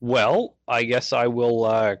 Well, I guess I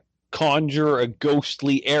will conjure a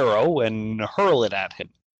ghostly arrow and hurl it at him.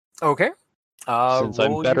 Okay. Since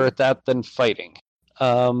I'm better at that than fighting.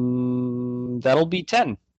 That'll be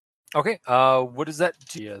 10. Okay. What does that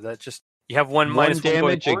do? Yeah, that just you have one minus one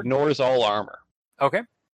damage, ignores all armor. Okay.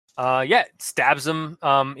 Yeah, stabs him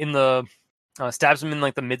in the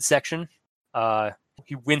like the midsection.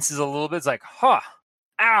 He winces a little bit. It's like,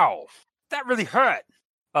 ow, that really hurt.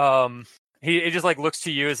 He just like looks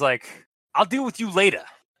to you. Is like, I'll deal with you later.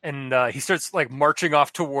 And he starts like marching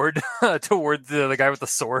off toward the guy with the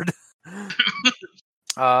sword.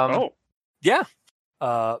 Yeah.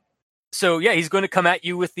 So yeah, he's going to come at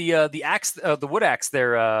you with the axe, the wood axe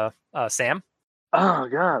there, Sam. Oh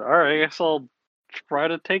god! All right, I guess I'll try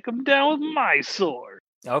to take him down with my sword.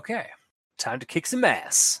 Okay, time to kick some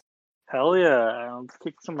ass. Hell yeah, let's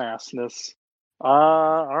kick some assness.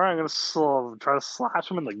 All right, I'm gonna try to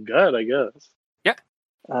slash him in the gut, I guess. Yeah.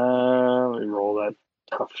 Let me roll that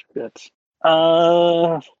tough shit.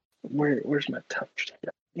 Where's my tough shit?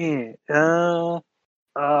 Yeah.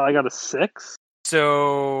 I got a 6.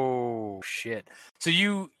 So shit.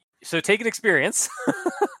 So take an experience.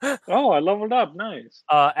 Oh, I leveled up. Nice.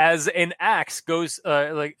 As an axe goes,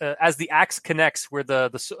 as the axe connects where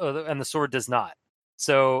the sword does not.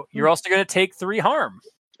 So you're also going to take 3 harm.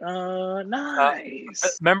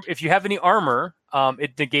 Nice. Remember, if you have any armor,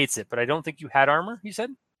 it negates it. But I don't think you had armor. You said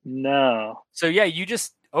no. So yeah, you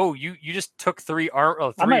just took 3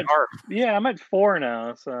 harm. Yeah, I'm at 4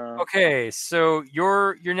 now. So okay, so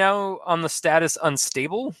you're now on the status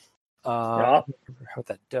unstable. Yeah. How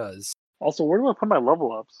that does. Also, where do I put my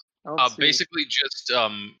level ups? Basically, just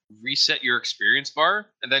reset your experience bar,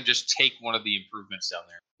 and then just take one of the improvements down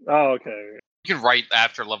there. Oh, okay. You can write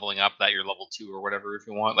after leveling up that you're level 2 or whatever if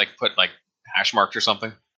you want. Like put like hash marks or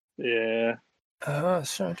something. Yeah.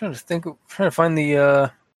 So I'm trying to find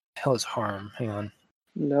the hell is harm. Hang on.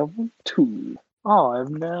 Level 2. Oh, I've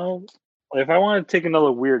now. If I want to take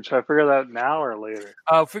another weird, should I figure that now or later?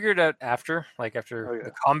 I'll figure it out after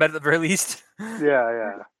the combat at the very least.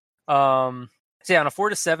 Yeah. So yeah, on a 4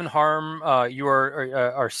 to 7 harm, you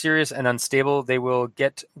are serious and unstable. They will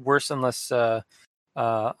get worse unless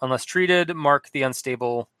treated. Mark the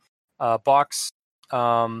unstable box.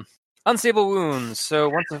 Unstable wounds. So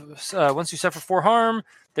once you suffer 4 harm,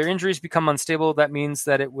 their injuries become unstable. That means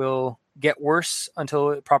that it will get worse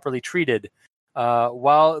until properly treated.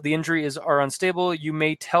 While the injuries are unstable, you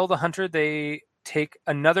may tell the hunter they take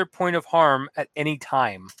another point of harm at any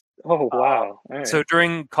time. Oh, wow. Right. So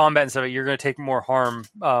during combat and stuff, you're going to take more harm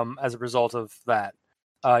as a result of that.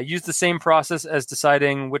 Use the same process as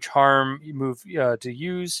deciding which harm you move to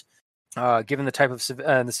use, given the type of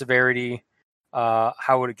the severity.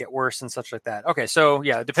 How would it get worse and such like that? Okay, so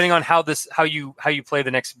yeah, depending on how you play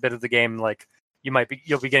the next bit of the game, like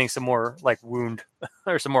you'll be getting some more like wound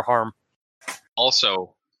or some more harm.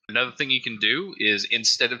 Also, another thing you can do is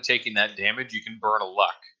instead of taking that damage, you can burn a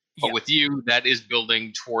luck. But with you, that is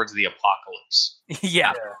building towards the apocalypse.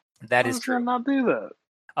 Yeah, that is true. Not do that.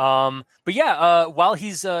 But yeah, while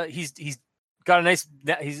he's got a nice,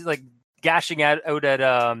 he's like gashing out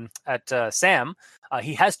at Sam.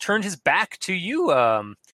 He has turned his back to you,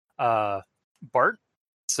 Bart.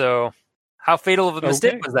 So, how fatal of a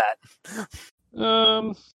mistake was that?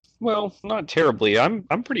 Well, not terribly. I'm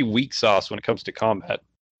pretty weak sauce when it comes to combat.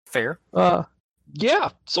 Fair. Yeah.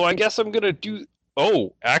 So I guess I'm gonna do.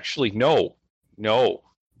 Oh, actually, no. You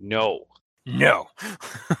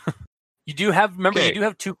do have. Remember, you do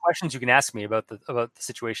have 2 questions you can ask me about the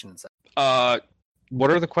situation and stuff.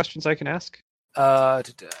 What are the questions I can ask?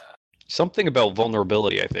 Something about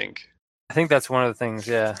vulnerability, I think. I think that's one of the things.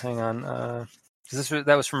 Yeah. Hang on.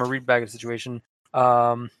 That was from a read back of the situation.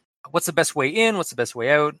 What's the best way in? What's the best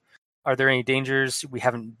way out? Are there any dangers we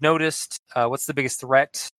haven't noticed? What's the biggest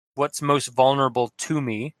threat? What's most vulnerable to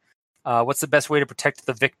me? What's the best way to protect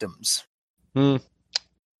the victims?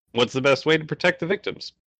 What's the best way to protect the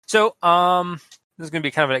victims? So, this is going to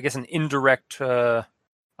be kind of, I guess, an indirect kind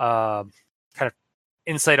of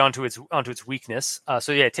insight onto its weakness.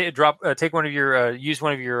 So yeah, take one of your use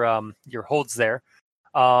one of your holds there.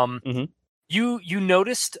 You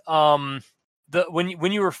noticed when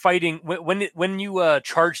you were fighting when you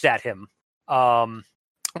charged at him.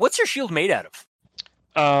 What's your shield made out of?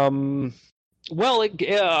 Well,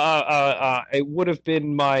 it would have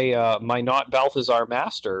been my not Balthazar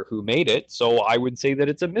master who made it, so I would say that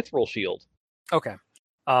it's a mithril shield. Okay.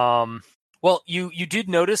 Well, you did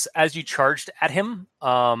notice as you charged at him,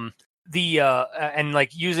 and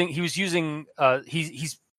like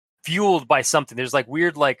he's fueled by something. There's like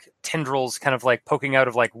weird like tendrils kind of like poking out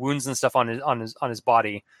of like wounds and stuff on his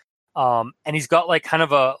body. And he's got like kind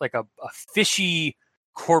of a fishy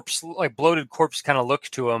corpse, like bloated corpse kind of look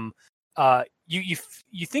to him. You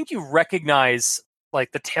think you recognize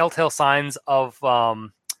like the telltale signs of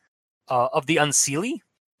the Unseelie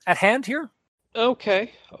at hand here.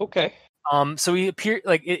 Okay. So he appear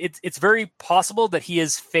like it's very possible that he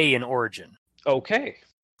is Fey in origin. Okay.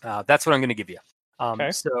 That's what I'm going to give you.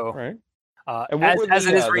 Okay. So right. As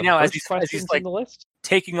it is right now, as he's like the list?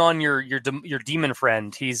 taking on your demon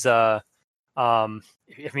friend, he's I mean,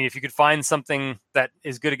 if you could find something that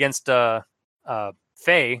is good against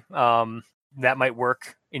Fey, that might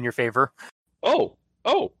work in your favor.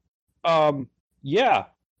 Yeah.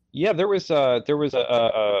 There was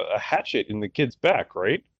a hatchet in the kid's back,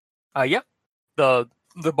 right? Yep. The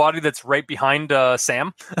body that's right behind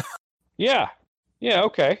Sam. Yeah.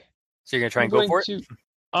 Okay. So you're gonna try and go for it.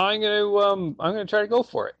 I'm gonna try to go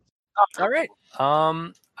for it. All right.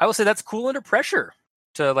 I will say that's cool under pressure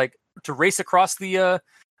to race across the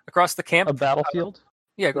camp. A battlefield.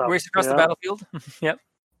 Race across the battlefield. Yep.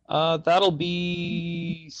 That'll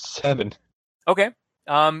be 7. Okay.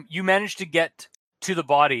 You managed to get to the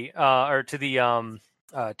body, or to the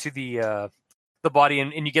body,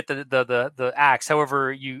 and you get the axe.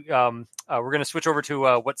 However, you we're going to switch over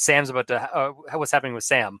to what Sam's about to what's happening with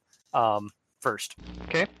Sam first.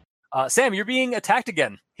 Okay. Sam, you're being attacked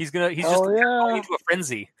again. He's going into a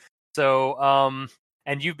frenzy. So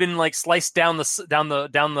and you've been like sliced down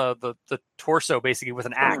the torso basically with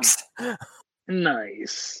an axe.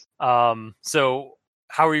 Nice. So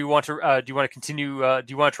how do you want to continue? Do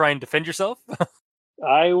you want to try and defend yourself?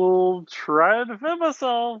 I will try to defend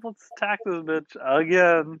myself. Let's attack this bitch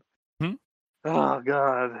again. Oh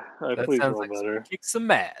god! Please roll like better. Kick some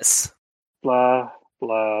ass. Blah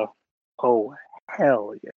blah. Oh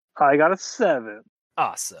hell yeah! I got a 7.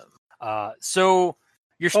 Awesome. So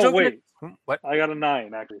you're still wait. What? I got a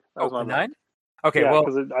 9 actually. That was my 9. Okay, yeah, well,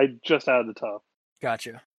 because I just added the top.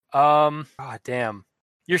 Gotcha. God damn.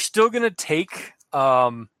 You're still gonna take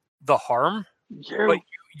the harm, but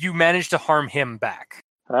you managed to harm him back.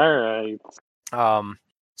 All right.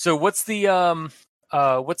 So what's the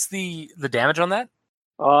damage on that?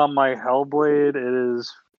 My Hellblade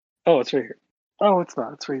is. Oh, it's right here. Oh, it's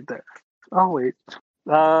not. It's right there. Oh wait.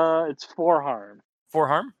 It's 4 harm. 4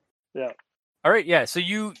 harm? Yeah. All right. Yeah. So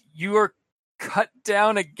you are cut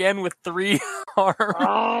down again with 3 harm.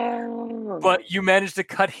 Oh. But you managed to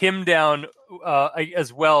cut him down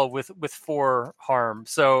as well with 4 harm.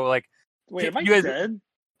 So like, wait, am I dead?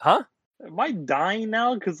 Huh? Am I dying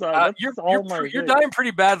now? Because you're dying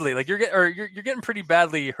pretty badly. Like you're getting pretty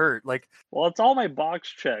badly hurt. Like, well, it's all my box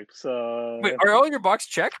checks. Wait, are all your box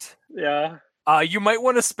checked? Yeah. You might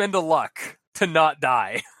want to spend a luck to not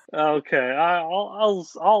die. Okay,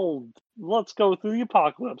 I'll let's go through the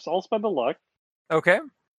apocalypse. I'll spend a luck. Okay.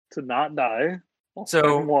 To not die. I'll so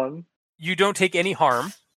spend 1. You don't take any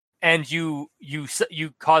harm, and you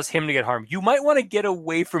cause him to get harmed. You might want to get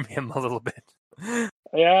away from him a little bit.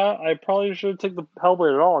 Yeah, I probably should have taken the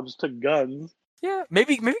Hellblade at all. I just took guns. Yeah,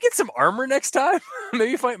 maybe get some armor next time.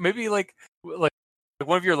 maybe like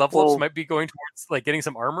one of your level ups might be going towards like getting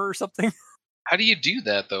some armor or something. How do you do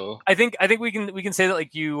that though? I think we can say that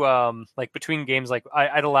like you like between games, like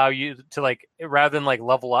I'd allow you to like rather than like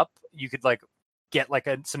level up, you could like get like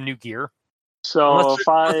some new gear. So if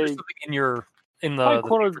I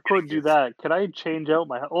quote unquote do that, can I change out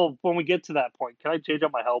my? Oh, when we get to that point, can I change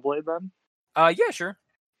out my Hellblade then? Yeah, sure.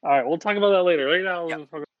 All right, we'll talk about that later. Right now,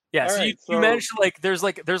 yeah. So you managed to like there's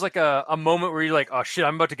like a moment where you're like, oh shit,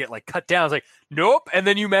 I'm about to get like cut down. It's like nope, and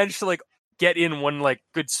then you managed to like get in one like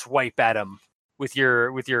good swipe at him with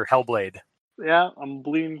your Hellblade. Yeah, I'm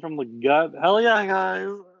bleeding from the gut. Hell yeah, guys.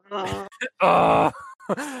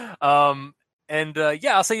 And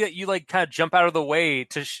I'll say that you like kind of jump out of the way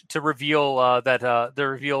to reveal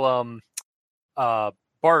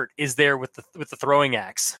Bart is there with the throwing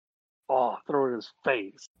axe. Oh, throw it in his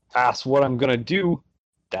face. That's what I'm gonna do.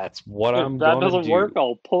 That's what I'm If that gonna doesn't do. work,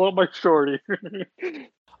 I'll pull out my shorty.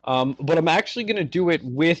 But I'm actually gonna do it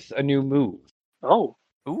with a new move. Oh,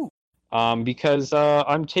 Ooh. Because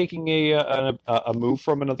I'm taking a move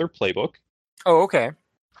from another playbook. Oh, okay.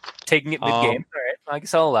 Taking it mid game. Um, All right. I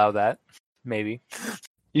guess I'll allow that. Maybe.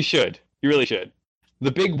 You should. You really should.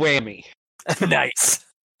 The big whammy. Nice.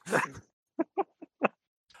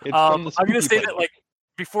 It's from the I'm gonna spooky say that playbook. like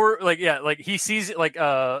before, like yeah, like he sees like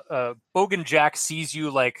Bogan Jack sees you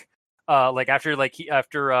like after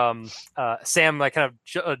Sam like kind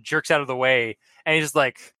of jerks out of the way, and he's just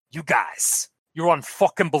like, "You guys, you're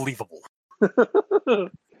unfucking believable." So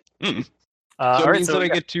All it right, means so that I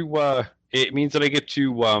get to. It means that I get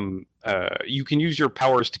to. You can use your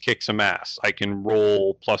powers to kick some ass. I can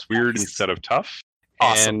roll plus weird Nice. instead of tough.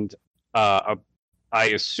 Awesome. And I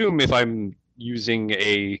assume if I'm using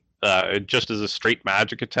a just as a straight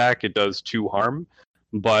magic attack, it does 2 harm.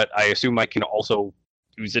 But I assume I can also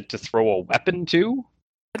use it to throw a weapon too.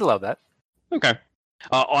 I'd love that. Okay.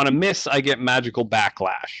 On a miss, I get magical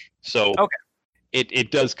backlash. So Okay.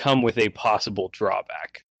 it does come with a possible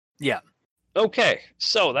drawback. Yeah. Okay,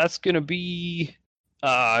 so that's gonna be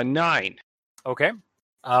 9. Okay.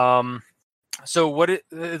 So what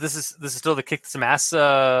this is still the kick some ass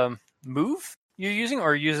move you're using,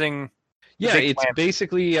 or using? Yeah, big it's whammy.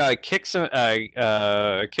 basically kick some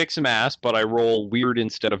ass, but I roll weird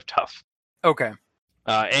instead of tough. Okay.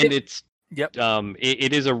 And it's Yep.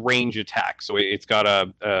 it is a range attack, so it's got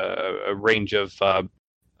a range of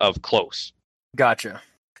close. Gotcha.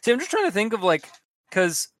 See, I'm just trying to think of like,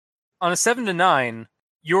 because on a 7 to 9,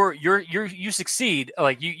 you succeed.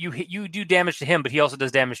 Like you do damage to him, but he also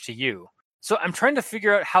does damage to you. So I'm trying to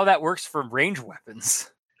figure out how that works for range weapons.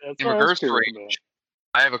 that's In what I was regards to curious range,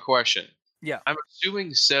 I have a question. Yeah. I'm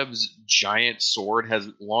assuming Seb's giant sword has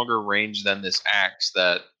longer range than this axe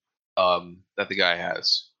that the guy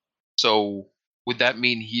has. So would that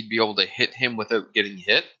mean he'd be able to hit him without getting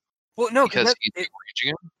hit? Well, no, Because he'd be raging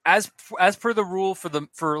him? as per the rule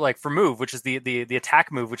for move, which is the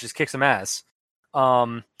attack move, which is kick some ass.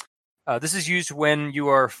 This is used when you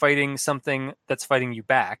are fighting something that's fighting you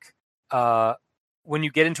back. When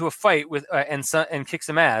you get into a fight with and kick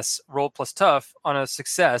some ass, roll plus tough on a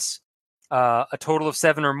success, a total of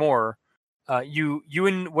 7 or more. You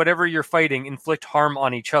and whatever you're fighting inflict harm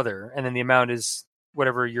on each other, and then the amount is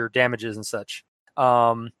whatever your damage is and such.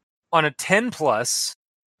 On a 10 plus,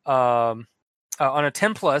 you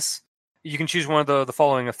can choose one of the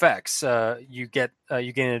following effects. You gain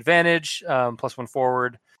an advantage, plus 1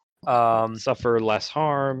 forward. Suffer less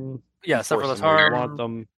harm. Yeah, suffer force less them where you harm. want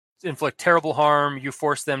them. Inflict terrible harm. You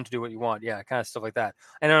force them to do what you want. Yeah, kind of stuff like that.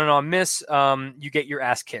 And then on miss, you get your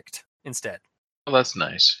ass kicked instead, Oh, that's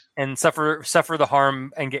nice. and suffer the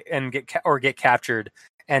harm and get captured,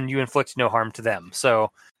 and you inflict no harm to them.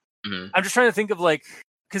 So Mhm. I'm just trying to think of like,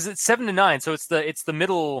 because it's 7 to 9, so it's the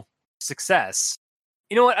middle success.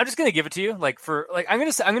 You know what? I'm just gonna give it to you. Like for like, I'm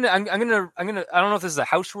gonna I don't know if this is a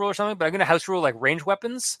house rule or something, but I'm gonna house rule like range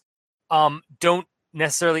weapons. Don't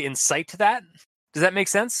necessarily incite to that. Does that make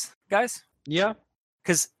sense, guys? Yeah.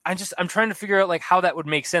 Because I'm trying to figure out like how that would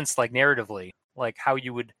make sense, like narratively, like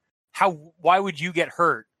why would you get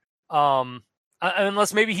hurt?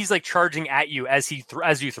 Unless maybe he's like charging at you as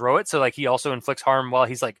as you throw it, so like he also inflicts harm while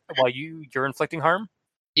you're inflicting harm.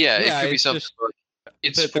 Yeah, Yeah, it could be it's something. just-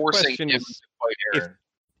 It's the forcing question him is to fight Aaron.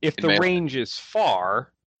 If in the melee. range is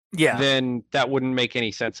far, Yeah, then that wouldn't make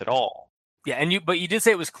any sense at all. yeah, but you did say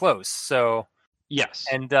it was close, so Yes.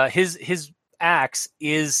 and his axe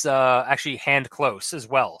is actually hand close as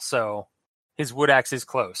well, so his wood axe is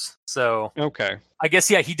close. So Okay. I guess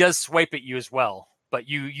he does swipe at you as well, but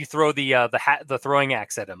you throw the throwing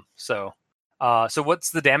axe at him. So so what's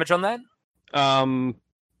the damage on that?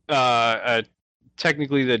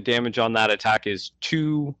 Technically, the damage on that attack is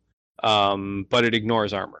 2, but it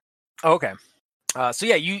ignores armor. Oh, okay. So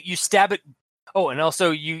yeah, you stab it. Oh, and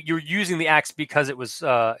also you're using the axe because it was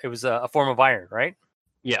a form of iron, right?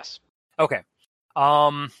 Yes. Okay.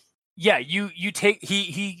 Yeah, you take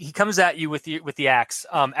he comes at you with the axe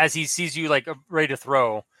as he sees you like ready to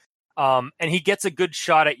throw. And he gets a good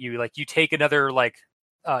shot at you. Like you take another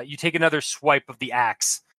swipe of the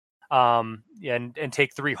axe. And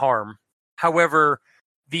take 3 harm. However,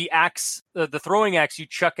 the axe, the throwing axe you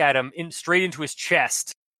chuck at him straight into his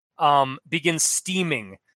chest, begins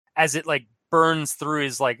steaming as it like burns through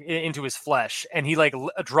his like into his flesh, and he like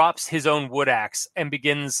drops his own wood axe and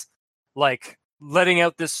begins like letting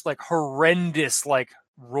out this like horrendous like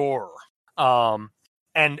roar, and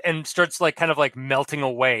starts like kind of like melting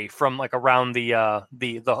away from like around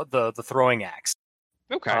the throwing axe.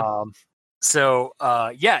 Okay.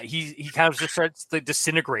 He kind of just starts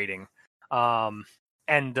disintegrating.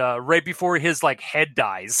 And right before his like head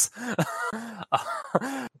dies,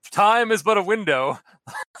 time is but a window,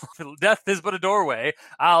 death is but a doorway.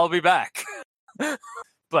 I'll be back.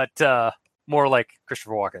 But more like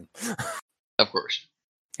Christopher Walken. Of course.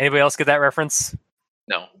 Anybody else get that reference?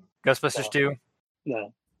 No. Ghostbusters 2?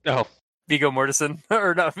 No. Oh, Viggo Mortensen,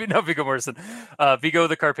 or not Viggo Mortensen, Viggo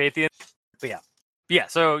the Carpathian. But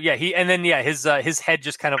his head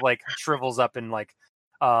just kind of like shrivels up, and like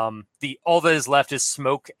all that is left is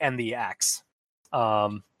smoke and the axe.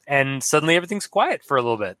 And suddenly everything's quiet for a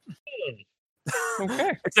little bit.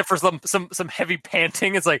 okay. Except for some heavy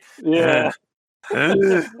panting. It's like, Yeah.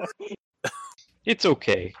 It's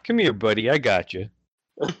okay. Come here, buddy. I got you.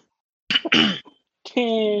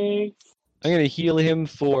 Okay. I'm gonna heal him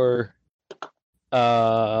for.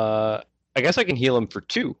 I guess I can heal him for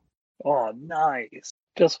 2. Oh, nice.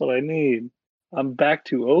 Just what I need. I'm back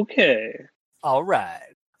to okay. all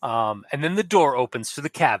right. And then the door opens to the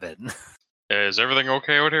cabin. Is everything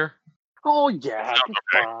okay out here? Oh yeah, Sounds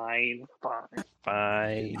okay. fine.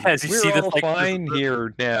 Fine. As you We're see the, all like, fine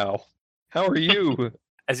here now. How are you?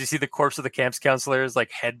 As you see the corpse of the camp's counselor's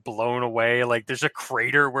like head blown away, like there's a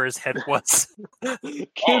crater where his head was.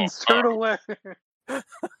 Kids, turn away.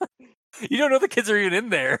 You don't know the kids are even in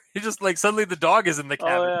there. You just like suddenly the dog is in the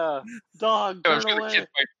cabin. Oh yeah, dog, I'm turn sure, away. I'm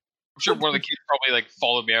sure one of the kids probably like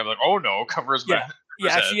followed me. I'm like, oh no, cover his mouth.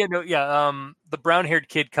 Yeah, actually, the brown-haired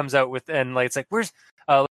kid comes out with, and like it's like, where's?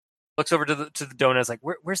 Looks over to the donuts, like,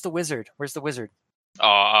 where's the wizard? Where's the wizard?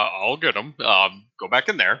 I'll get him. Go back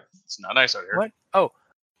in there. It's not nice out here. What? Oh,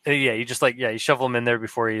 you just like you shovel him in there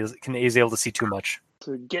before he's able to see too much.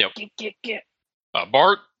 So get.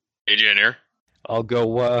 Bart, AJ in here. I'll go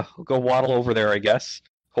waddle over there, I guess,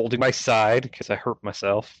 holding my side because I hurt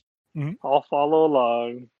myself. I'll follow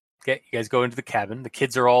along. Okay, you guys go into the cabin. The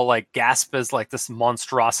kids are all like gasp as like this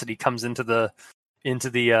monstrosity comes into the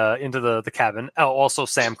cabin. Oh, also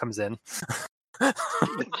Sam comes in.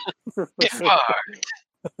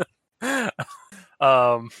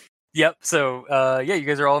 Yep. So you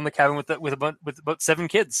guys are all in the cabin with about 7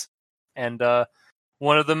 kids, and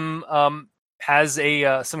one of them has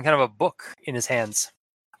some kind of a book in his hands.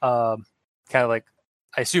 Kind of like,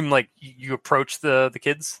 I assume like you approach the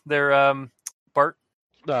kids there, Bart.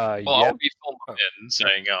 Well, Yeah. I'll be filmed in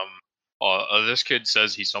saying, this kid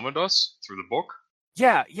says he summoned us through the book.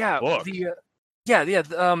 Yeah. Book.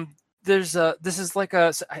 There's this is like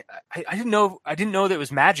a I didn't know that it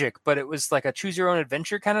was magic, but it was like a choose your own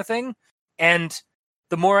adventure kind of thing. And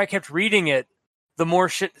the more I kept reading it, the more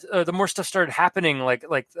stuff started happening. Like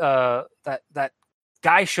that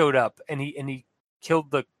guy showed up and he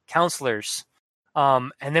killed the counselors.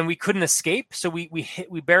 And then we couldn't escape, so we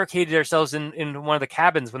barricaded ourselves in one of the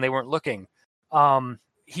cabins when they weren't looking. You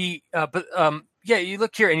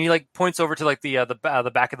look here, and he like points over to like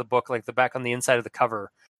the back of the book, like the back on the inside of the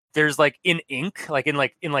cover. There's like in ink, like in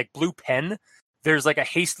blue pen, there's like a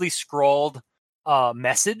hastily scrawled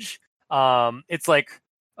message. It's like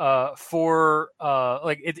it's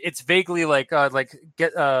vaguely like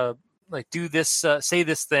get like do this, say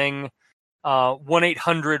this thing.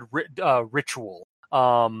 1-800 ritual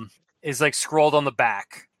is like scrawled on the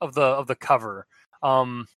back of the cover.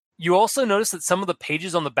 You also notice that some of the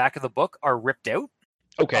pages on the back of the book are ripped out.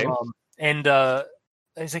 Okay. And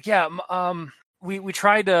he's like, we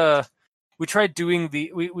tried doing we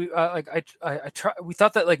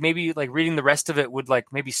thought that like maybe like reading the rest of it would like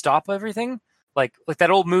maybe stop everything, like that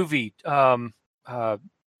old movie Zathura. I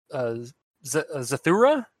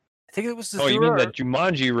think it was Zathura. Oh, you mean the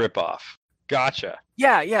Jumanji ripoff? Gotcha.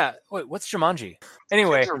 Yeah. Wait, what's Jumanji?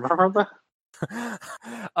 Anyway. Remember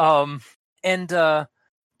that?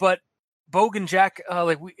 But Bogue and Jack,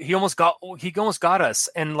 he almost got us,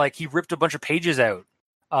 and like he ripped a bunch of pages out,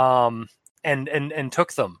 and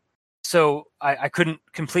took them. So I couldn't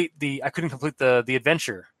complete the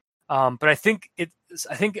adventure. But I think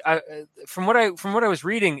from what I was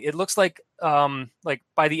reading, it looks like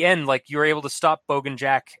by the end, like you were able to stop Bogue and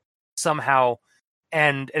Jack somehow,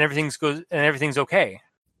 and everything's okay.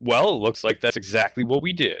 Well, it looks like that's exactly what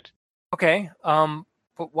we did. Okay.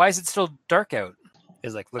 But why is it still dark out?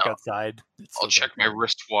 Is like look outside. I'll check my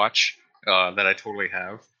wristwatch that I totally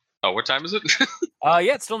have. What time is it?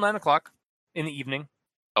 It's still 9:00 in the evening.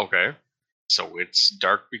 Okay, so it's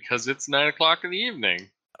dark because it's 9:00 in the evening.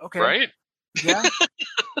 Okay. Right? Yeah.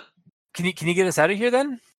 Can you get us out of here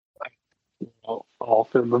then? All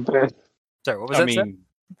fit in the van. Sorry, what was that? Seth?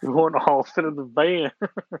 We won't all fit in the van.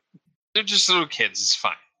 They're just little kids. It's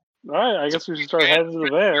fine. All right, I guess we should start heading to the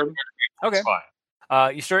van. Okay. It's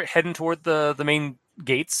fine. You start heading toward the main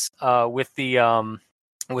gates with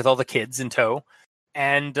all the kids in tow,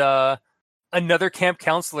 and another camp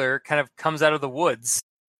counselor kind of comes out of the woods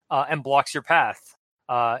and blocks your path.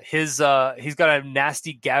 He's got a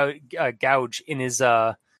nasty gouge in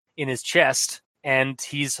his chest, and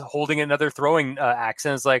he's holding another throwing axe,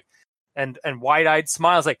 and is like, and wide-eyed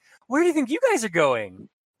smiles, like, "Where do you think you guys are going?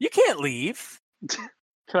 You can't leave. Can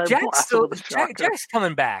I blast him with a shotgun? Jack's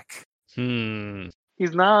coming back."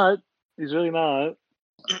 He's not. He's really not.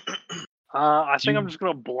 I think I'm just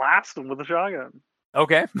gonna blast him with a shotgun.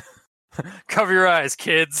 Okay. Cover your eyes,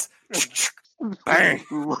 kids. Bang.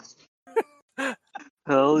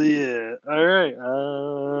 Hell yeah! All right.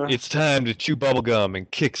 It's time to chew bubblegum and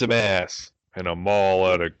kick some ass, and I'm all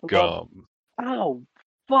out of gum. Oh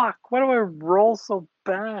fuck! Why do I roll so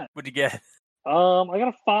bad? What'd you get? I got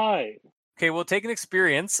a 5. Okay, well, take an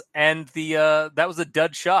experience, and the that was a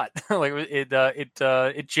dud shot. Like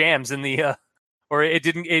it jams in the or it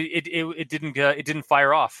didn't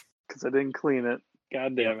fire off because I didn't clean it.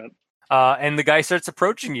 God damn it! And the guy starts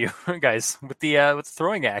approaching you guys with the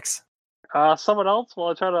throwing axe. Someone else while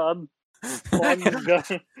I try to unplug the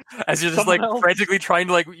gun. As you're just frantically trying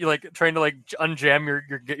to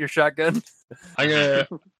unjam your shotgun. I'm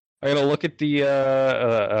gonna look at the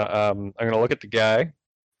I'm gonna look at the guy,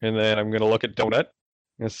 and then I'm gonna look at Donut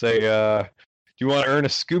and say, "Do you want to earn a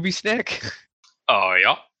Scooby snack?" Oh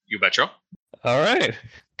yeah, you betcha. All right,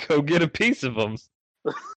 go get a piece of them.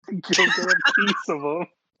 Go get a piece of them.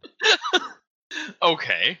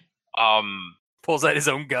 Okay. Pulls out his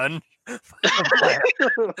own gun. Oh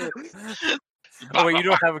wait, you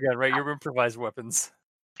don't have a gun, right? You're improvised weapons.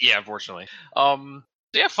 Yeah, unfortunately.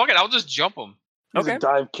 Yeah, fuck it. I'll just jump him. Okay.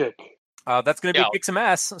 Dive kick. That's gonna be kick some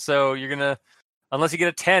ass. So you're gonna, unless you get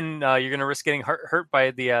a 10, you're gonna risk getting hurt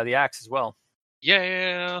by the axe as well.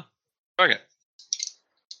 Yeah. Okay.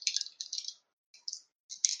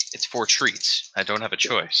 It's for treats. I don't have a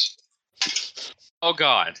choice. Oh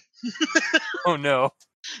god. Oh no.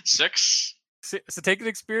 6. So take an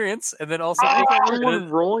experience, and then also everyone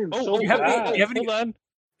rolling so bad. Hold on.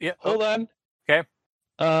 Yeah. Hold on. Okay.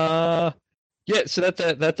 Yeah. So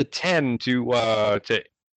that's a 10 to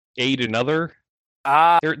aid another.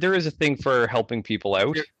 There is a thing for helping people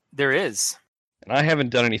out. There is. And I haven't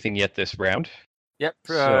done anything yet this round. Yep.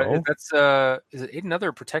 So... That's is it aid another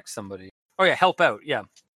or protect somebody? Oh yeah, help out. Yeah.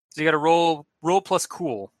 So you got to roll plus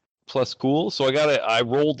cool. Plus cool. So I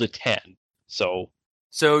rolled a 10. So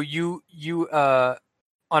you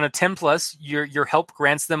on a 10 plus, your help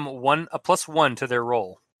grants them a +1 to their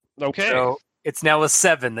roll. Okay. So it's now a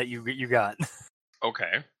 7 that you got.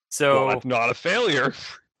 Okay. So that's not a failure.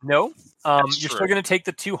 No. You're still going to take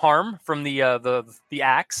the 2 harm from the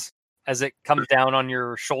axe as it comes down on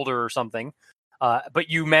your shoulder or something. But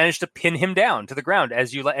you manage to pin him down to the ground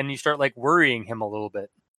as you start like worrying him a little bit.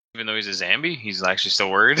 Even though he's a zombie, he's actually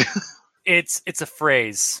still worried. It's a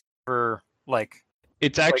phrase for like.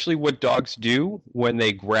 It's actually what dogs do when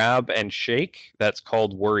they grab and shake. That's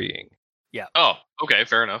called worrying. Yeah. Oh, okay,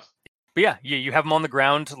 fair enough. But yeah, you have him on the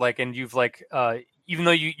ground, like, and you've like, even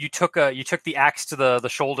though you took the axe to the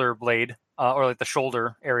shoulder blade, or like the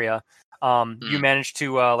shoulder area, you managed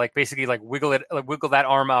to like basically like wiggle that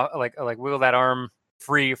arm out, like wiggle that arm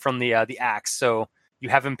free from the axe. So you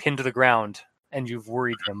have him pinned to the ground, and you've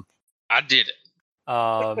worried him. I did it.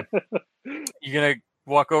 You're gonna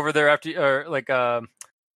walk over there after, or like, you're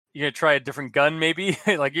gonna try a different gun, maybe.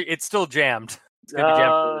 Like it's still jammed. It's gonna be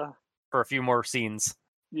jammed for a few more scenes.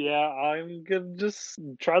 Yeah, I'm gonna just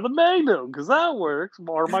try the Magnum because that works.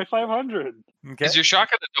 Or my 500. Okay. Is your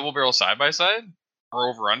shotgun a double barrel side by side or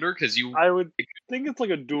over under? Because I would think it's like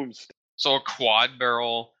a doomstick. So a quad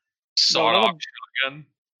barrel sawed off shotgun.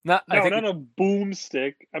 Not a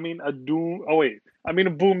boomstick. I mean a doom. Oh wait, I mean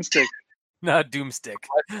a boomstick. Not doomstick.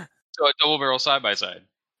 So a double barrel side by side.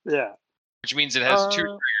 Yeah. Which means it has 2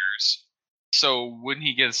 triggers. So wouldn't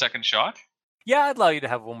he get a second shot? Yeah, I'd allow you to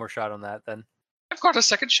have one more shot on that then. I've got a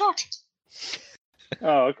second shot.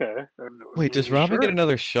 Oh, okay. Wait, does Robin get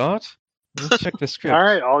another shot? Let's check the script. All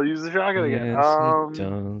right, I'll use the shotgun again. Yes, it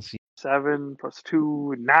does. 7 plus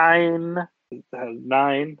 2, 9. It has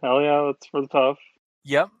 9. Hell yeah, that's for the tough.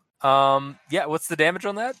 Yep. Yeah. What's the damage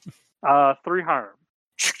on that? 3 harm.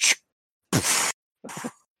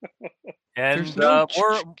 And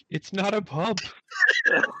it's not a pub.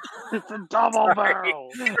 It's a double barrel.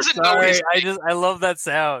 Sorry, I love that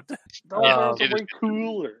sound. Double barrels are way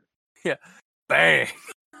cooler. Yeah, bang.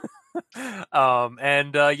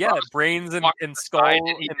 Brains and skull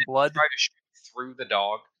and blood. Try to shoot through the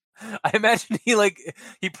dog. I imagine he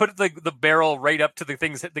put the barrel right up to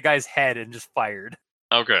the guy's head and just fired.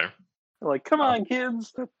 Okay. Like, come on,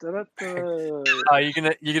 kids. Da-da-da-da. You're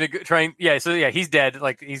gonna try and he's dead.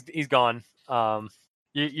 Like he's gone.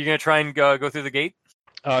 You're gonna try and go through the gate.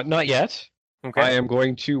 Not yet. Okay. I am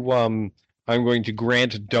going to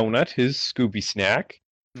grant Donut his Scooby snack.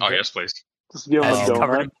 Oh Okay. yes, please. Just give him And a he's He's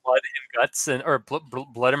covered donut. in blood and guts or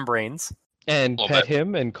blood and brains. And Little pet bit.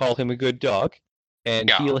 him and call him a good dog, and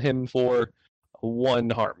Yeah. heal him for 1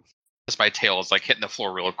 harm. Just my tail is like hitting the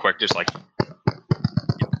floor real quick, just like.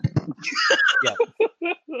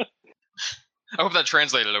 I hope that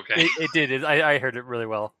translated okay. It did. I heard it really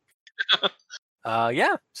well.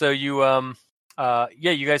 Yeah. So you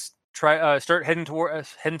you guys try start heading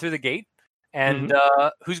through the gate, and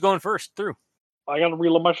who's going first through? I got to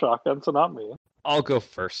reload my shotgun, so not me. I'll go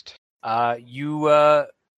first. You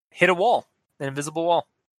hit a wall, an invisible wall.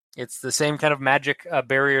 It's the same kind of magic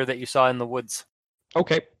barrier that you saw in the woods.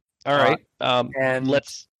 Okay. All right. And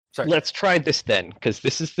Let's try this then, because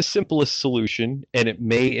this is the simplest solution, and it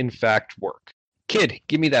may in fact work. Kid,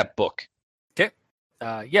 give me that book.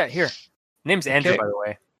 yeah, here. Name's Andrew, Okay. by the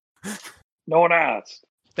way. No one asked.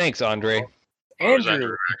 Thanks, Andre. Oh, is that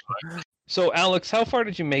Andrew. So, Alex, how far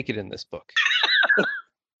did you make it in this book?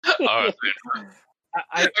 Oh, I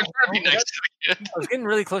I'm trying to be nice to the kid. I was getting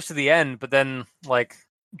really close to the end, but then like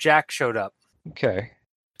Jack showed up. Okay.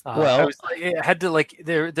 I Well- was, I had to like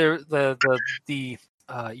the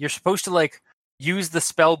you're supposed to like use the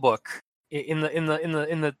spell book in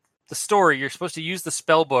the story. You're supposed to use the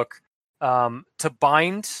spell book to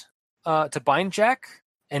bind Jack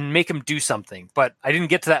and make him do something. But I didn't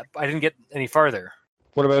get to that. I didn't get any farther.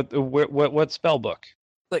 What about what spell book?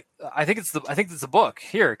 Like I think it's the book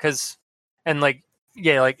here because like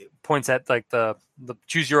points at like the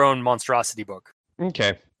choose your own monstrosity book.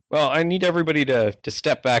 Okay. Well, I need everybody to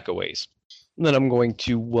step back a ways. And then I'm going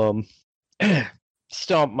to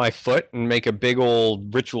stomp my foot and make a big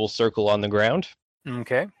old ritual circle on the ground.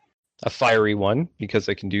 Okay. A fiery one, because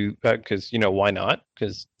I can do that, because, why not?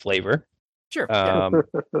 Because flavor. Sure. Yeah.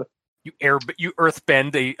 You earth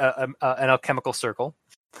bend an alchemical circle.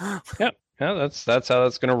 Yeah, that's how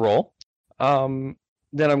that's going to roll. Then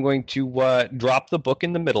I'm going to drop the book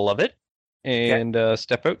in the middle of it and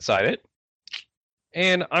step outside it.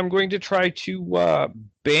 And I'm going to try to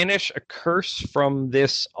banish a curse from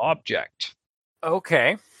this object.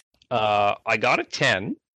 Okay. I got a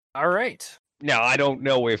 10. All right. Now, I don't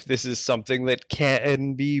know if this is something that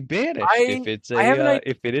can be banished. If it's I have an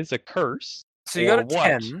if it is a curse. So you got a Or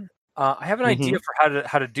what? 10. I have an idea for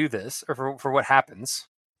how to do this or for what happens.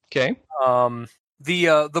 Okay.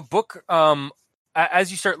 The book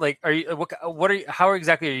as you start like are you what are you, how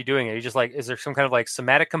exactly are you doing it? Are you just like is there some kind of like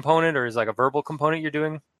somatic component or is like a verbal component you're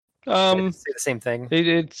doing? Say the same thing.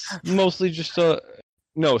 It's mostly just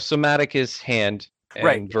somatic is hand and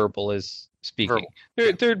Right. verbal is speaking.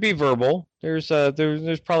 Verbal. There'd be verbal. There's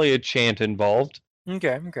probably a chant involved.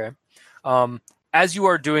 Okay. As you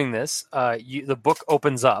are doing this, the book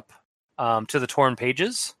opens up to the torn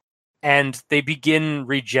pages, and they begin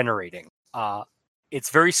regenerating. It's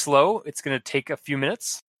very slow. It's going to take a few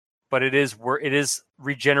minutes, but it is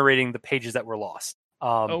regenerating the pages that were lost.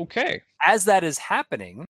 Okay. As that is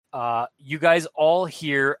happening, you guys all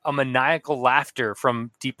hear a maniacal laughter from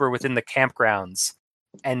deeper within the campgrounds,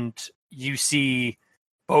 and you see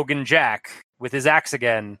Bogan Jack with his axe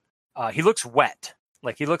again. He looks wet.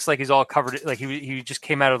 Like he looks like he's all covered. Like he just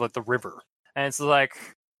came out of like the river, and it's like,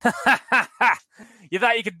 you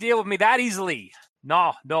thought you could deal with me that easily?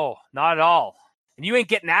 No, not at all. And you ain't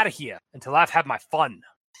getting out of here until I've had my fun.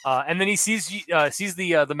 And then he sees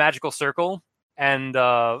the magical circle and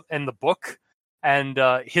the book, and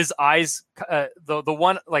his eyes, the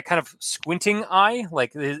one like kind of squinting eye,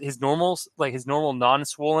 like his normal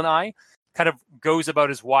non-swollen eye, kind of goes about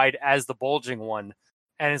as wide as the bulging one,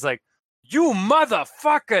 and is like, "You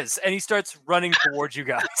motherfuckers!" And he starts running towards you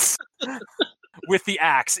guys with the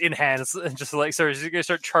axe in hand, and just like so he's gonna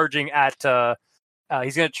start charging at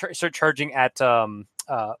start charging at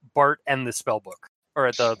Bart and the spell book, or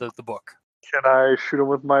at the book. Can I shoot him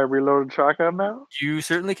with my reloaded shotgun now? You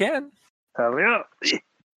certainly can. Hell yeah.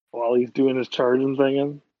 While he's doing his charging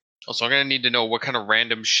thing. Also, I'm gonna need to know what kind of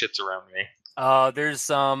random shit's around me. There's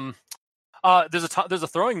a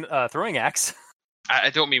throwing axe. I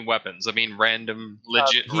don't mean weapons. I mean random,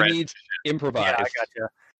 legit. He random. needs improvise. Yeah, I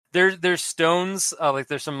gotcha. There's stones. Like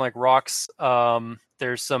there's some like rocks.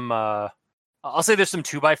 There's some. I'll say there's some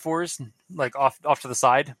 2x4s like off to the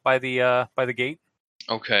side by the gate.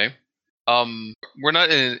 Okay. We're not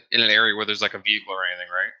in an area where there's like a vehicle or anything,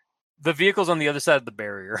 right? The vehicle's on the other side of the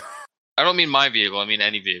barrier. I don't mean my vehicle. I mean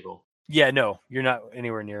any vehicle. Yeah, no, you're not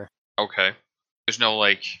anywhere near. Okay. There's no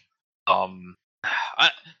like,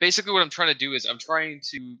 Basically, what I'm trying to do is I'm trying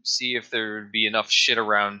to see if there would be enough shit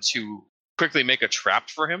around to quickly make a trap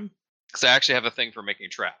for him, because I actually have a thing for making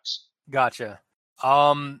traps. Gotcha.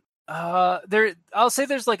 There. I'll say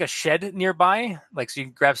there's like a shed nearby, like so you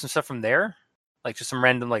can grab some stuff from there, like just some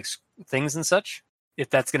random like things and such. If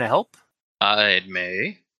that's gonna help, It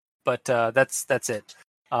may. but that's it.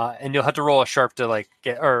 And you'll have to roll a sharp to like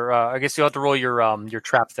get, or I guess you'll have to roll your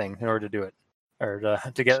trap thing in order to do it, or to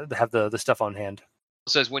have the stuff on hand.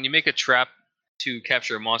 It says when you make a trap to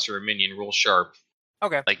capture a monster or minion, roll sharp.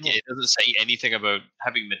 Okay. Like it doesn't say anything about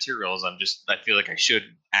having materials. I feel like I should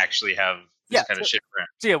actually have this kind of shit around.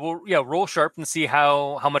 So roll sharp and see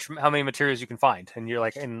how many materials you can find, and you're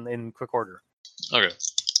like in quick order. Okay.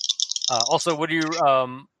 Also, what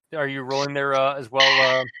are you rolling there as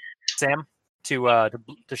well, Sam, to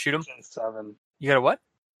shoot him? 7. You got a what?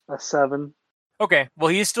 A 7. Okay. Well,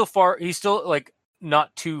 he's still far. He's still like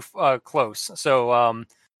not too close. So,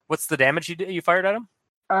 what's the damage you fired at him?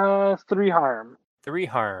 3 harm. 3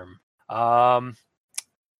 harm.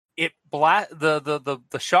 It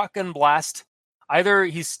the shotgun blast. Either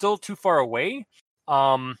he's still too far away.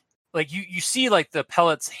 Like you see like the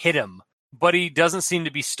pellets hit him, but he doesn't seem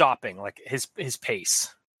to be stopping like his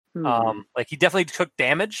pace. Like he definitely took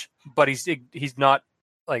damage, but he's not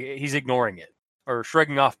like he's ignoring it or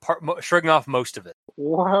shrugging off most of it.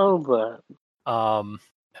 Well then.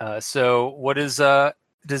 So what is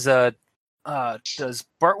does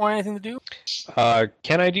Bart want anything to do?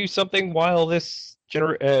 Can I do something while this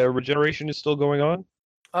regeneration is still going on?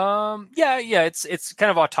 Yeah, it's kind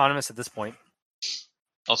of autonomous at this point.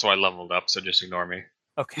 Also, I leveled up, so just ignore me.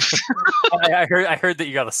 Okay. I heard that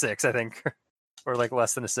you got a 6, I think, or like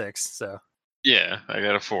less than a 6. So yeah, I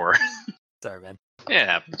got a 4. Sorry, man. Yeah, it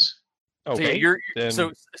happens. Okay.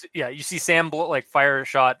 So you see Sam fire a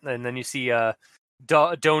shot, and then you see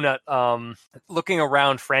Donut looking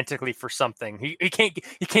around frantically for something. He can't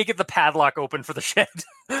get the padlock open for the shed.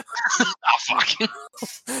 Oh fuck.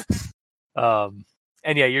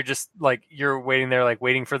 And yeah, you're just like you're waiting there, like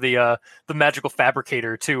waiting for the magical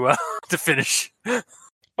fabricator to finish.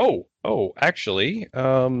 Actually,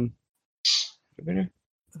 the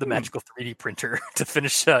magical 3D printer to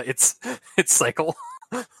finish its cycle.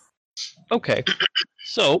 Okay,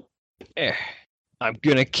 so I'm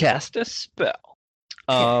gonna cast a spell.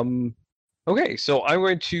 Okay, so I'm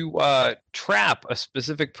going to trap a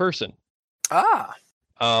specific person. Ah.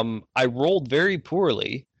 I rolled very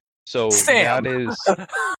poorly, so Sam.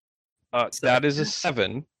 that is a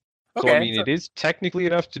 7. Okay, so I mean, it is technically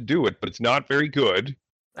enough to do it, but it's not very good.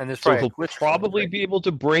 And there's So he'll probably be able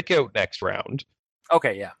to break out next round.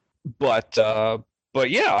 Okay, yeah. But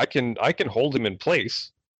yeah, I can hold him in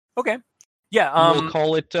place. Okay. Yeah. We'll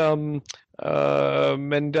call it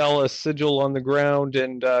Mandela sigil on the ground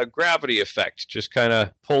and gravity effect. Just kind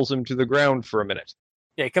of pulls him to the ground for a minute.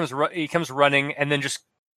 Yeah, he comes running and then just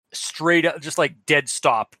straight up, just like dead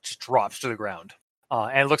stop, just drops to the ground.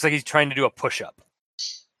 And it looks like he's trying to do a push-up.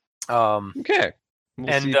 Okay.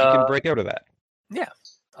 We'll see if you can break out of that. Yeah.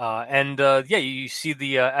 You see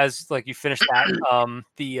the as like you finish that,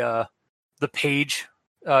 the page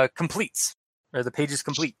completes, or the page is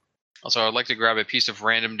complete. Also, I'd like to grab a piece of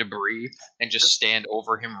random debris and just stand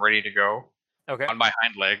over him, ready to go. Okay. On my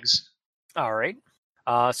hind legs. All right.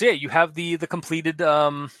 So yeah, you have the completed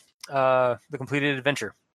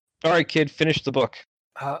adventure. All right, kid, finish the book.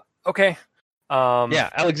 Okay. Yeah,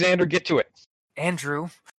 Alexander, get to it. Andrew,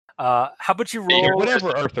 how about you roll?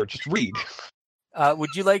 Whatever, Arthur, just read. Would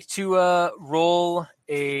you like to roll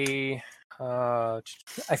a? I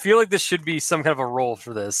feel like this should be some kind of a roll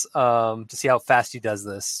for this, to see how fast he does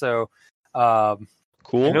this. So,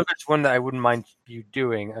 cool. I know there's one that I wouldn't mind you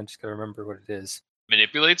doing. I'm just gonna remember what it is.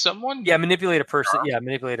 Manipulate someone? Yeah, manipulate a person. Yeah,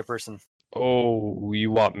 manipulate a person. Oh, you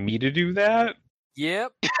want me to do that?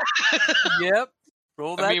 Yep. Yep.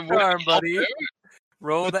 Roll that charm, buddy.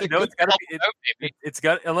 Roll that. No, it's gotta be. It's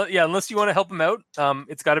got. Unless you want to help him out.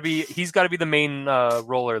 It's gotta be. He's got to be the main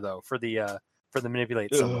roller though for the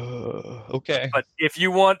manipulate someone. Okay. But if you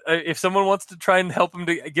want, if someone wants to try and help him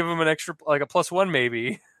to give him an extra, like a +1,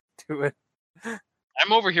 maybe do it.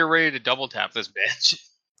 I'm over here ready to double tap this bitch.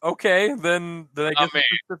 Okay, then I guess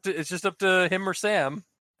it's just up to him or Sam.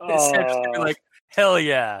 Sam's just gonna be like, hell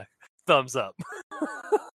yeah, thumbs up.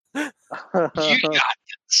 You got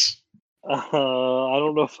this. I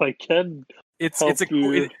don't know if I can. It's a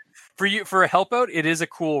cool for a help out. It is a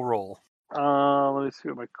cool roll. Let me see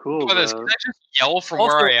what my cool. Can I just yell from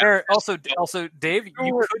where I am? Also, Dave,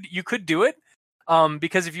 you could do it.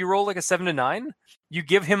 Because if you roll like a 7 to 9, you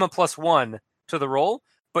give him a +1 to the roll,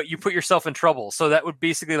 but you put yourself in trouble. So that would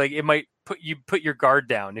basically like it might put your guard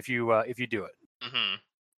down if you do it. Mm-hmm.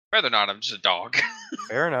 Rather not. I'm just a dog.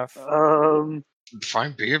 Fair enough.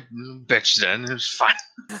 Fine, be a bitch then. It's fine.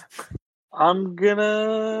 I'm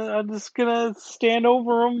just gonna stand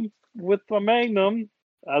over him with my magnum,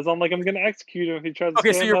 as I'm gonna execute him if he tries to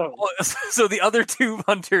Okay, stand up. so the other two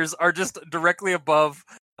hunters are just directly above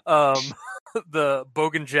the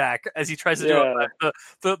Bogan Jack as he tries to do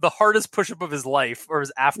the hardest push up of his life or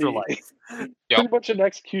his afterlife. Pretty much an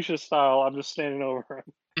execution style. I'm just standing over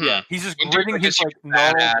him. Yeah, he's just When gritting dude, his like, like a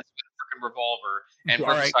badass gnarled. with a freaking revolver, and All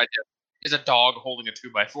right right. beside him is a dog holding a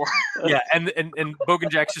 2x4. Yeah, and Bogan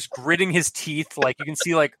Jack's just gritting his teeth. Like you can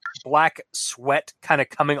see like black sweat kind of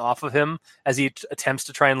coming off of him as he attempts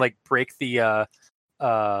to try and like break the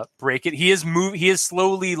break it. He is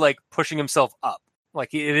slowly like pushing himself up.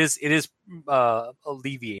 Like it is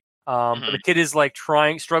alleviating. But the kid is like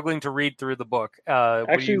struggling to read through the book.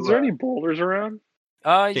 Actually, is there any boulders around?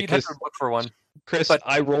 You'd have to look for one. Chris, But-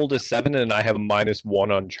 I rolled a 7 and I have a -1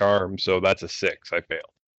 on charm, so that's a 6. I failed.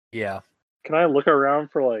 Yeah. Can I look around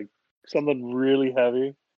for something really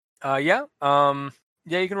heavy? Yeah. Yeah,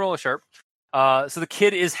 you can roll a sharp. So the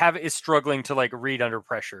kid is struggling to like read under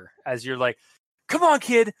pressure as you're like, come on,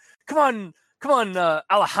 kid, come on,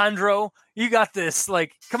 Alejandro, you got this.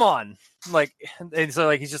 Like, come on. Like, and so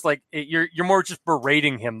like he's just like you're more just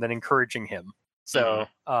berating him than encouraging him. So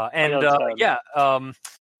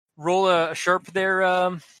roll a sharp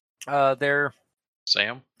there. There,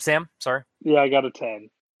 Sam. Sorry. Yeah, I got a 10.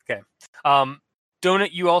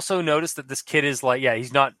 Donut, you also notice that this kid is like,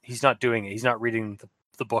 he's not doing it. He's not reading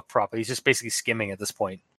the book properly. He's just basically skimming at this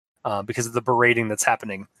point because of the berating that's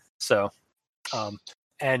happening. So,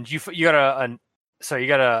 and you got an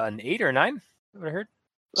 8 or a 9? What I heard?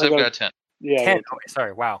 So I've got a 10. Yeah, 10. Okay,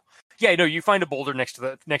 sorry. Wow. Yeah, no, you find a boulder next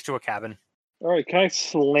to a cabin. All right, can I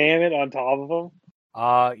slam it on top of him?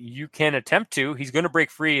 You can attempt to. He's going to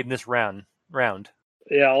break free in this round.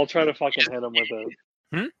 Yeah, I'll try to fucking hit him with it.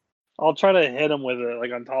 I'll try to hit him with it,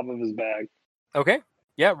 like on top of his back. Okay.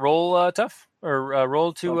 Yeah, roll tough or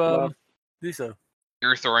roll to Lisa.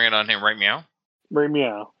 You're throwing it on him right now? Right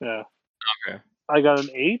meow. Yeah. Okay. I got an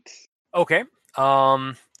 8. Okay.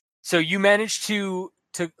 So you manage to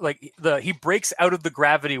like he breaks out of the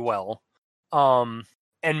gravity well, and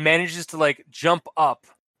manages to like jump up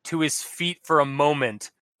to his feet for a moment.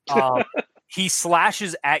 He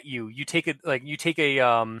slashes at you. You take a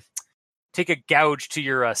gouge to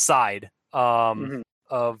your side of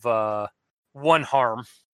 1 harm.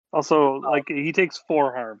 Also, he takes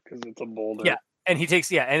 4 harm because it's a boulder. Yeah, and he takes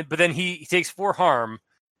but then he takes 4 harm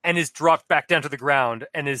and is dropped back down to the ground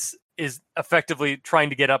and is effectively trying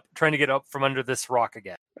to get up from under this rock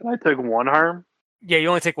again. And I took 1 harm. Yeah, you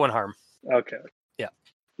only take 1 harm. Okay. Yeah.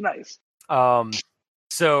 Nice.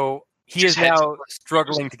 So he is now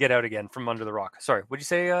struggling to get out again from under the rock. Sorry, what'd you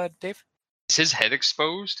say, Dave? Is his head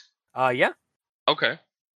exposed? Yeah. Okay.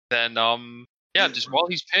 Then just while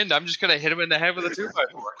he's pinned, I'm just gonna hit him in the head with a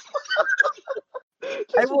 2x4.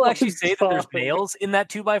 I will actually say that there's nails in that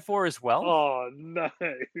 2x4 as well. Oh,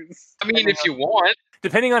 nice. I mean, if you want.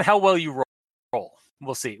 Depending on how well you roll.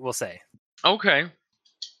 We'll see. We'll say. Okay.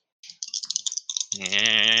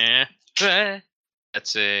 Yeah.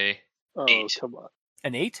 That's a 8. Come on.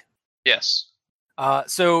 An 8? Yes.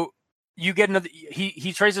 So you get another.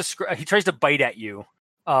 He tries to bite at you.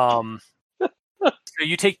 So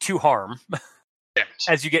you take 2 harm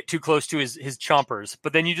as you get too close to his chompers.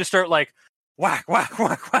 But then you just start like whack whack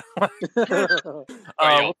whack whack. whack.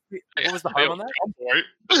 What was the harm on that?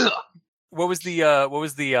 What was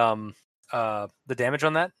the damage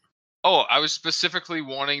on that? Oh, I was specifically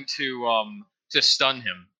wanting to stun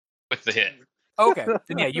him with the hit. Okay,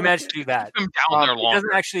 then yeah, you managed to do that. Keep him down there longer.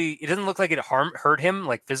 It doesn't look like it hurt him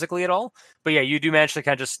like physically at all. But yeah, you do manage to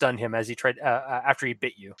kind of just stun him as he tried after he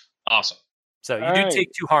bit you. Awesome. So you do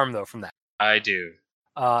take 2 harm though from that. I do.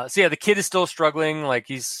 So yeah, the kid is still struggling. Like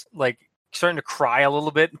he's like starting to cry a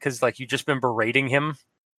little bit because like you've just been berating him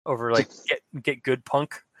over like get good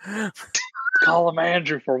punk. Call him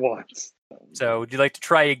Andrew for once. So would you like to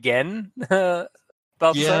try again, Balthazar?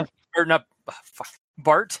 Yeah. Or not?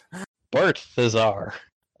 Bart. Balthazar.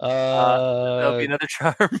 That'll be another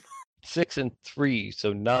charm. 6 and 3,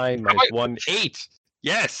 so 9 minus 1, 8.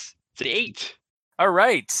 Yes, it's an 8. All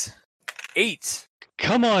right, 8.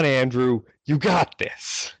 Come on, Andrew, you got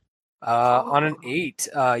this. On an 8,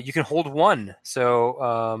 you can hold 1.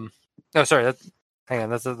 So, sorry. Hang on,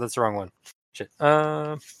 that's the wrong one. Shit.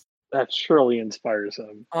 That surely inspires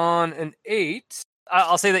him. On an 8,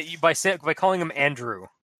 I'll say that by calling him Andrew,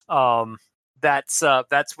 that's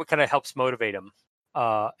what kind of helps motivate him.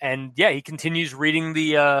 And yeah, he continues reading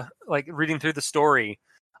reading through the story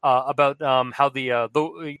about how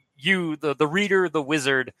the reader, the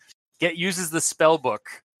wizard, uses the spell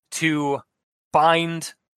book to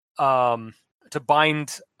bind Bogan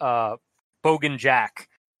Jack,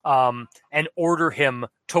 and order him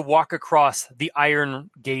to walk across the iron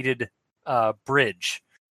gated bridge,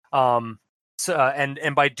 and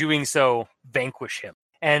by doing so vanquish him.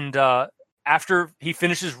 And after he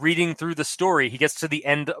finishes reading through the story, he gets to the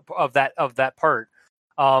end of that part.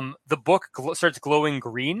 The book starts glowing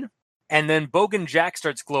green, and then Bogan Jack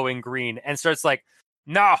starts glowing green and starts like,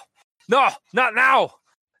 no, not now.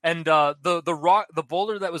 And the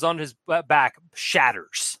boulder that was on his back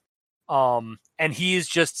shatters. And he is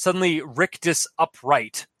just suddenly rictus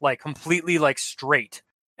upright, like completely like straight,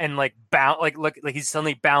 and like bound, like he's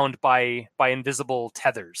suddenly bound by invisible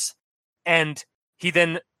tethers. And he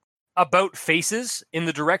then about faces in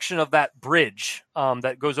the direction of that bridge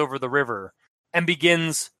that goes over the river, and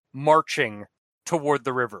begins marching toward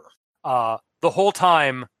the river. The whole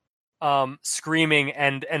time screaming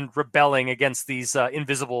and rebelling against these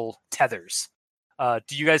invisible tethers.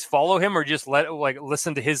 Do you guys follow him, or just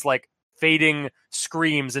listen to his like fading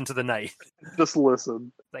screams into the night? Just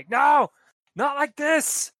listen. Like, no, not like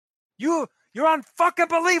this. You're unfucking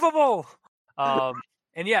believable.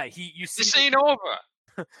 And yeah, you see This ain't over.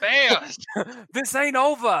 Fast. This ain't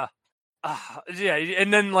over. Yeah,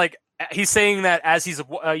 and then like he's saying that as he's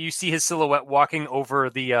you see his silhouette walking over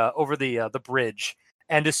the bridge,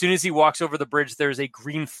 and as soon as he walks over the bridge, there's a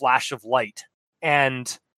green flash of light,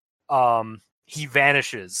 and he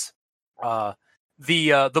vanishes.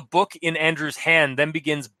 The book in Andrew's hand then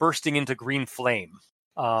begins bursting into green flame,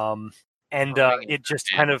 and it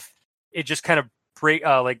just kind of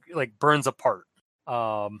burns apart,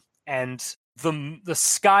 and the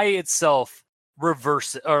sky itself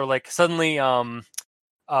reverses, or like suddenly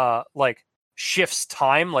like shifts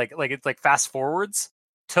time, like it's like fast forwards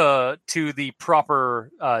to the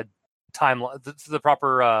proper time, the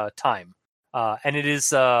proper time, and it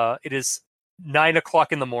is 9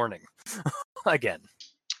 o'clock in the morning again.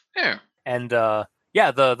 Yeah. And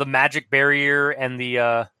the magic barrier and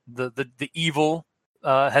the evil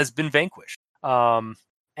has been vanquished.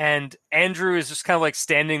 And Andrew is just kind of like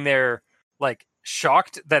standing there, like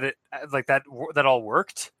shocked that it like that all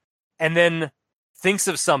worked, and then thinks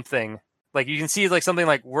of something. Like you can see like something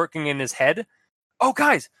like working in his head. Oh,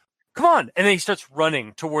 guys, come on! And then he starts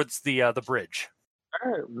running towards the bridge.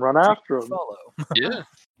 All right, run after him. Follow. Yeah.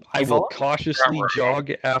 I will cautiously jog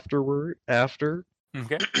after.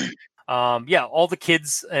 Okay. Yeah, all the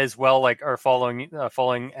kids as well like are following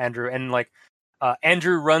Andrew, and like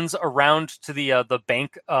Andrew runs around to the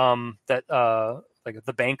bank that like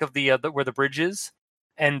the bank of the where the bridge is,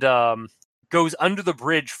 and goes under the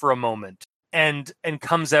bridge for a moment, and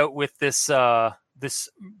comes out with this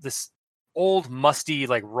old musty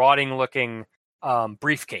like rotting looking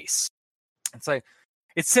briefcase. It's like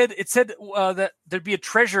it said that there'd be a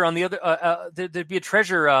treasure on the other there'd be a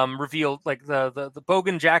treasure revealed, like the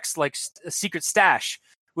Bogan Jack's like secret stash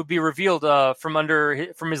would be revealed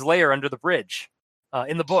from his lair under the bridge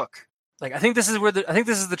in the book. Like I think this is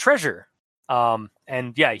the treasure.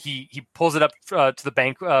 And yeah, he pulls it up to the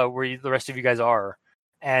bank where the rest of you guys are,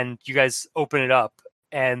 and you guys open it up,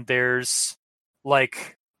 and there's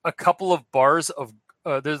like a couple of bars of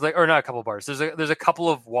there's not a couple of bars. There's a couple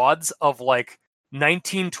of wads of like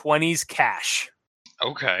 1920s cash.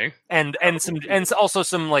 Okay. And also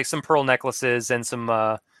some pearl necklaces and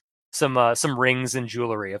some rings and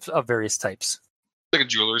jewelry of various types. Like a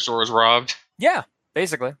jewelry store was robbed. Yeah,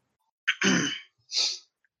 basically. And,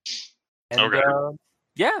 okay.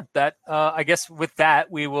 That I guess with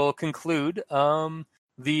that we will conclude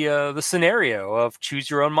the scenario of choose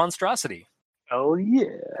your own monstrosity. Oh yeah!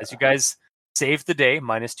 As you guys saved the day,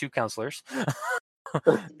 minus 2 counselors.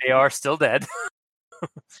 They are still dead.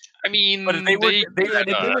 I mean, but they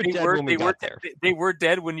were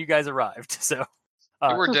dead when you guys arrived. So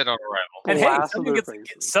they were dead on arrival. And hey,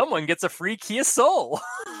 someone gets a free Kia Soul.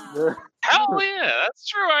 Hell yeah, that's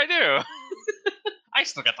true. I do. I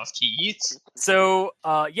still got those keys. So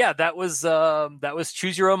that was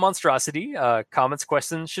choose your own monstrosity. Comments,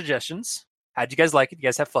 questions, suggestions. How'd you guys like it? You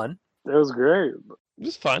guys have fun? It was great. It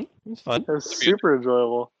was fun. It was super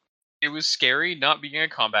enjoyable. It was scary not being a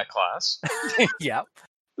combat class. Yeah.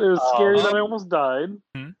 It was scary that I almost died.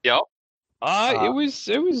 Yep. It was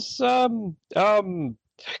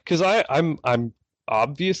because I'm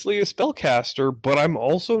obviously a spellcaster, but I'm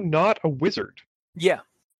also not a wizard. Yeah.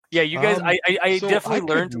 Yeah, you guys, I so definitely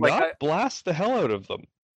learned like I blast the hell out of them.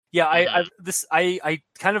 Yeah, I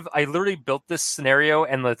literally built this scenario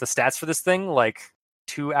and the stats for this thing like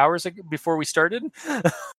 2 hours before we started,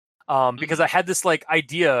 because I had this like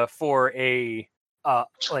idea for a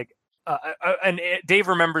Dave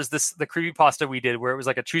remembers this, the creepypasta we did where it was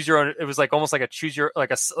like a choose your own. It was like almost like a choose your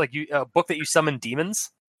a book that you summon demons.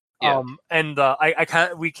 Yeah.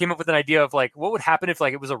 We came up with an idea of like what would happen if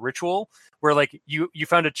like it was a ritual where like you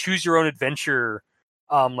found a choose your own adventure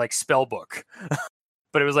like spell book,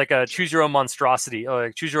 but it was like a choose your own monstrosity or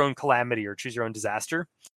like choose your own calamity or choose your own disaster.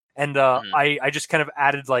 And I just kind of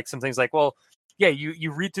added like some things like, well, yeah,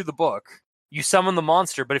 you read through the book, you summon the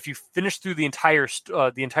monster, but if you finish through the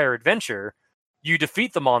entire adventure, you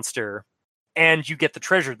defeat the monster and you get the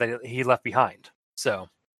treasure that he left behind. So,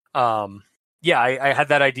 yeah, I had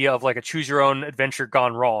that idea of like a choose your own adventure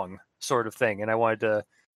gone wrong sort of thing, and I wanted to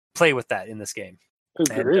play with that in this game.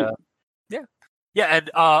 Agreed.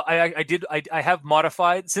 And I have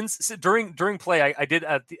modified since during play I did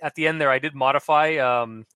at the end there I did modify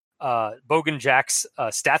Bogan Jack's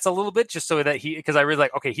stats a little bit just so that because I really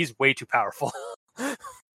like, okay, he's way too powerful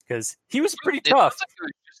because he was pretty tough. Like it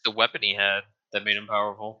was just the weapon he had that made him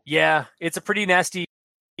powerful. Yeah, it's a pretty nasty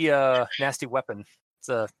weapon. It's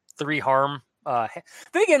a 3 harm.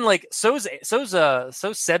 Then again, like so's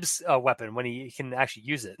Seb's weapon when he can actually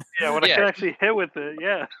use it. Yeah, when I can actually hit with it.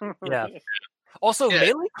 Yeah. Yeah. Also, Yeah.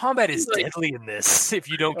 melee combat is deadly in this. If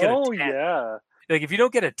you don't get a 10. Yeah. Like if you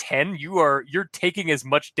don't get a 10, you're taking as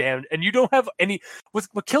much damage, and you don't have any.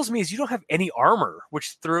 What kills me is you don't have any armor,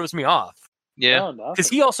 which throws me off. Yeah, Because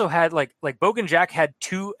he also had like Bogan Jack had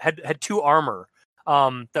two armor,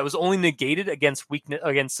 that was only negated against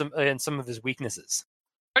some of his weaknesses.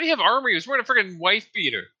 Why do you have armor? He was wearing a freaking wife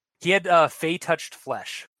beater. He had Fey touched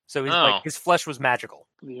flesh, so his flesh was magical.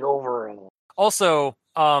 The overall. Also,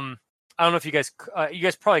 I don't know if you guys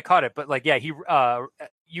probably caught it, but like, yeah, you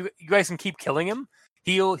guys can keep killing him.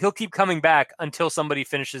 He'll keep coming back until somebody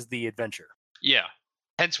finishes the adventure. Yeah.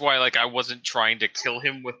 Hence why, like, I wasn't trying to kill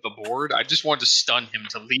him with the board. I just wanted to stun him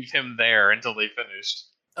to leave him there until they finished.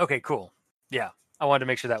 Okay, cool. Yeah, I wanted to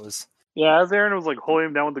make sure that was. Yeah, as Aaron was like holding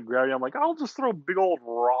him down with the gravity, I'm like, I'll just throw a big old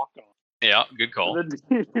rock on him. Yeah, good call. And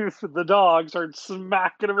then the dog started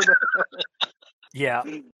smacking him in the head. Yeah.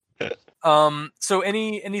 So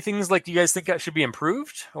any things like do you guys think that should be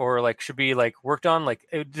improved or like should be like worked on? Like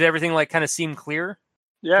did everything like kind of seem clear?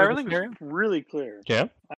 Yeah, everything was really clear. Yeah.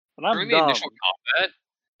 And I'm During the initial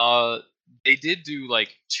combat, they did do like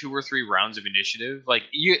 2 or 3 rounds of initiative. Like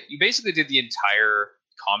you basically did the entire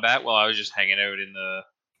combat while I was just hanging out in the.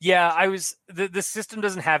 Yeah, I was. The system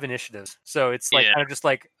doesn't have initiatives, so it's like kind of just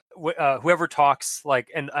like whoever talks. Like,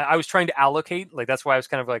 and I was trying to allocate. Like that's why I was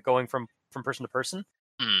kind of like going from person to person.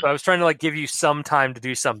 So I was trying to like give you some time to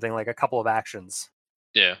do something, like a couple of actions.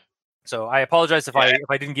 Yeah. So I apologize if I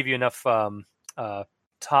didn't give you enough enough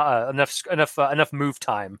move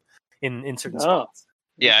time in certain spots.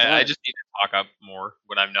 Yeah, I just need to talk up more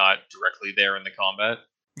when I'm not directly there in the combat.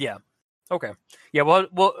 Yeah. Okay. Yeah. Well,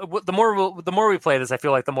 the more we play this, I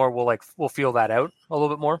feel like the more we'll feel that out a little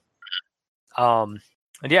bit more. And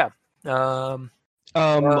yeah. What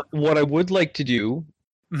I would like to do,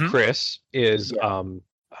 Chris, is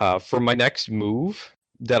for my next move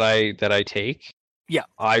that I take. Yeah.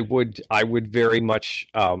 I would very much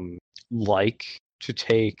like to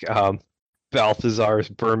take Balthazar's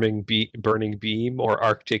burning beam or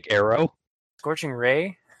Arctic arrow. Scorching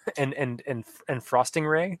ray and frosting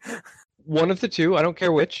ray. One of the two, I don't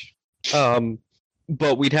care which.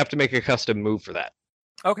 But we'd have to make a custom move for that.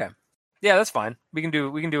 Okay. Yeah, that's fine. We can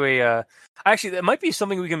do a actually that might be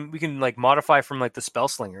something we can like modify from like the spell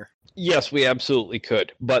slinger. Yes, we absolutely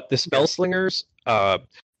could. But the spell slingers,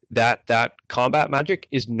 that combat magic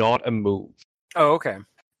is not a move. Oh, okay.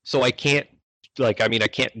 So I can't I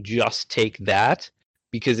can't just take that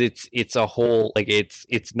because it's a whole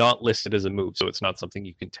it's not listed as a move, so it's not something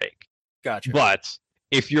you can take. Gotcha. But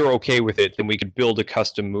if you're okay with it, then we could build a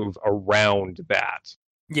custom move around that.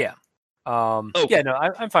 Yeah. Yeah, no,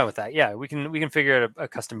 I'm fine with that. Yeah, we can figure out a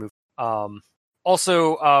custom move.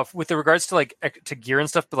 Also, with the regards to like to gear and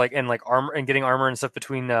stuff, but like and like armor and getting armor and stuff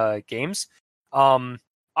between games, I'm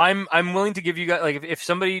willing to give you guys like if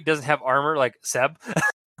somebody doesn't have armor like Seb,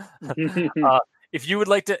 if you'd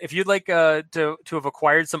like to have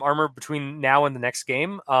acquired some armor between now and the next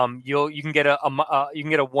game, you can get a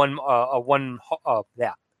one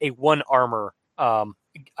armor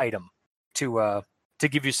item to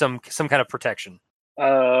give you some kind of protection.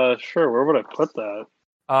 Sure. Where would I put that?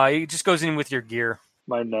 It just goes in with your gear.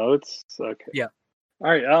 My notes. Okay. Yeah. All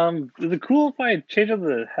right. Is it cool if I change up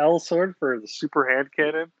the Hell Sword for the super hand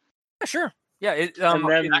cannon? Yeah, sure. Yeah. This is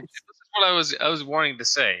what I was wanting to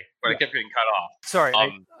say, but I kept getting cut off. Sorry.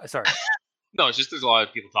 Sorry. No, it's just there's a lot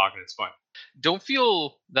of people talking. It's fine. Don't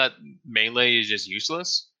feel that melee is just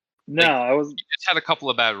useless. No, I was. Just had a couple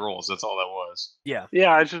of bad rolls. That's all that was. Yeah.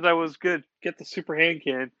 Yeah, I was good. Get the super hand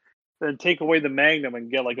cannon, then take away the magnum and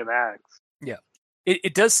get like an axe.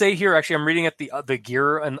 It does say here, actually, I'm reading at the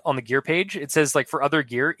gear on the gear page. It says, like, for other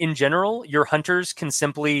gear, in general, your hunters can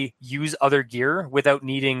simply use other gear without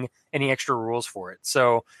needing any extra rules for it.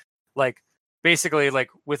 So, like, basically,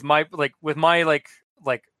 like, with my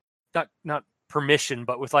not permission,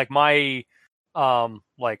 but with, like, my,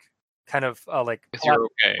 like, kind of, like, If you're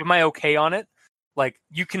okay. with my okay on it, like,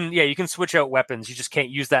 you can switch out weapons. You just can't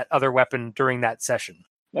use that other weapon during that session.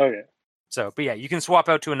 Okay. So, but yeah, you can swap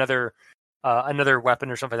out to another weapon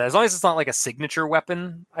or something like that. As long as it's not like a signature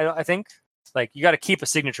weapon, I think. Like, you got to keep a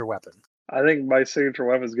signature weapon. I think my signature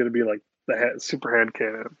weapon is going to be like the super hand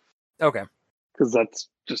cannon Okay. because that's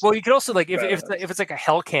just. Well, you could also, like, if badass. it's like a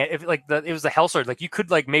hell can, if like it was the hell sword, like, you could,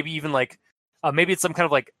 like, maybe even like maybe it's some kind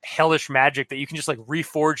of like hellish magic that you can just like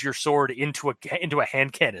reforge your sword into a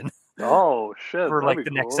hand cannon Oh shit! for like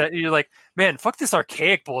the next set. You're like, man, fuck this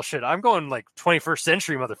archaic bullshit. I'm going like 21st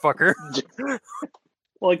century, motherfucker.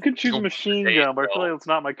 Well, I could choose a Go machine for gun, but I feel Halo. like it's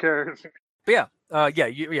not my character.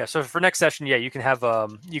 Yeah. So for next session, yeah, you can have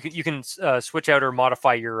you can switch out or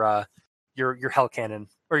modify your hell cannon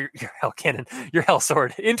or your hell cannon, your hell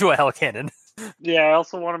sword into a hell cannon. Yeah, I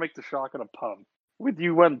also want to make the shotgun a pump. With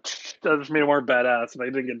you went, that just made it more badass, and I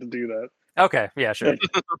didn't get to do that. Okay, yeah, sure,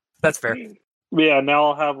 that's fair. But yeah, now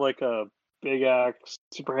I'll have like a big axe,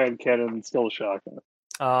 super hand cannon, and still a shotgun.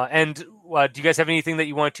 And do you guys have anything that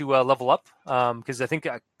you want to level up? Because I think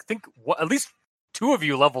at least 2 of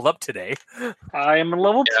you leveled up today. I am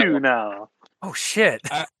level Yeah. 2 now. Oh shit.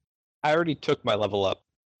 I already took my level up.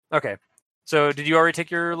 Okay. So did you already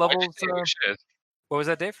take your Why'd levels? you say, oh, shit? What was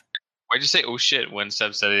that, Dave? Why'd you say oh shit when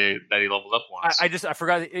Seb said that he leveled up once? I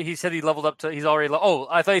forgot. He said he leveled up to. He's already.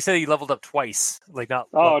 I thought he said he leveled up twice. Like not.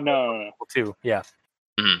 Oh level no, 2. Yeah.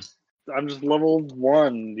 I'm just level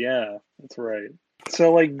 1. Yeah, that's right.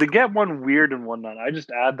 So like to get one weird and one none, I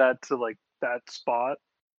just add that to like that spot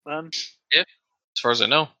then, As far as I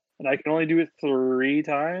know. and I can only do it 3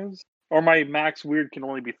 times, or my max weird can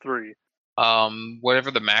only be 3.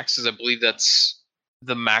 Whatever the max is, I believe that's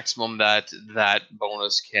the maximum that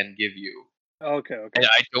bonus can give you. Okay. And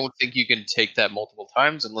I don't think you can take that multiple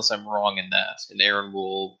times unless I'm wrong in that. And Aaron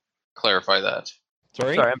will clarify that.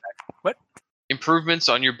 Sorry? Sorry, I'm back. What? Improvements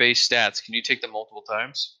on your base stats, can you take them multiple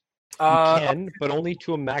times? You can, but only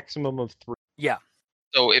to a maximum of 3. Yeah.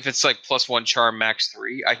 So if it's like +1 charm, max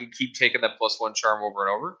 3, I can keep taking that +1 charm over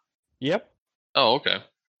and over? Yep. Oh, okay.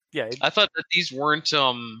 Yeah. I thought that these weren't.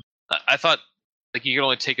 I thought like you could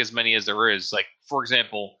only take as many as there is. Like for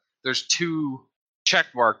example, there's 2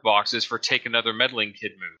 checkmark boxes for take another meddling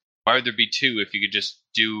kid move. Why would there be 2 if you could just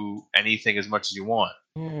do anything as much as you want?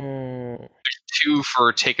 2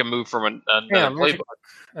 for take a move from another playbook.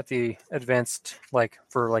 At the advanced, like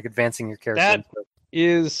for like advancing your character. That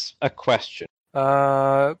is a question.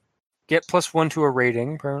 Get +1 to a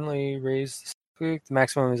rating. Permanently raise the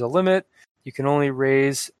maximum is a limit. You can only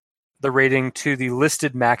raise the rating to the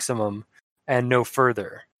listed maximum and no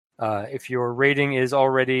further. If your rating is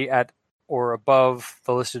already at or above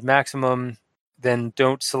the listed maximum, then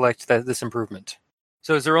don't select this improvement.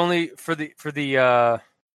 So is there only for the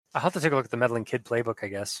I'll have to take a look at the meddling kid playbook, I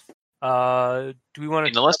guess. Do we want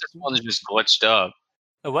to Unless this one's just glitched up.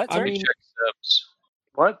 a what? I Sorry? Let me check Seb's.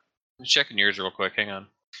 What? I'm checking yours real quick. Hang on.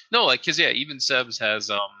 No, like, cause yeah, even Seb's has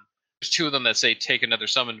there's 2 of them that say take another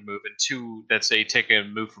summoned move, and 2 that say take a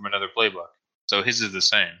move from another playbook. So his is the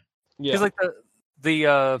same. Yeah. Because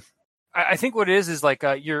like I think what it is like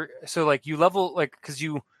you're so like you level like because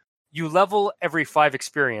you level every 5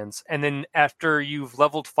 experience, and then after you've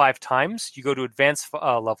leveled 5 times, you go to advanced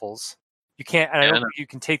levels. You can't, and I don't think you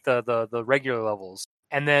can take the regular levels.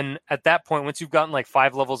 And then at that point, once you've gotten like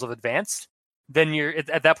 5 levels of advanced, then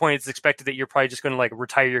at that point it's expected that you're probably just going to like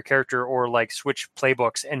retire your character or like switch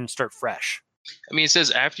playbooks and start fresh. I mean, it says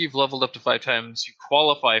after you've leveled up to 5 times, you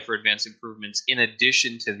qualify for advanced improvements in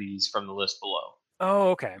addition to these from the list below. Oh,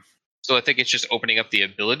 okay. So I think it's just opening up the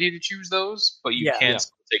ability to choose those, but you can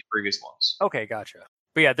still take previous ones. Okay, gotcha.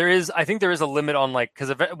 But yeah, I think there is a limit on like because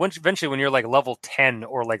eventually when you're like level 10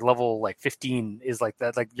 or like level like 15 is like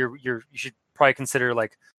that, like you should probably consider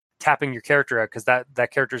like tapping your character out because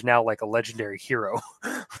that character is now like a legendary hero.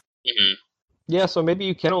 Mm-hmm. Yeah, so maybe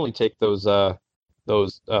you can only take those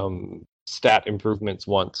stat improvements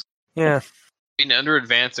once. Yeah. I mean, under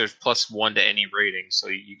advanced, there's +1 to any rating, so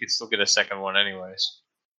you could still get a second one anyways.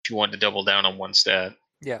 If you want to double down on one stat.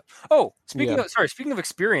 Yeah. Oh, speaking of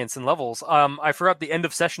experience and levels, I forgot the end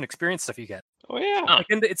of session experience stuff you get. Oh yeah. Huh.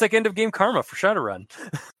 It's like end of game karma for Shadowrun.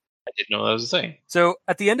 didn't know that was a thing. So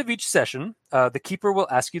at the end of each session, the keeper will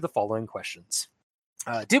ask you the following questions.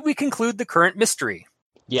 Did we conclude the current mystery?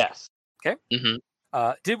 Yes.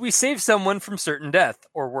 Mm-hmm. Did we save someone from certain death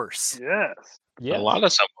or worse? Yes. Yes. A lot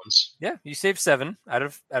of someone's. Yeah, you saved 7 out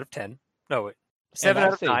of 10. No, wait. 7 I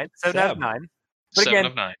out of saved 9. 7 out of 7. 9. But 7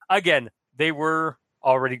 of 9. again, they were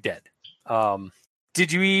already dead.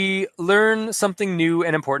 Did we learn something new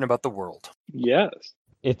and important about the world? Yes.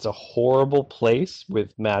 It's a horrible place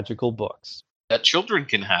with magical books. That children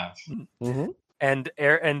can have. Mm-hmm. And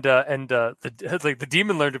the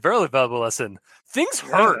demon learned a very valuable lesson. Things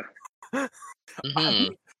hurt.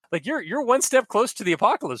 Mhm. Like you're one step close to the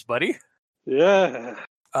apocalypse, buddy. Yeah.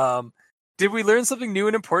 Did we learn something new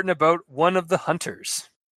and important about one of the hunters?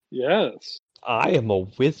 Yes. I am a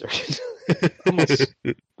wizard.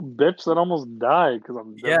 Bitch that almost died because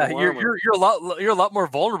I'm Yeah, double armor. you're a lot more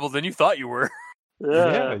vulnerable than you thought you were.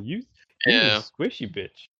 Yeah, Yeah. you Yeah. squishy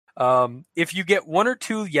bitch. If you get 1 or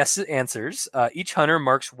 2 yes answers, each hunter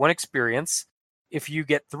marks 1 experience. If you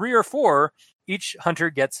get 3 or 4, each hunter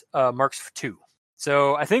gets marks 2.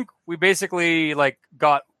 So I think we basically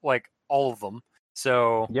got all of them.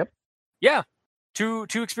 So Yep. yeah, two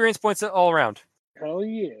experience points all around. Hell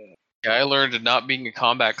yeah. Yeah, I learned that not being a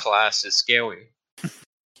combat class is scary.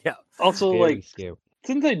 Also, Very scary.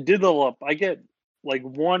 since I did the up, I get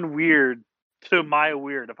 1 weird to my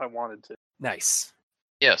weird if I wanted to. Nice.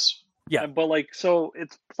 Yes. Yeah. But so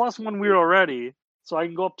it's plus 1 weird already, so I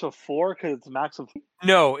can go up to 4 because it's max of.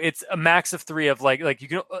 No, it's a max of 3 of you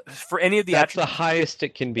can for any of the That's the attributes. highest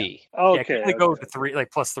it can be. Yeah, you Okay. can only go to 3,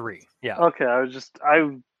 plus 3. Yeah. Okay,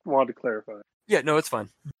 I wanted to clarify. Yeah. No, it's fine.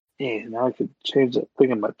 Yeah, now I could change that thing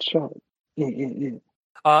in my chart. Yeah.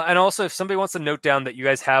 And also, if somebody wants to note down that you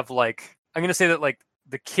guys have I'm gonna say that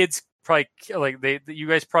the kids probably you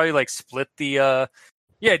guys probably split the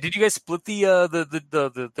yeah. Did you guys split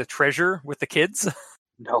the treasure with the kids?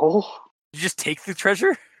 No. Did you just take the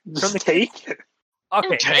treasure? Just take it.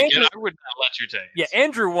 Okay. Take Andrew, it. I would not let you take it. yeah,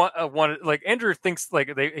 Andrew wanted Andrew thinks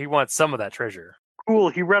he wants some of that treasure. Cool,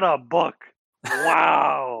 he read a book.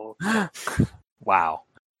 Wow. Wow.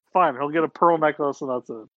 Fine, he'll get a pearl necklace and that's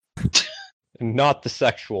it. Not the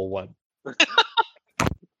sexual one.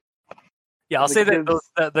 Yeah, I'll The say kids-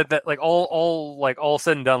 that all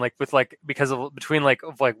said and done, because of between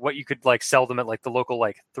what you could sell them at the local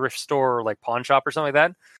thrift store or pawn shop or something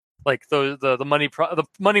like that. The money the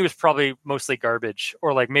money was probably mostly garbage,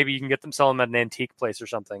 or maybe you can get them sell them at an antique place or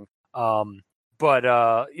something. But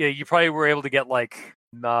yeah, you probably were able to get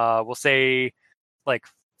we'll say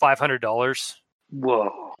 $500.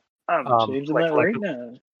 Whoa. I'm changing that right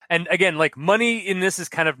now. And again, money in this is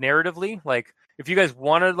kind of narratively if you guys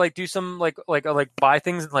want to do some buy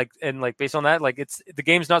things and based on that, it's the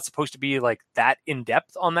game's not supposed to be that in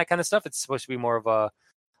depth on that kind of stuff. It's supposed to be more of a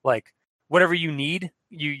whatever you need,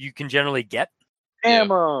 you can generally get.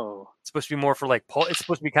 Ammo. It's supposed to be more for it's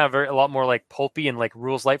supposed to be kind of a lot more pulpy and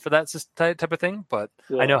rules light for that type of thing. But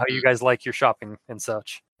Yeah. I know how you guys like your shopping and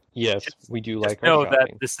such. Yes, we do like Know our that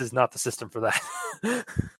shopping. this is not the system for that.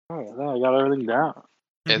 Alright, now I got everything down.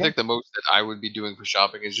 I think the most that I would be doing for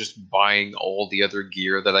shopping is just buying all the other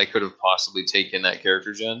gear that I could have possibly taken at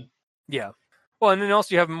character gen. Yeah. Well, and then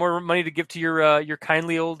also you have more money to give to your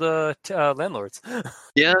kindly old landlords.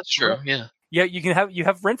 Yeah, that's true. Yeah. Yeah, you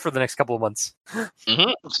have rent for the next couple of months.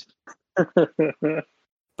 Mm-hmm.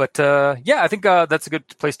 But yeah, I think that's a good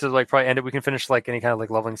place to probably end it. We can finish any kind of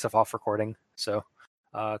leveling stuff off recording. So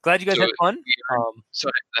glad you guys So had fun. So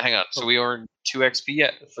hang on. So we earned 2 XP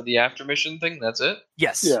for the after mission thing. That's it.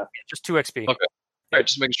 Yes. Yeah. Just 2 XP. Okay. All right,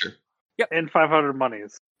 just making sure. And 500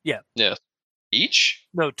 monies. Yes. Each.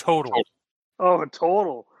 No, total. Oh,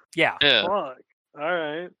 total. Yeah. Yeah. Fuck.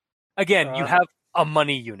 Alright. Again, you Uh, have a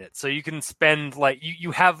money unit, so you can spend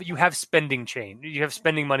you have spending chain. You have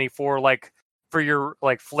spending money for your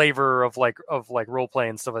flavor of role play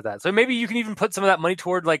and stuff like that. So maybe you can even put some of that money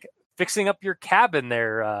toward fixing up your cabin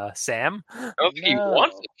there, Sam. I don't think he No.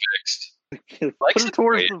 wants it fixed. Put Likes it it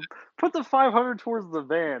towards weighted. put the 500 towards the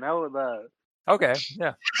van. How about that? Okay.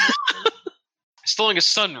 Yeah. Still like a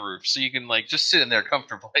sunroof, so you can just sit in there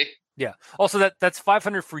comfortably. Yeah. Also, that's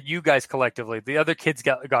 500 for you guys collectively. The other kids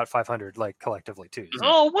got 500 collectively too. So-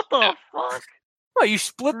 Oh, what the Yeah. fuck? Well, you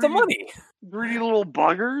split the Greedy. money. Greedy little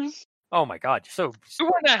buggers. Oh my god, Who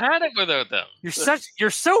wouldn't have had it without them? you're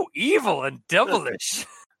so evil and devilish.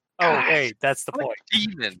 Oh, Gosh. hey, that's the What point. a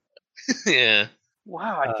demon. Yeah.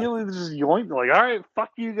 Wow, I can't believe they just yoinked. All right, fuck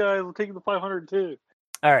you guys. We're taking the 500 too.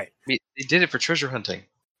 All right. They did it for treasure hunting.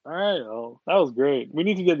 All right, well, that was great. We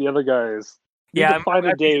need to get the other guys. We Yeah, need to find a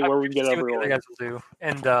I'd be- day I'd where be we can get interested to see what the everyone. other guys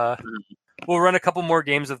will do, and we'll run a couple more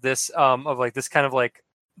games of this, of this kind of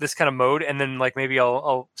this kind of mode, and then like maybe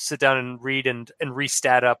I'll sit down and read and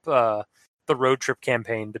restat up the road trip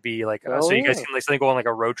campaign to be like so you guys can like go on like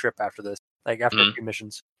a road trip after this, like after a few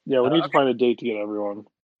missions. Yeah, we need to find a date to get everyone.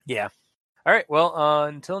 Yeah. All right. Well,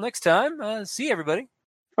 until next time. See you, everybody.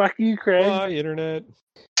 Fuck you, Craig. Bye, internet.